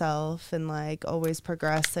yourself, and like always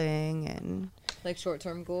progressing, and Like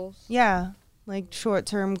short-term goals. yeah, like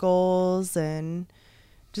short-term goals and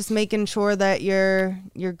just making sure that you're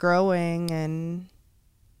growing, and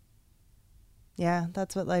yeah,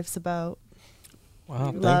 that's what life's about.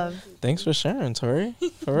 Wow. Love. Thanks for sharing, Tori.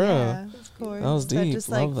 For real. Yeah, of course. That was That deep. just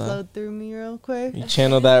Love like that. flowed through me real quick. You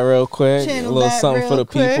channel that real quick. Channel a little that something for real the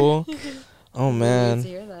quick. people. Oh man.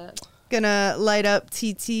 hear that. Gonna light up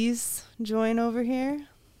TT's joint over here.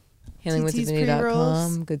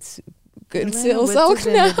 HealingWithDivinity.com. Good Healing sales with out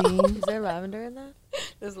now. Divinity. Is there lavender in that?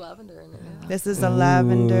 There's lavender in it. Yeah. This is a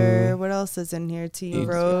lavender. What else is in here? Tea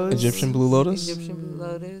rose. Egyptian blue lotus. Egyptian blue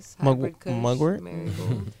lotus. Mug- Hybrid Kush, mugwort?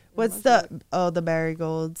 marigold. What's the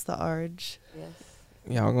marigolds, the arch. Yes.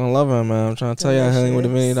 Y'all gonna love him, man. I'm trying to tell y'all, Delicious.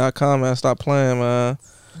 HealingWithDivinity.com, man. Stop playing, man.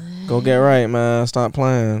 Go get right, man. Stop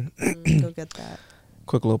playing. Go get that.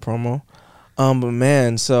 Quick little promo. But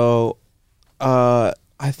man, so I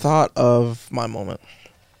thought of my moment.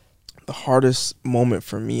 The hardest moment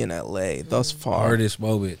for me in LA thus far Hardest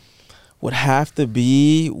moment. would have to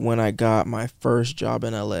be when I got my first job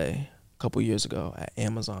in LA a couple years ago at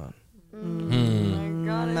Amazon.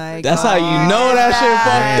 My That's how you know that shit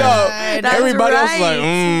fucked up. That's Everybody else right.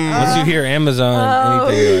 like, Once you hear Amazon,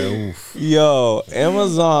 anything, you're like, oof. Yo,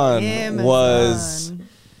 Amazon Amazon. was,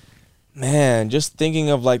 man, just thinking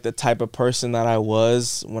of like the type of person that I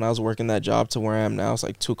was when I was working that job to where I am now, it's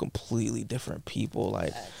like two completely different people.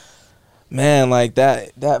 Like, man, like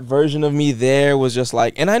that version of me there was just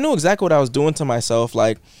like, and I knew exactly what I was doing to myself.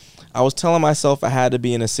 Like, I was telling myself I had to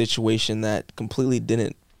be in a situation that completely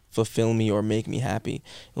didn't fulfill me or make me happy.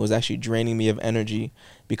 It was actually draining me of energy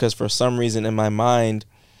because for some reason in my mind,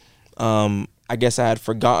 I guess I had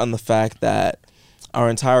forgotten the fact that our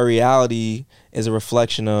entire reality is a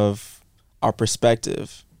reflection of our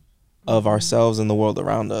perspective of ourselves and the world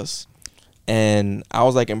around us. And I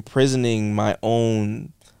was like imprisoning my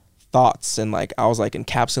own thoughts, and like I was like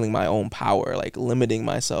encapsulating my own power, like limiting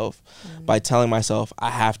myself by telling myself I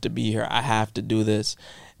have to be here, I have to do this.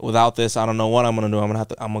 Without this, I don't know what I'm gonna do. I'm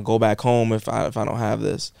gonna go back home if I don't have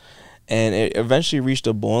this. And it eventually reached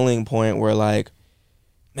a boiling point where like,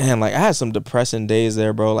 man, like I had some depressing days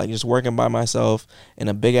there, bro. Like just working by myself in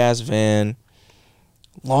a big ass van,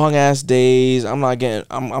 long ass days. I'm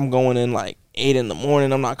going in like 8 in the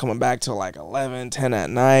morning. I'm not coming back till like 11, 10 at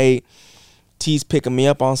night. T's picking me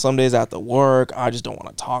up on some days after work. I just don't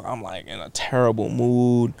want to talk. I'm like in a terrible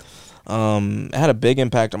mood. It had a big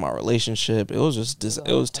impact on my relationship. It was just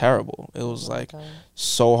it was terrible. It was like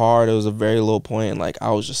so hard. It was a very low point, and like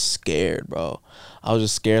I was just scared, bro. I was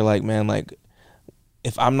just scared, like, man, like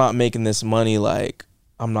if I'm not making this money, like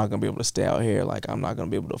I'm not gonna be able to stay out here. Like I'm not gonna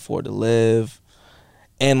be able to afford to live.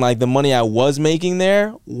 And like the money I was making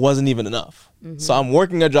there wasn't even enough. So I'm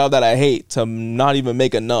working a job that I hate to not even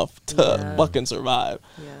make enough to fucking survive.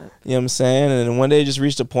 Yeah. You know what I'm saying? And then one day it just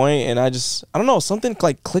reached a point and I don't know, something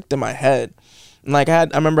like clicked in my head. And like I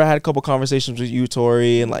remember I had a couple conversations with you,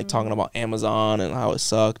 Tori, and like talking about Amazon and how it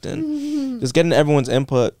sucked and just getting everyone's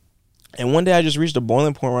input. And one day I just reached a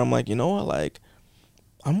boiling point where I'm like, you know what? Like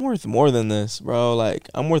I'm worth more than this, bro. Like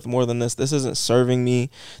I'm worth more than this. This isn't serving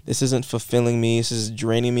me. This isn't fulfilling me. This is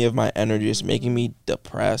draining me of my energy. It's making me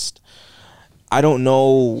depressed. I don't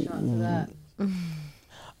know.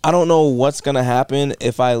 I don't know what's gonna happen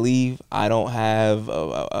if I leave. I don't have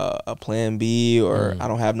a plan B, or I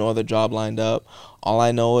don't have no other job lined up. All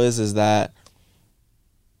I know is that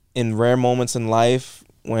in rare moments in life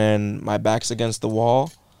when my back's against the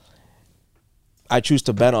wall, I choose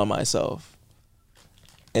to bet on myself.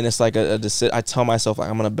 And it's like a decision. I tell myself like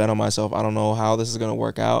I'm gonna bet on myself. I don't know how this is gonna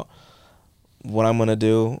work out, what I'm gonna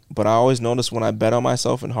do, but I always notice when I bet on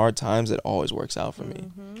myself in hard times, it always works out for me.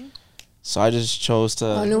 So I just chose to.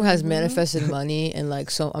 Anu has manifested money in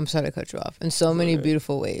like so. I'm sorry to cut you off. In so many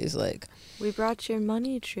beautiful ways. Like We brought your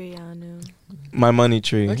money tree, Anu. My money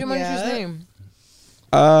tree. what's your money tree's name?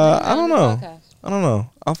 I don't know. I don't know.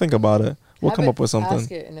 I'll think about it. We'll come up with something.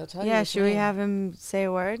 Ask it and they'll tell you. Yeah, its should we name. have him say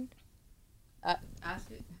a word?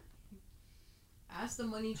 Ask it. Ask the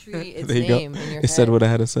money tree its There you go. name in your head. It said what I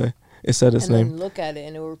had to say. It said its and name. then look at it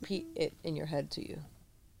and it will repeat it in your head to you.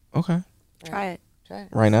 Okay. Try it. Try it.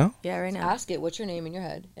 Right now? Yeah, right now. Ask it what's your name in your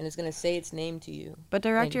head and it's gonna say its name to you. But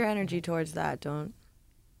direct And- your energy towards that. Don't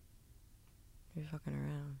be fucking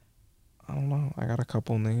around. I don't know. I got a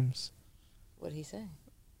couple names. What'd he say?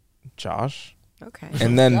 Josh. Okay.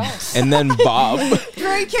 And then Bob.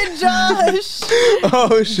 Drake and Josh.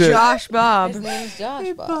 Oh shit. Josh Bob. His name's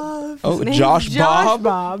Josh Bob. Oh, Josh Bob.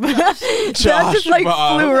 Bob. Josh that just like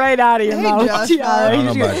Bob. flew right out of your Hey, mouth. Josh Yeah, Bob. I don't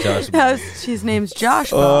know about Josh. His name's Josh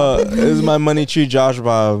Bob. This is my money tree, Josh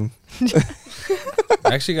Bob.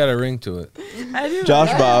 Actually got a ring to it. I do Josh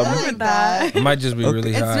like Bob. I like that. It might just be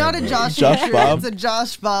really It's high. not a but- Josh, Josh tree, Bob? It's a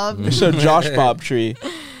Josh Bob. It's a Josh Bob tree.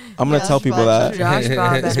 I'm gonna Josh tell people Bob that. Josh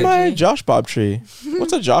Bob It's my energy. Josh Bob tree.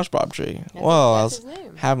 What's a Josh Bob tree? Well, I That's was his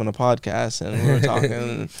name. having a podcast and we were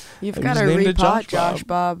talking. You've I got just to named it repot Josh Josh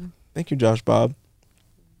Bob. Thank you, Josh Bob.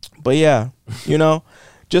 But yeah, you know,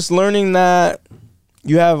 just learning that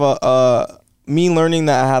you have me learning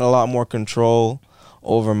that I had a lot more control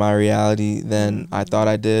over my reality than I thought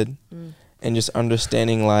I did, and just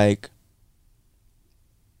understanding like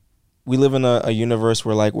we live in a universe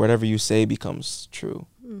where like whatever you say becomes true.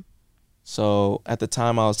 So at the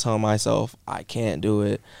time I was telling myself I can't do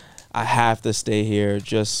it, I have to stay here,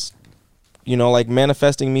 just, you know, like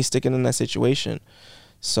manifesting me sticking in that situation.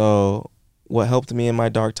 So what helped me in my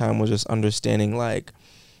dark time was just understanding like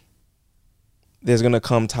there's going to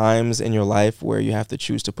come times in your life where you have to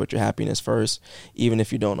choose to put your happiness first, even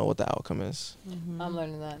if you don't know what the outcome is. I'm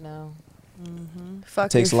learning that now. Fuck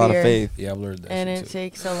It takes a your lot of fear. faith. Yeah, I've learned that And shit it too.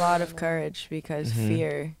 takes a lot of courage because Mhm.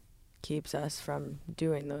 fear keeps us from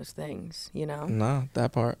doing those things, you know? Nah,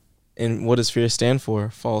 that part. And what does fear stand for?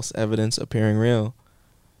 False evidence appearing real.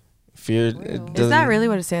 Fear it Real. Is that doesn't- really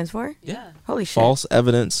what it stands for? Yeah. Holy shit. false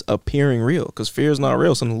evidence appearing real, because fear is not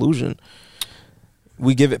real. It's an illusion.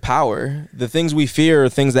 We give it power. The things we fear are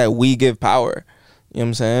things that we give power. You know what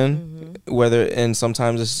I'm saying? Whether, and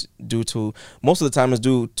sometimes it's due to, most of the time it's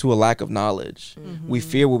due to a lack of knowledge. We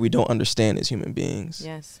fear what we don't understand as human beings.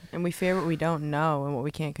 Yes. And we fear what we don't know and what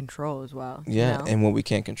we can't control as well. you Yeah, know? and what we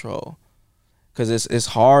can't control. Because it's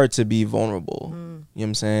hard to be vulnerable. You know what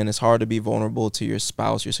I'm saying? It's hard to be vulnerable to your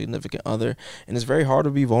spouse, your significant other. And it's very hard to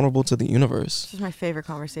be vulnerable to the universe. This is my favorite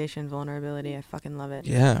conversation, vulnerability. I fucking love it.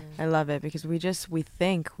 Yeah. I love it because we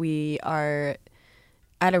think we are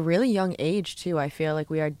at a really young age too. I feel like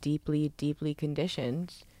we are deeply, deeply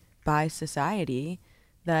conditioned by society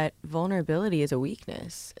that vulnerability is a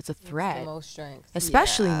weakness. It's a The threat, most strength.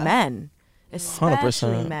 especially Yeah. men. Especially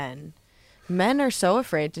 100%. men. Men are so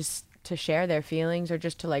afraid to share their feelings or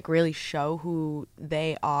just to like really show who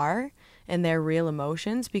they are and their real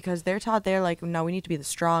emotions because they're taught they're like, no, we need to be the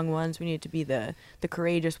strong ones, we need to be the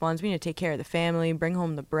courageous ones, we need to take care of the family, bring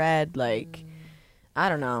home the bread. Like, I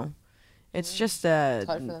don't know, it's just It's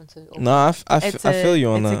hard for them to open No, I feel you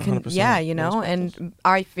on it's a that. 100%. yeah, you know, and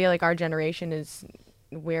I feel like our generation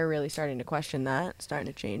we're really starting to question that, starting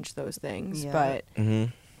to change those things. Yeah. But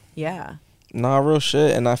Mm-hmm. yeah, Nah, real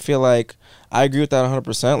shit. And I feel like I agree with that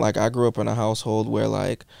 100%. Like, I grew up in a household where,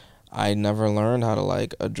 like, I never learned how to,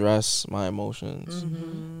 like, address my emotions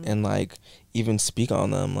and, like, even speak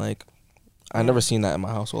on them. Like, I never seen that in my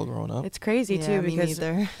household growing up. it's crazy Yeah, too me because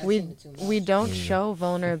neither. we don't show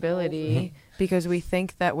vulnerability because we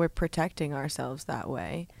think that we're protecting ourselves that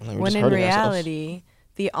way. Like, we're When just in hurting ourselves. reality,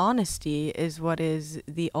 the honesty is what is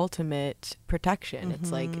the ultimate protection.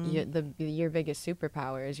 It's like your biggest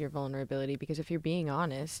superpower is your vulnerability because if you're being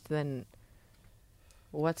honest, then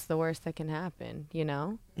what's the worst that can happen? You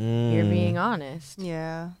know, you're being honest.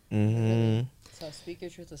 Yeah. Mm-hmm. So speak your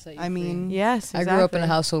truth will set you I mean, Yes, I grew up in a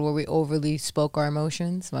household where we overly spoke our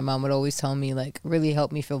emotions. My mom would always tell me, like, really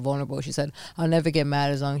help me feel vulnerable. She said, I'll never get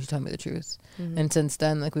mad as long as you tell me the truth. And since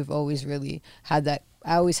then, like, we've always really had that.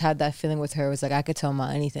 I always had that feeling with her. It was like, I could tell Ma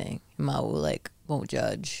anything. Ma will, like, won't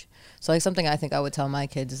judge. So, like, something I think I would tell my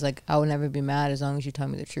kids is, like, I will never be mad as long as you tell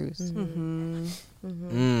me the truth.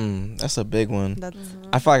 That's a big one. That's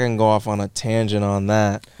I feel like I can go off on a tangent on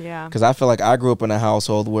that. Yeah. Because I feel like I grew up in a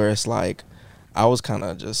household where it's like, I was kind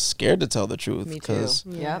of just scared to tell the truth. Me too. Because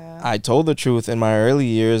Yep. I told the truth in my early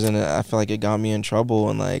years, and I feel like it got me in trouble.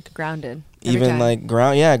 And like Grounded. Every even time. like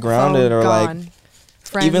grounded, Phone or like gone.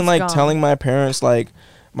 Friends even like gone. telling my parents like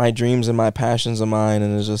my dreams and my passions of mine,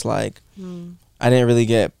 and it's just like I didn't really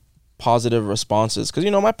get positive responses because, you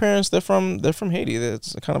know, my parents, they're from Haiti.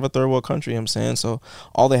 It's kind of a third world country, you know what I'm saying. So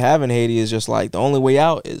all they have in Haiti is just like the only way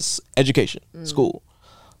out is education, school.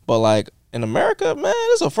 But like in America, man,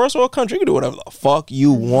 it's a first world country. You can do whatever the fuck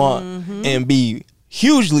you want and be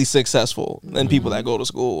hugely successful than people that go to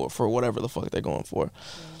school for whatever the fuck they're going for.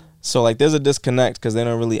 So like there's a disconnect because they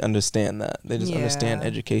don't really understand that. They just understand Yeah.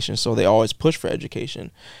 education. So they always push for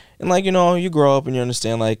education. And like, you know, you grow up and you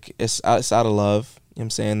understand like it's out of love. You know what I'm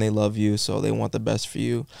saying? They love you, so they want the best for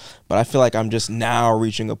you. But I feel like I'm just now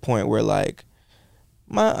reaching a point where like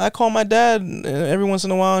I call my dad every once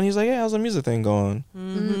in a while and he's like, "Yeah, how's the music thing going?"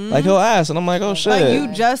 Like he'll ask and I'm like, "Oh shit." But you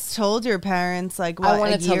just told your parents like I what,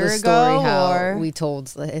 want a to tell year the story ago, how or we told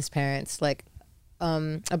his parents. Like,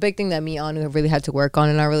 a big thing that me and Anu have really had to work on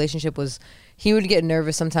in our relationship was he would get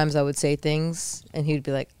nervous sometimes. I would say things and he would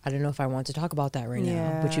be like, I don't know if I want to talk about that right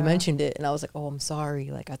now, but you mentioned it. And I was like, oh, I'm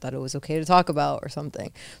sorry. Like, I thought it was okay to talk about or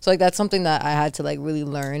something. So like, that's something that I had to like really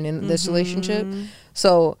learn in this relationship.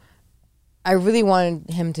 So I really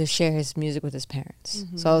wanted him to share his music with his parents.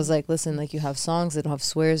 So I was like, listen, like, you have songs that don't have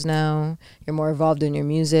swears now. You're more involved in your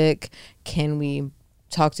music. Can we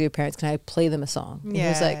talk to your parents? Can I play them a song? And he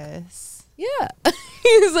was like, yeah.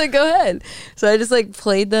 He was like, go ahead. So I just like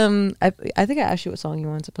played them. I think I asked you what song you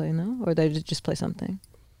wanted to play, no? Or did I just play something?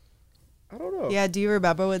 I don't know. Yeah, do you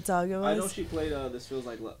remember what song it was? I know she played This Feels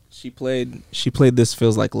Like Love. She played This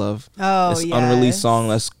Feels Like Love. Oh, this unreleased song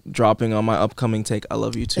that's dropping on my upcoming take, I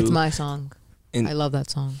Love You Too. It's my song. I love that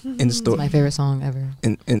song. It's my favorite song ever.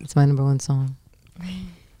 It's my number one song.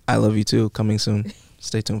 I Love You Too, coming soon.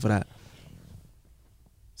 Stay tuned for that.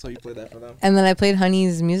 So you played that for them? And then I played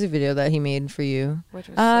Honey's music video that he made for you. Which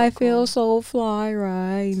was I so feel cool. so fly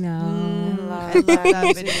right now. I love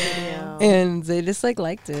that video. And they just like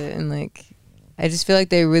liked it. And like, I just feel like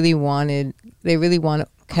they really want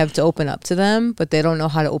Kev to open up to them, but they don't know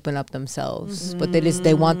how to open up themselves. But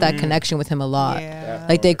they want that connection with him a lot. Yeah.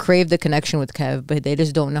 Like, they crave the connection with Kev, but they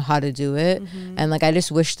just don't know how to do it. And like, I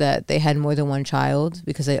just wish that they had more than one child,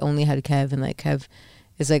 because they only had Kev, and like Kev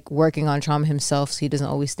is like working on trauma himself, so he doesn't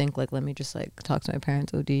always think like, let me just like talk to my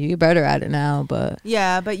parents. OD, you're better at it now, but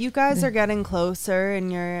yeah, but you guys are getting closer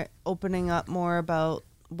and you're opening up more about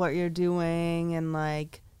what you're doing, and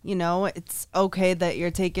like, you know, it's okay that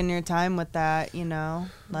you're taking your time with that, you know,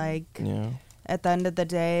 like, at the end of the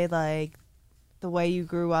day, like, the way you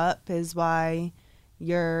grew up is why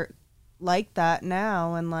you're like that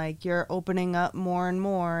now, and like, you're opening up more and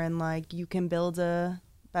more, and like, you can build a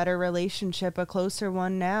better relationship, a closer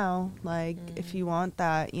one now, like, if you want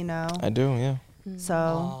that, you know. I do, yeah.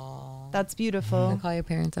 So that's beautiful. I'll call your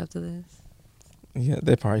parents after this. Yeah,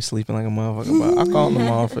 they're probably sleeping like a motherfucker, but I'll call them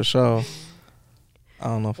tomorrow for sure. I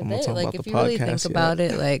don't know if I'm gonna talk about the podcast. If you really think about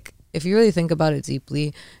it, like, if you really think about it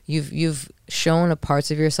deeply, you've shown a parts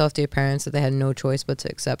of yourself to your parents that they had no choice but to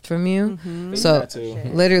accept from you. So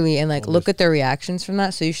literally, and like, look at their reactions from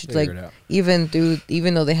that. So you should like, even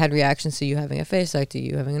though they had reactions to you having a face tattoo,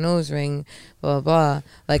 you having a nose ring, blah blah blah.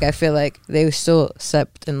 Like, I feel like they still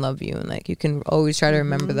accept and love you, and like, you can always try to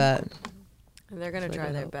remember that. And they're gonna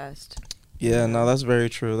try their best. Yeah, no, that's very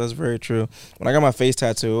true. That's very true. When I got my face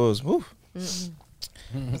tattoo, it was whew.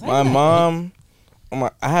 My mom, I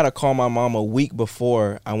had to call my mom a week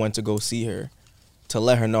before I went to go see her to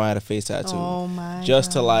let her know I had a face tattoo. Oh my just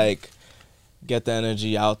God. to like get the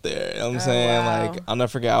energy out there. You know what I'm saying? Wow. Like, I'll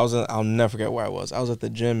never forget where I was. I was at the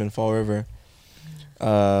gym in Fall River.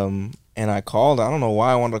 And I called. I don't know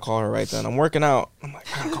why I wanted to call her right then. I'm working out. I'm like,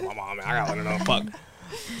 I gotta call my mom, man. I gotta let her know. Fuck.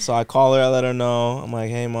 So I call her, I let her know. I'm like,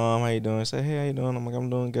 hey mom, how you doing? I say, hey, how you doing? I'm like, I'm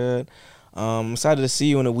doing good. I'm excited to see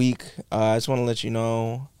you in a week. I just want to let you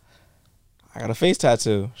know I got a face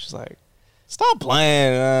tattoo. She's like, stop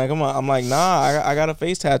playing. Come on. I'm like, nah, I got a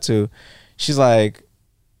face tattoo. She's like,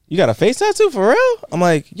 you got a face tattoo for real? I'm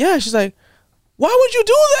like, yeah. She's like, why would you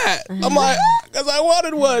do that? I'm like, because I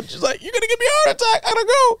wanted one. She's like, you're going to give me a heart attack. I gotta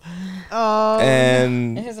go. Oh.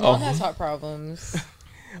 And his mom has heart problems.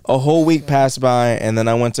 A whole week passed by, and then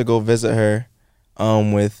I went to go visit her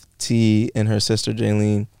with T and her sister,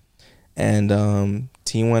 Jaylene. And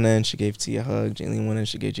T went in, she gave T a hug. Jaylene went in,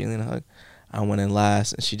 she gave Jaylene a hug. I went in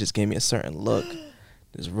last, and she just gave me a certain look.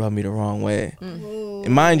 Just rubbed me the wrong way.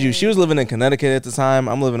 And mind you, she was living in Connecticut at the time.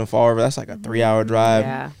 I'm living in Fall River. That's like a 3-hour drive.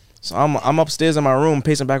 Yeah. So I'm upstairs in my room,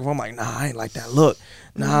 pacing back and forth. I'm like, nah, I ain't like that look.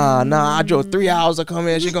 Nah, I drove 3 hours to come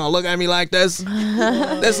here. She gonna look at me like this.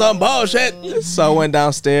 This some bullshit. So I went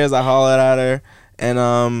downstairs. I hollered at her,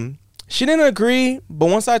 and she didn't agree. But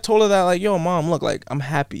once I told her that, like, yo, mom, look, like, I'm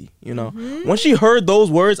happy. You know, when she heard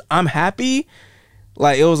those words, I'm happy.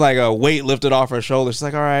 Like, it was like a weight lifted off her shoulders. She's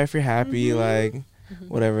like, all right, if you're happy, like,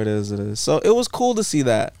 whatever it is, it is. So it was cool to see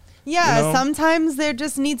that. Yeah, you know? Sometimes there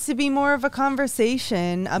just needs to be more of a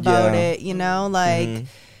conversation about it, you know, like,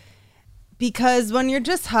 because when you're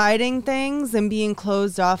just hiding things and being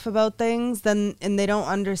closed off about things, then, and they don't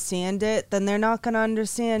understand it, then they're not going to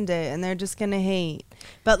understand it, and they're just going to hate.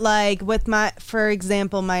 But like with for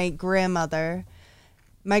example, my grandmother,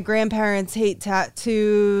 my grandparents hate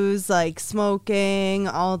tattoos, like smoking,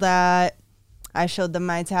 all that. I showed them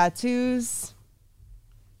my tattoos,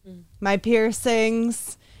 my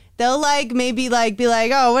piercings. They'll like maybe like be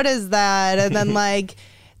like, oh, what is that? And then like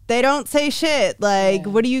they don't say shit. Like,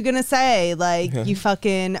 what are you gonna say? Like, you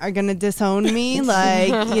fucking are gonna disown me?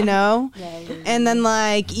 Like, you know? And then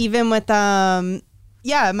like even with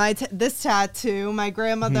this tattoo, my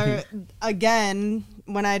grandmother again,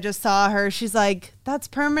 when I just saw her, she's like, "That's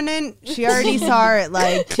permanent." She already saw it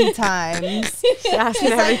like 2 times. She's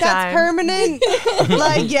like, "That's permanent."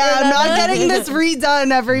 Like, yeah, I'm not getting this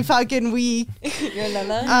redone every fucking week. Your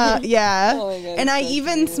Nana? Yeah. Oh my God, and I so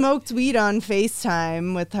even cute. smoked weed on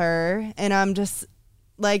FaceTime with her, and I'm just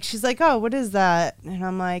like, she's like, "Oh, what is that?" And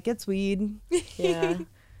I'm like, "It's weed." Yeah.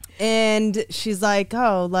 And she's like,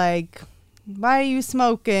 "Oh, like, why are you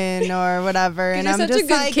smoking or whatever?" And you're I'm such a just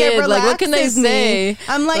good like, kid. "It Like, what can I relaxes me." say?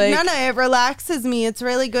 I'm like, Like- "Nana, it relaxes me. It's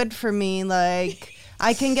really good for me. Like,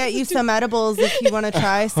 I can get you some edibles if you want to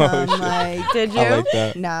try some." Like, Did you? I like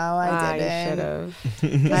that. no, I You didn't. should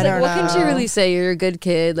have. I don't What know. can she really say? You're a good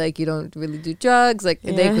kid. Like, you don't really do drugs. Like,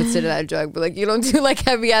 they Yeah. consider that a drug, but like, you don't do like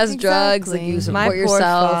heavy ass drugs. Like, you Exactly. My support poor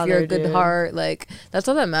yourself. You're a father, good dude. heart. Like, that's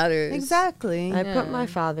all that matters. Exactly. I Yeah. put my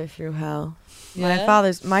father through hell. Yeah?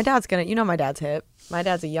 My dad's gonna, my dad's hip. My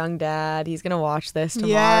dad's a young dad. He's gonna watch this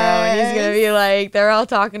tomorrow, and he's gonna be like, they're all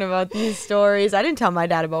talking about these stories. I didn't tell my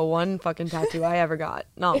dad about one fucking tattoo I ever got.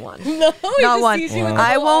 Not one. No, Not one.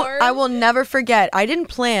 I won't. will never forget. I didn't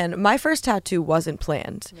plan. My first tattoo wasn't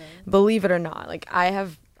planned. Believe it or not. Like, I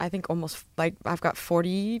think almost, like, I've got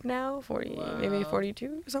 40 now, 40, maybe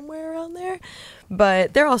 42, somewhere around there.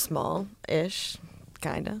 But they're all small-ish,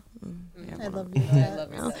 kind of. I love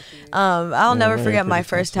you. I'll never yeah, forget my pretty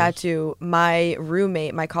first tattoos. tattoo. My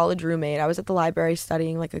roommate, my college roommate, I was at the library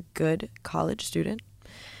studying like a good college student.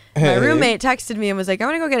 My Hey. roommate texted me and was like, "I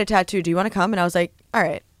want to go get a tattoo. Do you want to come?" And I was like, "All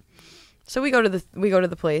right." So we go to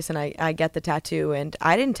the place, and I get the tattoo, and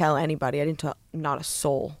I didn't tell anybody. I didn't tell not a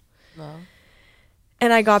soul. No.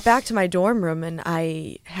 And I got back to my dorm room, and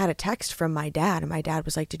I had a text from my dad, and my dad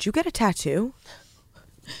was like, "Did you get a tattoo?"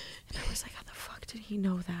 And I was like, "How the fuck did he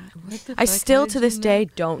know that?" I still to this day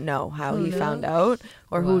don't know how he found out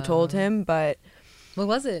or who told him, but What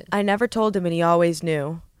was it? I never told him, and he always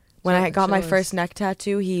knew. When I got my show us. first neck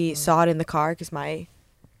tattoo, he saw it in the car because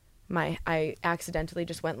I accidentally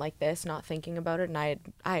just went like this, not thinking about it, and I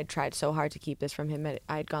had tried so hard to keep this from him.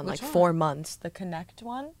 I had gone like 4 months. The Connect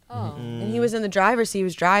one, Oh. and he was in the driver's seat. He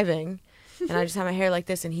was driving, and I just had my hair like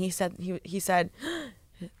this, and he said he said.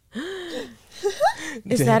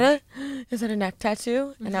 Is that a neck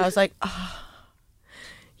tattoo? And I was like, oh,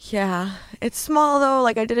 yeah, it's small though.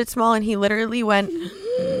 Like, I did it small, and he literally went,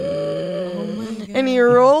 and he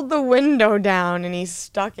rolled the window down, and he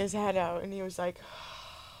stuck his head out, and he was like,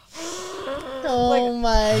 Oh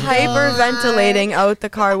my god. hyperventilating out the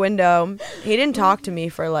car window. He didn't talk to me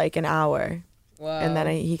for like an hour, Wow. and then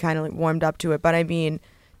he kind of like warmed up to it. But I mean,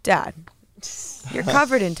 Dad, you're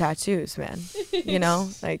covered in tattoos, man. You know,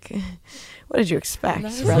 like, what did you expect,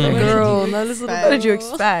 brother? Girl, not this little What did you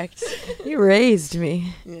expect? You raised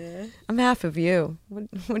me. Yeah. I'm half of you.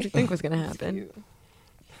 What'd you think was gonna happen?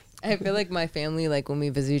 I feel like my family, like when we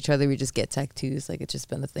visit each other, we just get tattoos. Like, it's just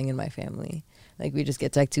been a thing in my family. Like, we just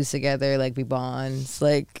get tattoos together. Like, we bond. It's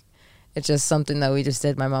like, it's just something that we just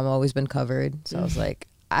did. My mom always been covered, so I was like,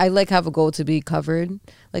 I like have a goal to be covered,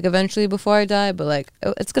 like eventually before I die. But like,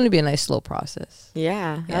 it's gonna be a nice slow process.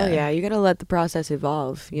 Yeah, Yeah. hell yeah. You gotta let the process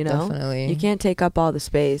evolve. You know, Definitely. you can't take up all the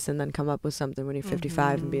space and then come up with something when you're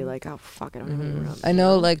 55 and be like, oh fuck, I don't even remember. I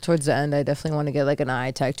know, like towards the end, I definitely want to get like an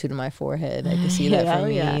eye tattooed to my forehead. I can see that Hell for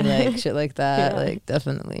me, yeah. like shit like that. Yeah. Like,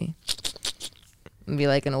 definitely. And be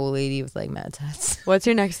like an old lady with like mad tats. What's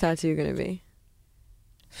your next tattoo gonna be?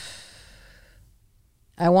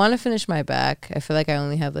 I want to finish my back. I feel like I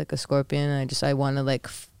only have like a scorpion. I want to like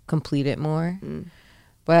complete it more.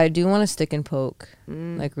 But I do want to stick and poke,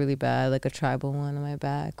 like really bad, like a tribal one on my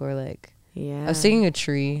back, or like Yeah, I was thinking a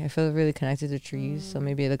tree. I feel really connected to trees, so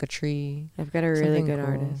maybe like a tree. I've got a really something good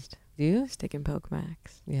cool. artist. Do you? Stick and poke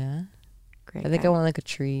Max. Yeah. Great. I think guy. I want like a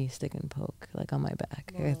tree stick and poke, like on my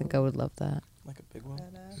back. I think I would love that. Like a big one.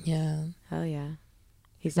 Yeah. Hell yeah.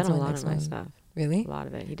 He's That's done a my lot next of my one. stuff. Really? A lot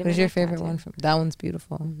of it. He did What my is your neck favorite tattoo. one from? That one's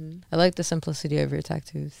beautiful. I like the simplicity of your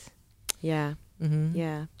tattoos. Yeah, Mm-hmm.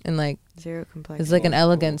 yeah. And like, Zero complexity. there's like an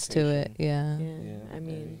elegance to it. Yeah. Yeah. I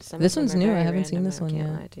mean, some This of them one's are new. I very haven't seen random, this I one can't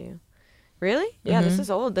yet. lie to you. Really? Yeah, this Mhm. is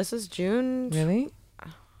old. This is June. Really?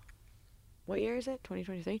 What year is it?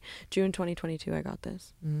 2023? June 2022 I got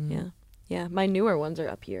this. Mm. Yeah. Yeah, my newer ones are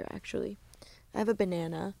up here actually. I have a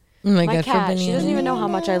banana. Oh my My God, for cat, she doesn't banana. even know how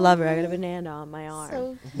much I love her. I got a banana on my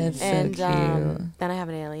arm. That's And so cute. then I have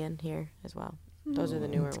an alien here as well. Those are the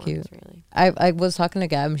newer That's ones, cute. really. I was talking to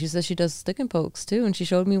Gab, and she says she does stick and pokes too, and she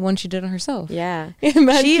showed me one she did on herself. Yeah.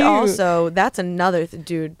 Mad She cute. also, that's another,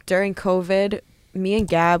 dude, during COVID, me and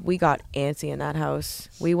Gab, we got antsy in that house.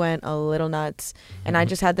 We went a little nuts. And I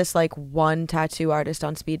just had this like one tattoo artist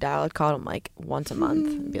on speed dial. I'd call him like once a month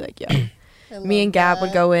and be like, yo. Me and Gab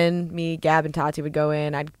would go in. Gab, and Tati would go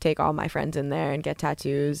in. I'd take all my friends in there and get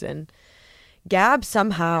tattoos. And Gab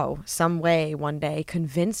somehow, some way, one day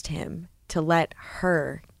convinced him to let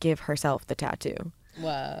her give herself the tattoo.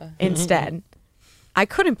 Wow. Instead. I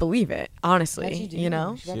couldn't believe it, honestly. You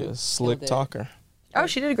know? She's a slick talker. Oh,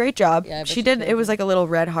 she did a great job. Yeah, she did. It was like a little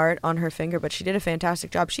red heart on her finger, but she did a fantastic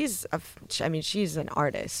job. She's an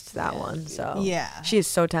artist, that one. So yeah, she is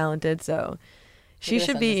so talented. So she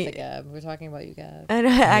should be. Gab. We're talking about you, Gab. And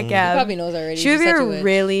at Gab, he probably knows already. She would be a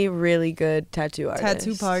really, really good tattoo artist.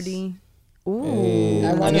 tattoo party. Ooh,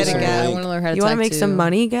 I want to get a Gab. I want to learn how to. You want to make some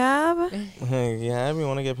money, Gab? Yeah, we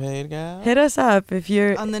want to get paid, Gab. Hit us up if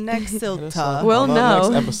you're On the next Silk Talk. We'll On the know.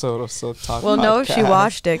 next episode of Silk Talk. We'll know if she podcast.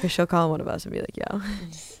 watched it, because she'll call one of us and be like, "Yo."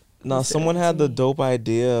 No, someone had the dope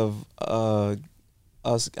idea of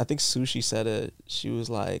us. I think Sushi said it. She was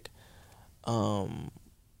like,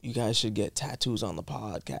 "You guys should get tattoos on the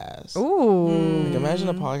podcast." Ooh. Like, imagine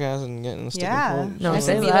a podcast and getting a sticker Yeah. quote. No, It has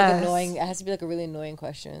say to be less. like annoying. It has to be like a really annoying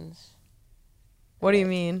questions. What do you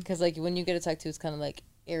mean? Because like when you get a tattoo, it's kind of like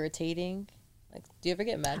irritating. Like, do you ever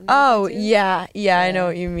get mad? When you Oh, get a tattoo? yeah, I know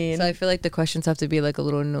what you mean. So I feel like the questions have to be like a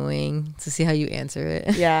little annoying to see how you answer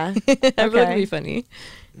it. Yeah. I feel like it'd Okay. be funny.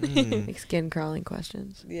 Like skin crawling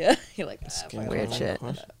questions. Yeah, you're like Skin Weird crawling shit.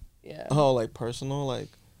 question. Yeah, Oh, like personal, like.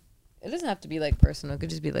 it doesn't have to be like personal. It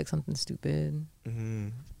could just be like something stupid.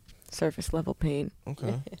 Surface level pain.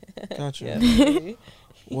 Okay, gotcha. Yeah.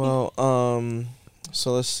 Well,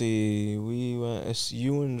 so let's see. It's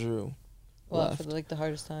you and Drew. Well, left. for like the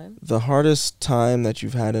hardest time. The hardest time that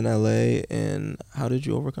you've had in LA, and how did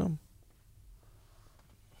you overcome?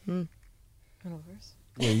 I know first.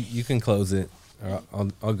 Yeah, you can close it.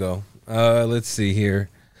 I'll go. Let's see here.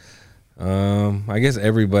 I guess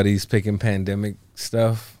everybody's picking pandemic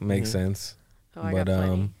stuff. Makes sense. Oh, I But got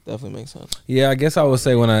plenty. Definitely makes sense. yeah, I guess I would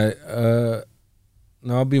say when no,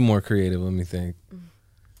 I'll be more creative. Let me think.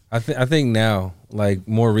 I think now, like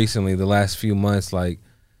more recently, the last few months, like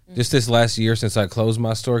just this last year since I closed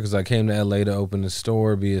my store, because I came to LA to open a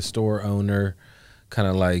store, be a store owner, kind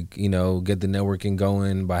of like, you know, get the networking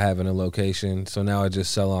going by having a location. So now I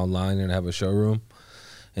just sell online and have a showroom.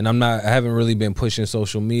 And I haven't really been pushing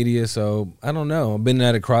social media. So I don't know. I've been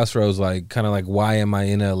at a crossroads, like kind of like, why am I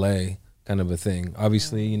in LA kind of a thing.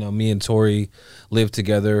 Obviously, you know, me and Tori live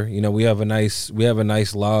together. You know, we have a nice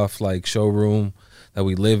loft, like showroom that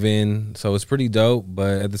we live in. So it's pretty dope.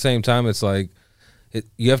 But at the same time, it's like,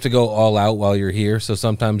 you have to go all out while you're here. So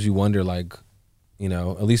sometimes you wonder, like, you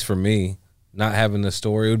know, at least for me, not having the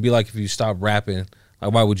store, it would be like if you stop rapping,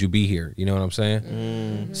 like, why would you be here? You know what I'm saying?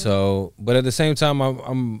 Mm-hmm. So, but at the same time,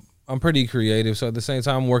 I'm pretty creative. So at the same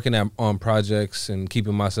time, I'm working on projects and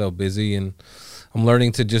keeping myself busy, and I'm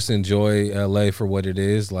learning to just enjoy LA for what it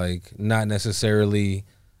is. Like, not necessarily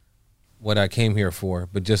what I came here for,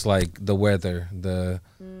 but just like the weather, the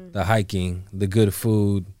hiking, the good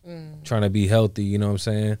food, trying to be healthy, you know what I'm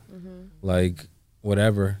saying? Like,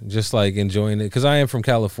 whatever, just like enjoying it. Because I am from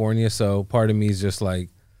California, so part of me is just like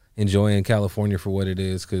enjoying California for what it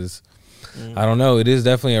is. Because I don't know, it is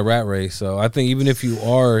definitely a rat race. So I think even if you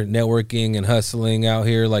are networking and hustling out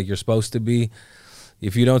here like you're supposed to be,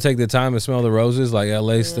 if you don't take the time to smell the roses, like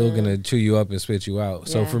LA's still gonna chew you up and spit you out.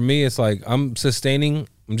 So for me, it's like I'm just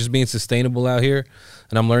being sustainable out here,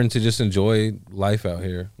 and I'm learning to just enjoy life out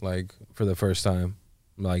here, like for the first time.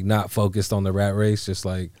 Like, not focused on the rat race, just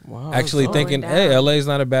like actually thinking, hey, LA's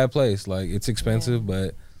not a bad place. Like, it's expensive,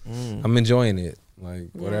 but I'm enjoying it. Like,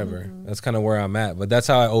 whatever. That's kind of where I'm at. But that's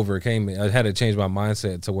how I overcame it. I had to change my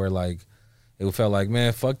mindset to where, like, it felt like,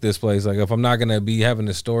 man, fuck this place. Like, if I'm not gonna be having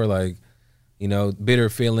a store, like, you know, bitter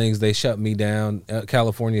feelings, they shut me down.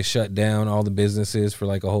 California shut down all the businesses for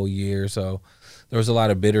like a whole year. So there was a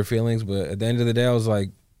lot of bitter feelings. But at the end of the day, I was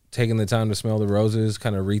like taking the time to smell the roses,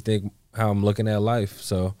 kind of rethink how I'm looking at life.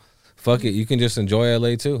 So fuck it. You can just enjoy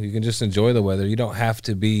LA too. You can just enjoy the weather. You don't have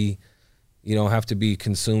to be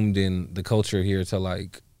consumed in the culture here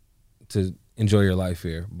to enjoy your life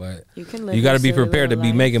here. But you got to be prepared to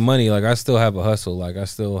be making money. Like, I still have a hustle. Like, I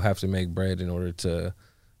still have to make bread in order to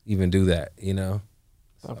even do that, you know?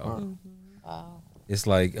 So, it's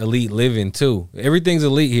like elite living too. Everything's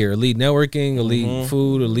elite here. Elite networking, elite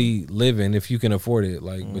food, elite living if you can afford it.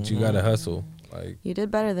 Like, but you got to hustle. Like, you did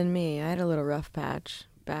better than me. I had a little rough patch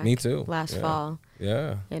back me too. Last fall.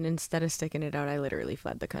 Yeah. And instead of sticking it out, I literally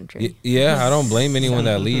fled the country. Yeah, I don't blame anyone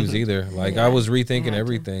that leaves either. Like, I was rethinking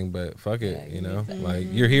everything, but fuck it, you know? Like,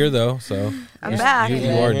 you're here though, so I'm back. You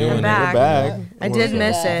are doing I'm back. We're back. I did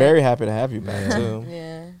miss it. Very happy to have you back too.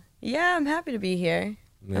 Yeah, I'm happy to be here.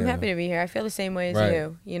 I'm happy to be here. I feel the same way as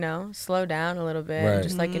you. You know, slow down a little bit and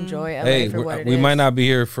just like enjoy LA for what it is. We might not be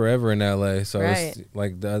here forever in LA, so it's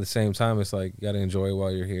like at the same time, it's like you got to enjoy it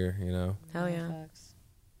while you're here. You know. Hell yeah.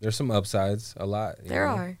 There's some upsides, a lot. There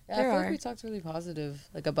are. Yeah, I feel like we talked really positive,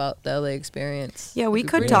 like about the LA experience. Yeah, we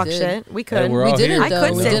could talk shit. We could. We didn't. I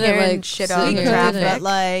could sit here and shit on traffic. But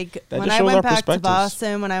like when I went back to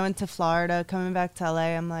Boston, when I went to Florida, coming back to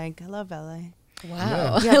LA, I'm like, I love LA.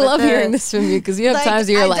 Wow, I love hearing this from you because you have like, times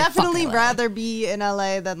where you're I like, definitely rather be in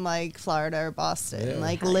LA than like Florida or Boston,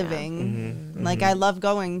 like living. Like I love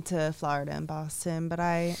going to Florida and Boston, but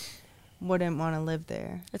I wouldn't want to live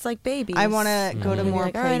there. It's like babies. I want to go to more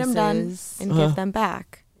like, places. All right, I'm done, and give them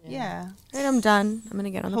back. Yeah. All right, I'm done. I'm gonna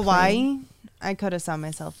get on the Hawaii. plane. I could have saw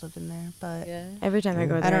myself living there, but every time I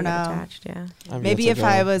go there, I don't know. Attached, maybe if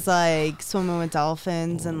I was like swimming with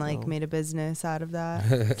dolphins and like made a business out of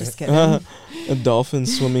that. Just kidding. A dolphin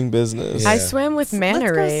swimming business. I swim with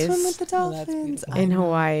manta rays. Let's go swim with the dolphins in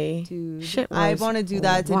Hawaii. Dude, shit, I want to do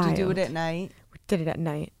that. wild. Did you do it at night? We did it at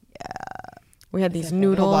night. Yeah. We had these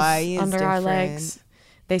noodles under our legs.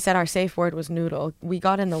 They said our safe word was noodle. We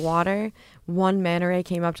got in the water. One manta ray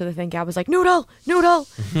came up to the thing. Gab was like, noodle, noodle,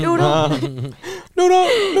 noodle.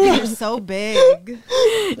 Noodle. You're so big.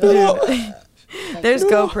 There's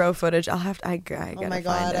GoPro footage. I'll have to. I gotta oh my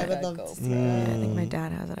God, find it. I would love to see it. I think my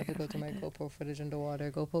dad has it. I could go to my GoPro footage underwater.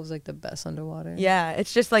 GoPro's like the best underwater. Yeah,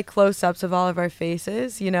 it's just like close-ups of all of our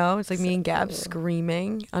faces. You know, it's like me and Gab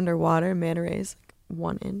screaming underwater. Manta rays, like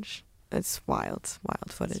 1 inch. It's wild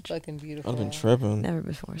footage. It's fucking beautiful. I've been tripping. Never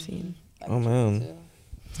before seen. Oh man.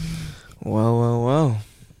 Well.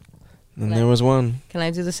 And there was one. Can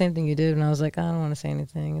I do the same thing you did? And I was like, I don't want to say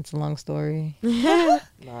anything. It's a long story.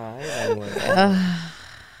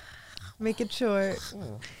 Make it short.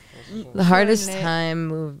 The hardest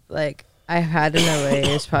time like I had in LA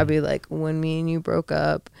is probably like when me and you broke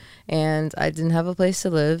up, and I didn't have a place to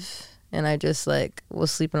live. And I just like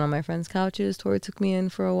was sleeping on my friends' couches. Tori took me in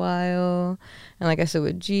for a while. And like I said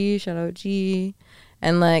with G, shout out G.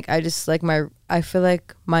 And like I just like I feel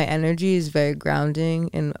like my energy is very grounding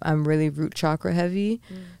and I'm really root chakra heavy.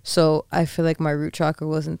 So I feel like my root chakra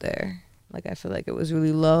wasn't there. Like I feel like it was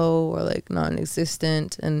really low or like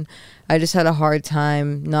non-existent. And I just had a hard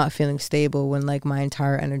time not feeling stable when like my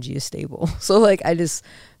entire energy is stable. So like I just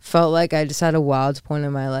felt like I just had a wild point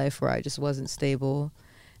in my life where I just wasn't stable.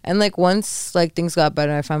 And like once like things got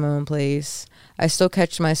better, I found my own place. I still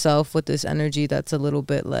catch myself with this energy that's a little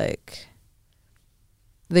bit like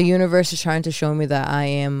the universe is trying to show me that I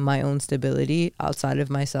am my own stability outside of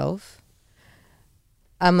myself.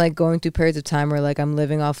 I'm like going through periods of time where like I'm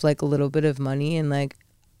living off like a little bit of money and like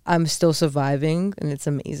I'm still surviving and it's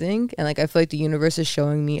amazing. And like I feel like the universe is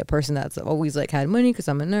showing me a person that's always like had money because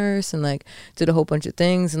I'm a nurse and like did a whole bunch of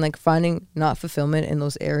things and like finding not fulfillment in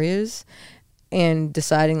those areas. And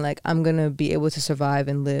deciding like I'm gonna be able to survive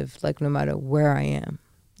and live like no matter where I am.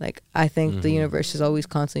 Like I think the universe is always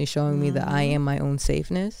constantly showing me that I am my own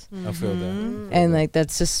safeness. I feel that. And like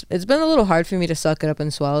that's just it's been a little hard for me to suck it up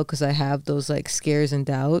and swallow because I have those like scares and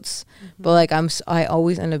doubts. But like I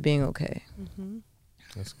always end up being okay.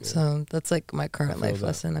 That's good. So that's like my current life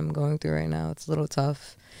lesson I'm going through right now. It's a little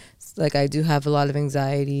tough. It's like I do have a lot of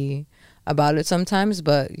anxiety about it sometimes,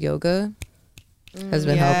 but yoga has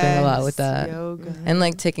been helping a lot with that. Yoga. And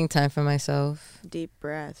like taking time for myself. Deep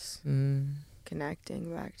breaths.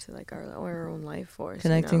 Connecting back to like our own life force.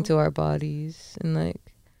 Connecting to our bodies. And like,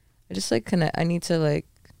 I just like connect. I need to like,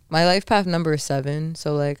 my life path number is 7.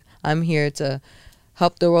 So like, I'm here to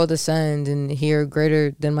help the world ascend and hear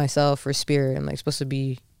greater than myself for spirit. I'm like supposed to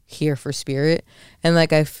be here for spirit. And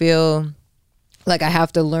like, I feel like I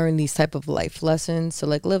have to learn these type of life lessons to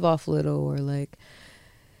like live off little or like,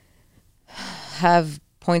 have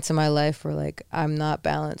points in my life where like I'm not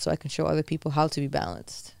balanced so I can show other people how to be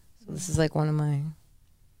balanced. So this is like one of my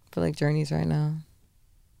like journeys right now.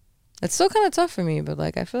 It's still kind of tough for me, but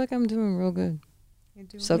like I feel like I'm doing real good.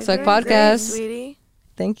 Silk Like Podcast, sweetie.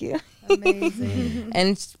 Thank you. Amazing.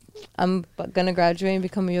 And I'm gonna graduate and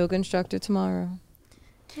become a yoga instructor tomorrow.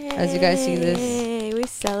 As you guys see this, we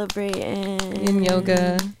celebrating in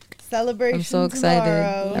yoga. Celebration. I'm so excited.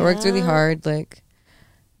 Tomorrow. I worked really hard. Like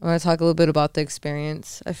I want to talk a little bit about the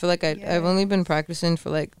experience. I feel like I've only been practicing for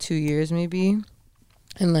like 2 years maybe.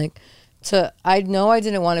 And like I know I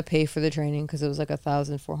didn't want to pay for the training because it was like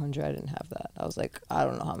 1,400. I didn't have that. I was like, I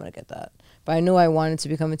don't know how I'm going to get that. But I knew I wanted to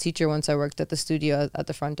become a teacher once I worked at the studio at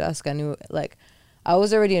the front desk. I knew like I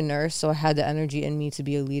was already a nurse, so I had the energy in me to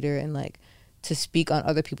be a leader and like to speak on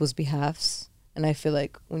other people's behalfs. And I feel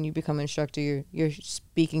like when you become an instructor, you're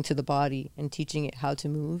speaking to the body and teaching it how to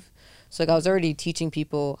move. So like I was already teaching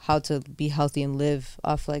people how to be healthy and live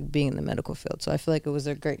off like being in the medical field. So I feel like it was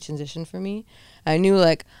a great transition for me. I knew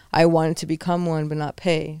like I wanted to become one but not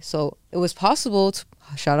pay. So it was possible to,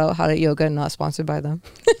 shout out Hot Yoga, not sponsored by them,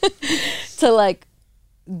 to like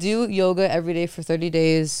do yoga every day for 30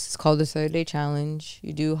 days. It's called the 30-day challenge.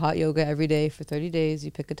 You do hot yoga every day for 30 days.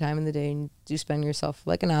 You pick a time in the day and you spend yourself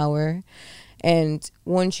like an hour. And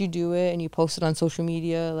once you do it and you post it on social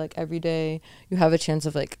media like every day, you have a chance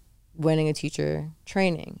of like winning a teacher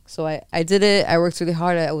training. So I did it. I worked really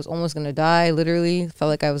hard. I was almost going to die. Literally felt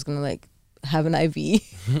like I was going to like have an IV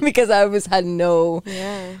because I had no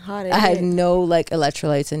like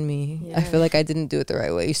electrolytes in me. I feel like I didn't do it the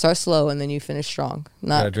right way. You start slow and then you finish strong.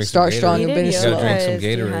 Not start strong and finish slow. Drink some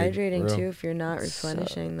Gatorade. Dehydrating too if you're not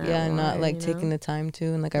replenishing that. Yeah, water, not like taking the time to.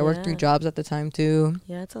 And like I worked 3 jobs at the time too.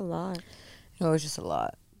 Yeah, it's a lot. It was just a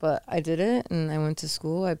lot. But I did it and I went to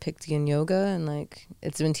school. I picked yin yoga and like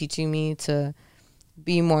it's been teaching me to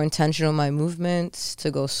be more intentional in my movements, to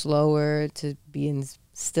go slower, to be in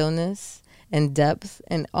stillness and depth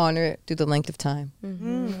and honor it through the length of time.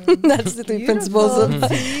 That's the 3 principles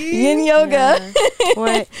of yin yoga.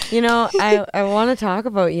 Well, I want to talk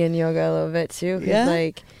about yin yoga a little bit too.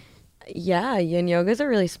 Cause yin yoga is a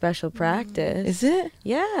really special practice. Is it?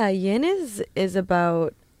 Yeah, yin is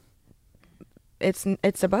about,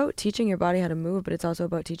 it's about teaching your body how to move, but it's also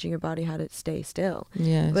about teaching your body how to stay still.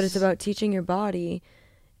 Yes. But it's about teaching your body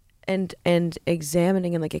and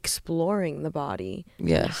examining and like exploring the body.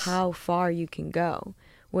 Yes. How far you can go.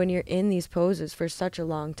 When you're in these poses for such a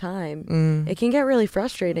long time, it can get really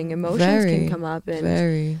frustrating. Emotions can come up,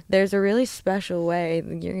 and there's a really special way.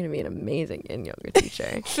 You're going to be an amazing yin yoga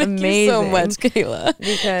teacher. Thank you so much, Kayla.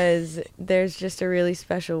 Because there's just a really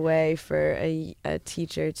special way for a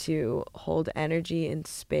teacher to hold energy in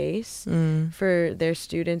space for their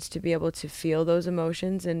students to be able to feel those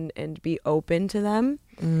emotions and be open to them.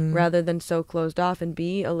 Rather than so closed off and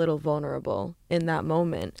be a little vulnerable in that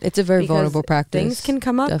moment. It's a very vulnerable practice. Things can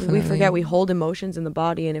come up. Definitely. We forget we hold emotions in the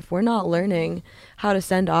body, and if we're not learning how to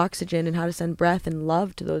send oxygen and how to send breath and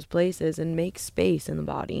love to those places and make space in the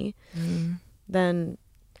body, then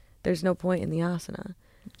there's no point in the asana.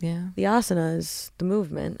 Yeah. The asana is the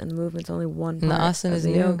movement, and the movement's only one part. And the asana is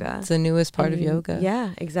the yoga. It's the newest part of yoga.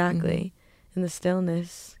 Yeah, exactly. And the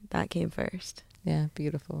stillness, that came first. Yeah,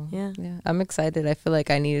 beautiful. Yeah. I'm excited. I feel like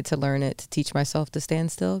I needed to learn it to teach myself to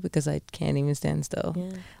stand still because I can't even stand still.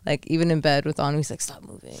 Yeah. Like even in bed with Anu, he's like, stop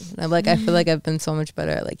moving. And I'm like, I feel like I've been so much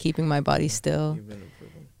better at like keeping my body still. You've been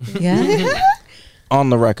improving. Yeah. On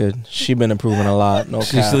the record, she been improving a lot. No,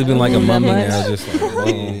 she's sleeping like a mummy now, just like,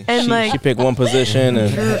 whoa. And she picked one position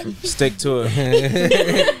and stick to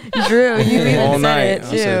it. Drew, you even All said night. it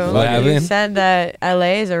I too. said, What You happened? said that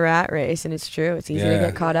LA is a rat race, and it's true. It's easy to Yeah.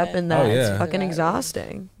 get caught up in that. Oh, yeah. It's fucking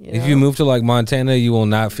exhausting. If you move to like Montana, you will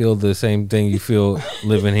not feel the same thing you feel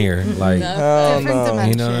living here. Like, Hell Different no.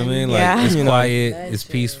 dimension. you know what I mean? Like, Yeah. it's You know. quiet, it's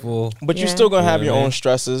peaceful. But you're Yeah. still gonna have You your know what I own mean?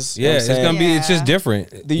 stresses. you know Yeah, what it's I'm saying? gonna be. It's just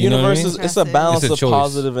different. The You know what I universe mean? is a balance It's a of choice.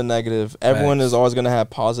 positive and negative. Everyone Facts. is always gonna have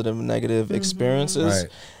positive and negative experiences.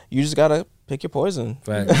 Right. You just gotta pick your poison.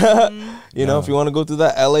 Facts. You know, if you want to go through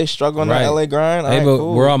that LA struggle and Right. that LA grind, Hey, all but right,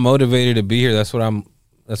 cool. we're all motivated to be here. That's what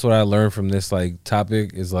I learned from this like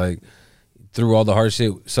topic is like through all the hard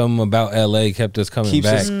shit, something about LA kept us coming Keeps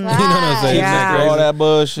back. us- You know what I'm saying? Yeah. Isn't all that that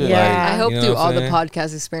bullshit. Yeah. I hope You know through what all I'm the saying?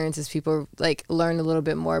 podcast experiences, people like learn a little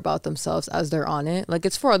bit more about themselves as they're on it. Like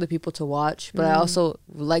it's for other people to watch, but I also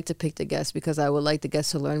like to pick the guests because I would like the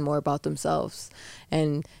guests to learn more about themselves.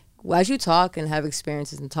 And as you talk and have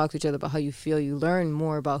experiences and talk to each other about how you feel, you learn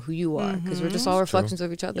more about who you are because we're just all reflections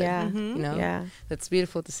of each other. Yeah. You know? Yeah. That's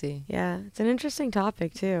beautiful to see. Yeah. It's an interesting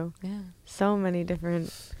topic too. Yeah. So many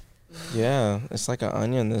different. Yeah, it's like an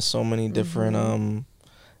onion. There's so many different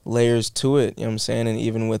layers to it, you know what I'm saying? And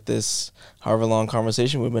even with this however long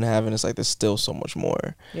conversation we've been having, it's like there's still so much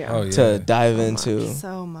more Yeah. Oh, yeah. to dive into.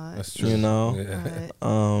 So much. That's true. You know? Yeah.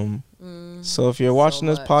 But So if you're watching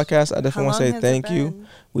this much. podcast, I how definitely want long to say has thank it you. been?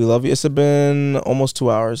 We love you. It's been almost 2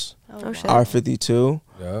 hours. Oh, shit. Hour 52.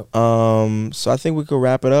 Yep. So I think we could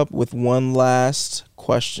wrap it up with one last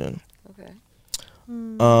question. Okay.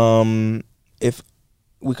 If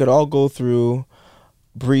we could all go through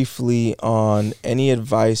briefly on any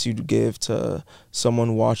advice you'd give to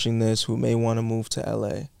someone watching this who may want to move to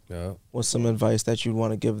LA. Yep. What's some advice that you'd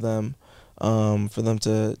want to give them for them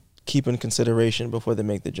to keep in consideration before they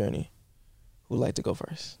make the journey? Who'd like to go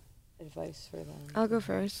first? Advice for them. I'll go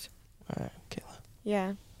first. All right, Kayla.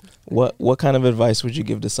 Yeah. What kind of advice would you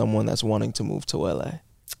give to someone that's wanting to move to LA?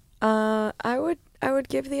 I would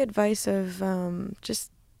give the advice of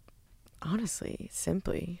just honestly,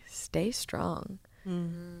 simply stay strong.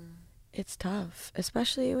 it's tough,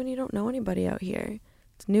 especially when you don't know anybody out here.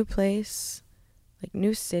 It's a new place, like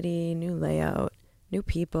new city, new layout, new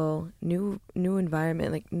people, new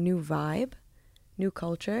environment, like new vibe, new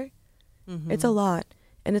culture. It's a lot,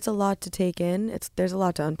 and it's a lot to take in. There's a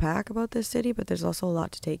lot to unpack about this city, but there's also a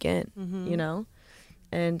lot to take in, you know?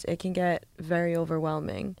 And it can get very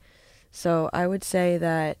overwhelming. So I would say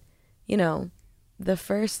that, you know, the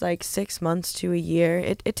first like 6 months to a year,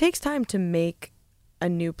 it takes time to make a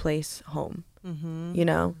new place home, you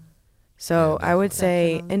know? So I would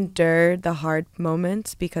say endure the hard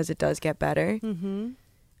moments because it does get better.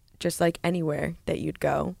 Just like anywhere that you'd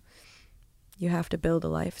go, you have to build a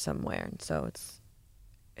life somewhere. And so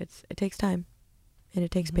it takes time and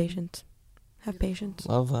it takes patience. Have patience.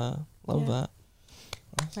 Love that. Love that.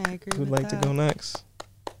 I agree. Who'd like to go next?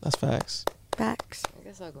 That's facts. Facts. I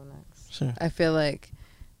guess I'll go next. Sure. I feel like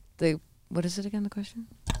what is it again, the question?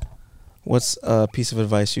 What's a piece of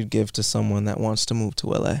advice you'd give to someone that wants to move to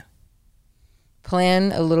LA?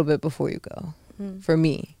 Plan a little bit before you go. For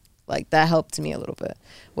me, like that helped me a little bit,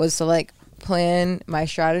 was to like plan my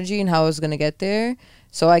strategy and how I was going to get there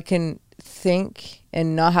so I can think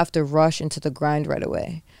and not have to rush into the grind right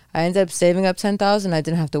away. I ended up saving up $10,000. I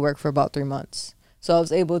didn't have to work for about 3 months. So I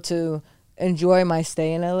was able to enjoy my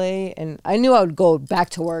stay in LA, and I knew I would go back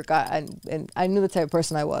to work. And I knew the type of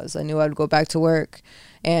person I was. I knew I would go back to work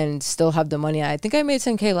and still have the money. I think I made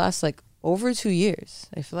 $10K last like over 2 years.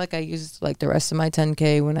 I feel like I used like the rest of my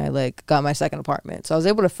 $10K when I like got my second apartment. So I was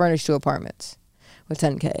able to furnish 2 apartments with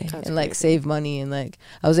 $10K and like save money, and like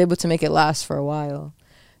I was able to make it last for a while.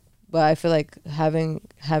 But I feel like having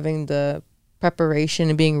the preparation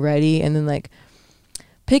and being ready, and then like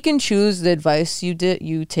pick and choose the advice you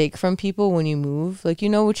take from people when you move. Like, you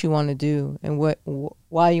know what you want to do and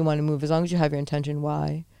why you want to move. As long as you have your intention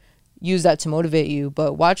why, use that to motivate you.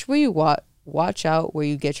 But watch out where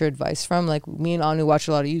you get your advice from. Like me and Anu watched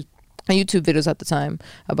a lot of YouTube videos at the time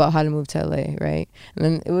about how to move to LA, right? And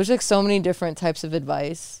then it was like so many different types of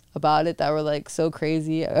advice about it that were like so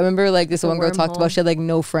crazy. I remember like this one girl talked about she had like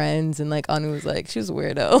no friends, and like Anu was like, she was a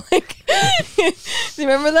weirdo. Like, do you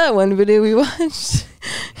remember that one video we watched?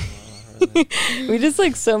 We just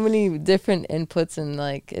like so many different inputs and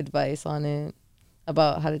like advice on it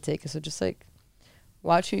about how to take it. So just like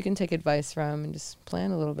watch who you can take advice from and just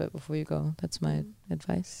plan a little bit before you go. That's my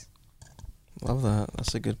advice. Love that.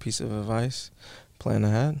 That's a good piece of advice. Plan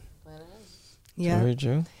ahead. Yeah. Very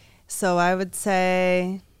true. So I would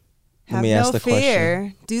say, Let have me ask no the fear.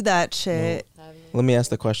 question. Do that shit. Let me ask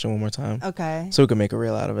the question one more time. Okay. So we can make a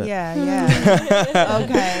reel out of it. Yeah.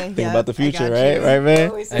 Okay. Think about the future, I got right? you. Right,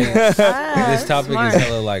 man? This topic smart. is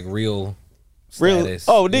hella like real status.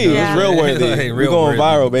 Oh, dude, Yeah. it's real worthy. Like, We're real going worthy.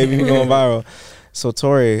 viral, baby. We're going viral. So,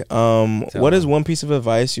 Tori, what is them. one piece of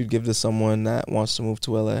advice you'd give to someone that wants to move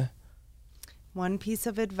to LA? One piece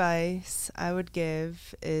of advice I would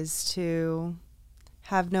give is to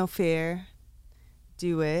have no fear.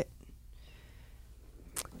 Do it.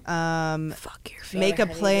 Fuck your fear. Make a How do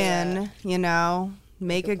you do plan, you know.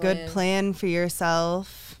 Make a good plan for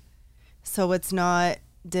yourself so it's not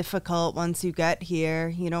difficult once you get here.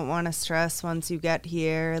 You don't want to stress once you get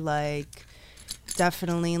here. Like,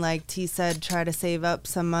 definitely, like T said, try to save up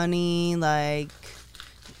some money. Like,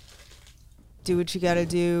 do what you got to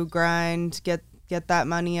do. Grind. Get that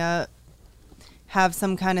money up. Have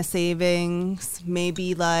some kind of savings.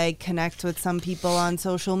 Maybe, like, connect with some people on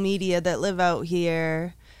social media that live out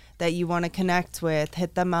here that you want to connect with.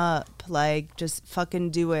 Hit them up. Like, just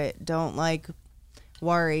fucking do it. Don't, like,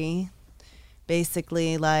 worry.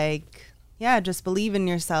 Basically, like, yeah, just believe in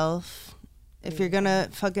yourself. If you're gonna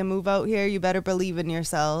fucking move out here, you better believe in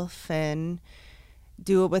yourself and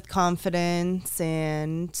do it with confidence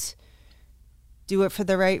and do it for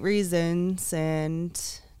the right reasons, and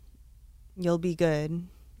you'll be good.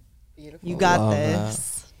 Beautiful. You got Love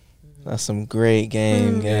this. That's some great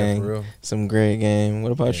game, Yeah, gang. for real. Some great game.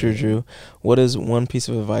 What about you, Drew? What is one piece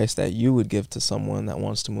of advice that you would give to someone that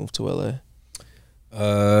wants to move to LA?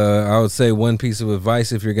 I would say one piece of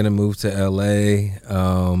advice if you're gonna move to LA,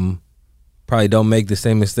 probably don't make the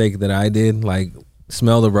same mistake that I did. Like,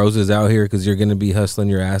 smell the roses out here because you're gonna be hustling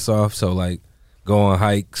your ass off. So like, go on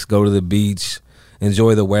hikes, go to the beach,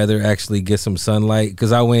 enjoy the weather, actually get some sunlight.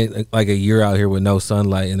 Because I went like a year out here with no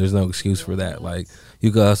sunlight, and there's no excuse for that. Like,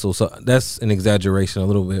 you can hustle. So that's an exaggeration a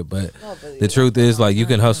little bit, but the truth is, like, you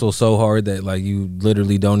can hustle so hard that like you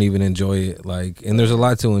literally don't even enjoy it. Like, and there's a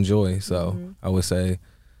lot to enjoy. So I would say,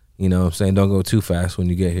 you know what I'm saying, don't go too fast when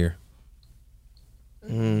you get here.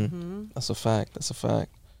 That's a fact. That's a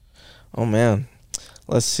fact. Oh, man.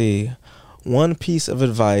 Let's see. One piece of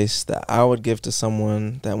advice that I would give to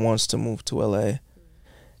someone that wants to move to LA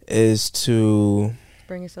is to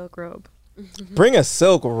Bring a silk robe. bring a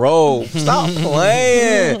silk robe. Stop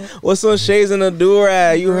playing. What's some shades in the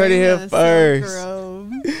do-rag? You heard it Bring here a silk first.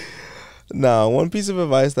 robe. Nah, one piece of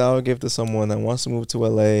advice that I would give to someone that wants to move to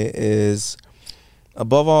LA is,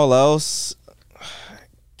 above all else,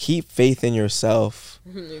 keep faith in yourself.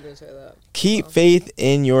 You're gonna say that. Keep faith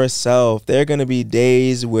in yourself. There are going to be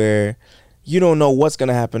days where you don't know what's going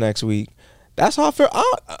to happen next week. That's how I feel.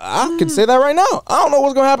 I can say that right now. I don't know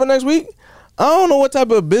what's going to happen next week. I don't know what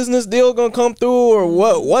type of business deal going to come through or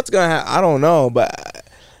what's going to happen. I don't know. But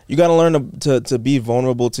you got to learn to be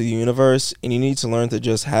vulnerable to the universe, and you need to learn to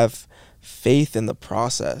just have faith in the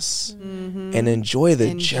process and enjoy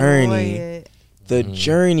the journey. It. The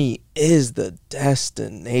journey is the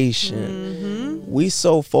destination. We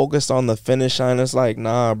so focused on the finish line. It's like,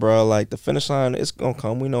 nah, bro. Like, the finish line, it's gonna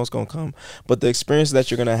come. We know it's gonna come. But the experience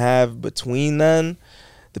that you're gonna have between then,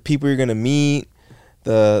 the people you're gonna meet,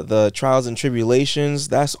 the trials and tribulations,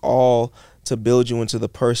 that's all to build you into the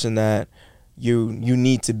person that you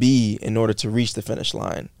need to be in order to reach the finish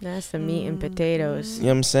line. That's the meat and potatoes. You know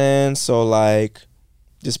what I'm saying? So, like,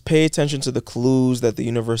 just pay attention to the clues that the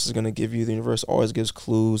universe is going to give you. The universe always gives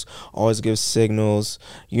clues, always gives signals.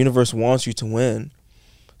 The universe wants you to win.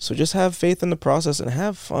 So just have faith in the process and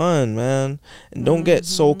have fun, man. And don't get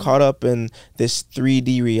so caught up in this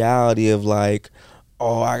 3D reality of like,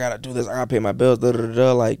 oh, I got to do this. I got to pay my bills. Da, da, da,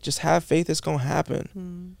 da. Like, just have faith. It's going to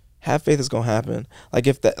happen. Have faith. It's going to happen. Like,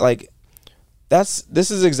 if that, like,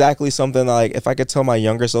 this is exactly something like, if I could tell my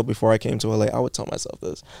younger self before I came to LA, I would tell myself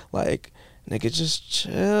this. Like, nigga, just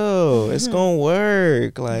chill. It's gonna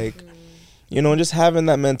work. Like, you know, just having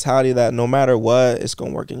that mentality that no matter what, it's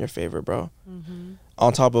gonna work in your favor, bro.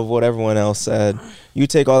 On top of what everyone else said, you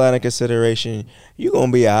take all that in consideration, you gonna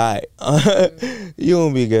be alright. You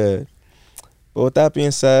gonna be good. But with that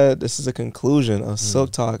being said, this is a conclusion of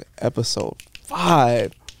Silk Talk episode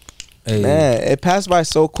 5. Hey. Man, it passed by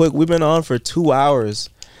so quick. We've been on for 2 hours.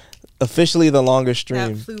 Officially the longest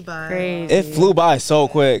stream. That flew by. Crazy. It flew by so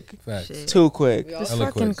quick. Facts. Too quick. This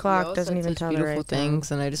Eloquent. fucking We clock all doesn't said even such tell the beautiful right things,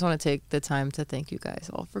 and I just want to take the time to thank you guys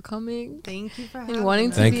all for coming Thank you for and having wanting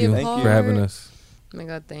us. to Thank be you a Thank part. you for having us. Oh my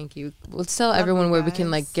God, thank you. Let's tell Love everyone you where we can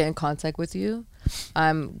guys. like get in contact with you.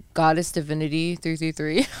 I'm Goddess Divinity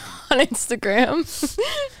 333 on Instagram.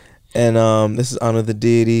 And this is Honor the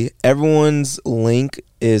Deity. Everyone's link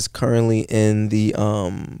is currently in the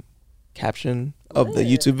caption of the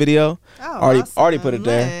YouTube video. Oh, Already put it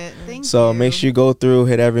there. Lit. Thank So you. make sure you go through,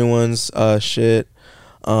 hit everyone's shit.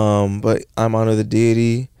 But I'm Honor the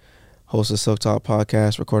Deity, host of Silk Talk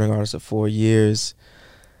Podcast, recording artist of 4 years,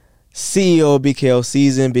 CEO of BKO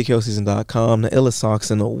Season, BKOSeason.com, the illest socks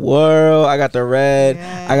in the world. I got the red,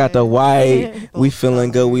 I got the white. We Both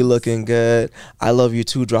feeling good, we colors. looking good. I Love You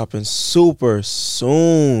Too dropping super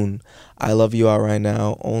soon. I Love You out right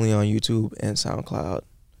now, only on YouTube and SoundCloud.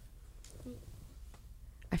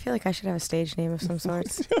 I feel like I should have a stage name of some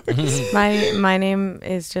sorts. My name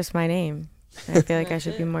is just my name. I feel like I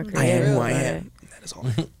should be more I am creative who I about am. it. That is all.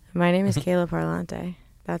 My name is Kayla Parlante.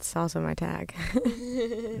 That's also my tag.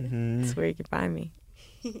 Mhm. That's where you can find me.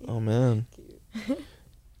 Oh man.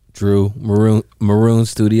 Drew Maroon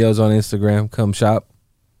Studios on Instagram. Come shop.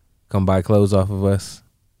 Come buy clothes off of us.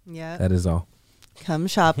 Yeah. That is all. Come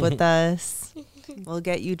shop with us. We'll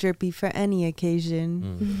get you drippy for any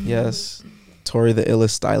occasion. Yes. Tori, the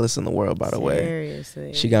illest stylist in the world, by the way.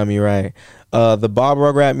 Seriously. She got me right. The Bob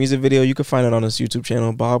Rugrat music video, you can find it on his YouTube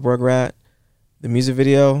channel, Bob Rugrat. The music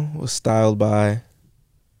video was styled by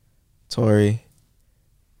Tori,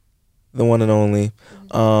 the one and only.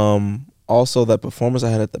 Also, that performance I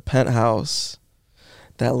had at the Penthouse,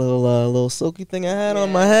 that little silky thing I had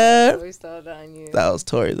on my head, that was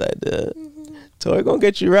Tori's idea. Tori gonna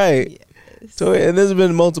get you right. Tori, and there's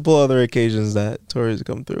been multiple other occasions that Tori's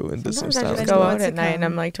come through and did some Sometimes I styling. just go Wants out to at night and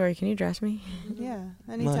come. I'm like, Tori, can you dress me? Yeah.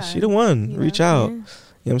 Anytime. Nah, she the one. You Reach know? out. Yeah. You know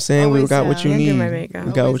what I'm saying? We Always got what down. you Yeah, do need. my makeup.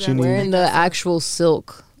 We got Always what you down. need. Wearing the actual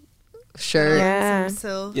silk shirt. Yeah. Some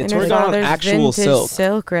silk. Yeah, And Tori there's got all- on there's actual vintage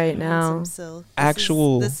silk. right And now. some silk.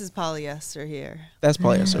 Actual- This is polyester here. That's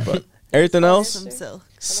polyester, but everything else, Some silk.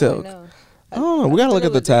 silk. Oh, we gotta look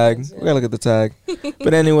at the tag. We gotta look at the tag.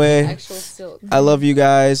 But anyway, Actual silk. I love you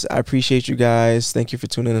guys. I appreciate you guys. Thank you for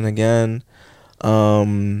tuning in again.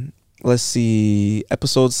 Let's see,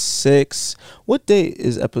 episode 6. What date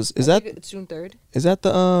is episode? Is that it's June 3rd?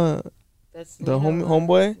 That's the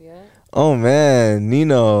homeboy? Yeah. Oh man,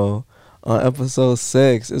 Nino on episode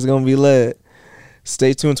 6. It's gonna be lit.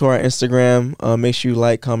 Stay tuned to our Instagram. Make sure you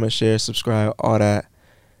like, comment, share, subscribe, all that.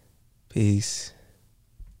 Peace.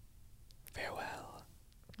 Farewell.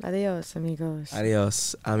 Adios, amigos.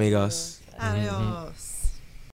 Adios, amigos. Adios.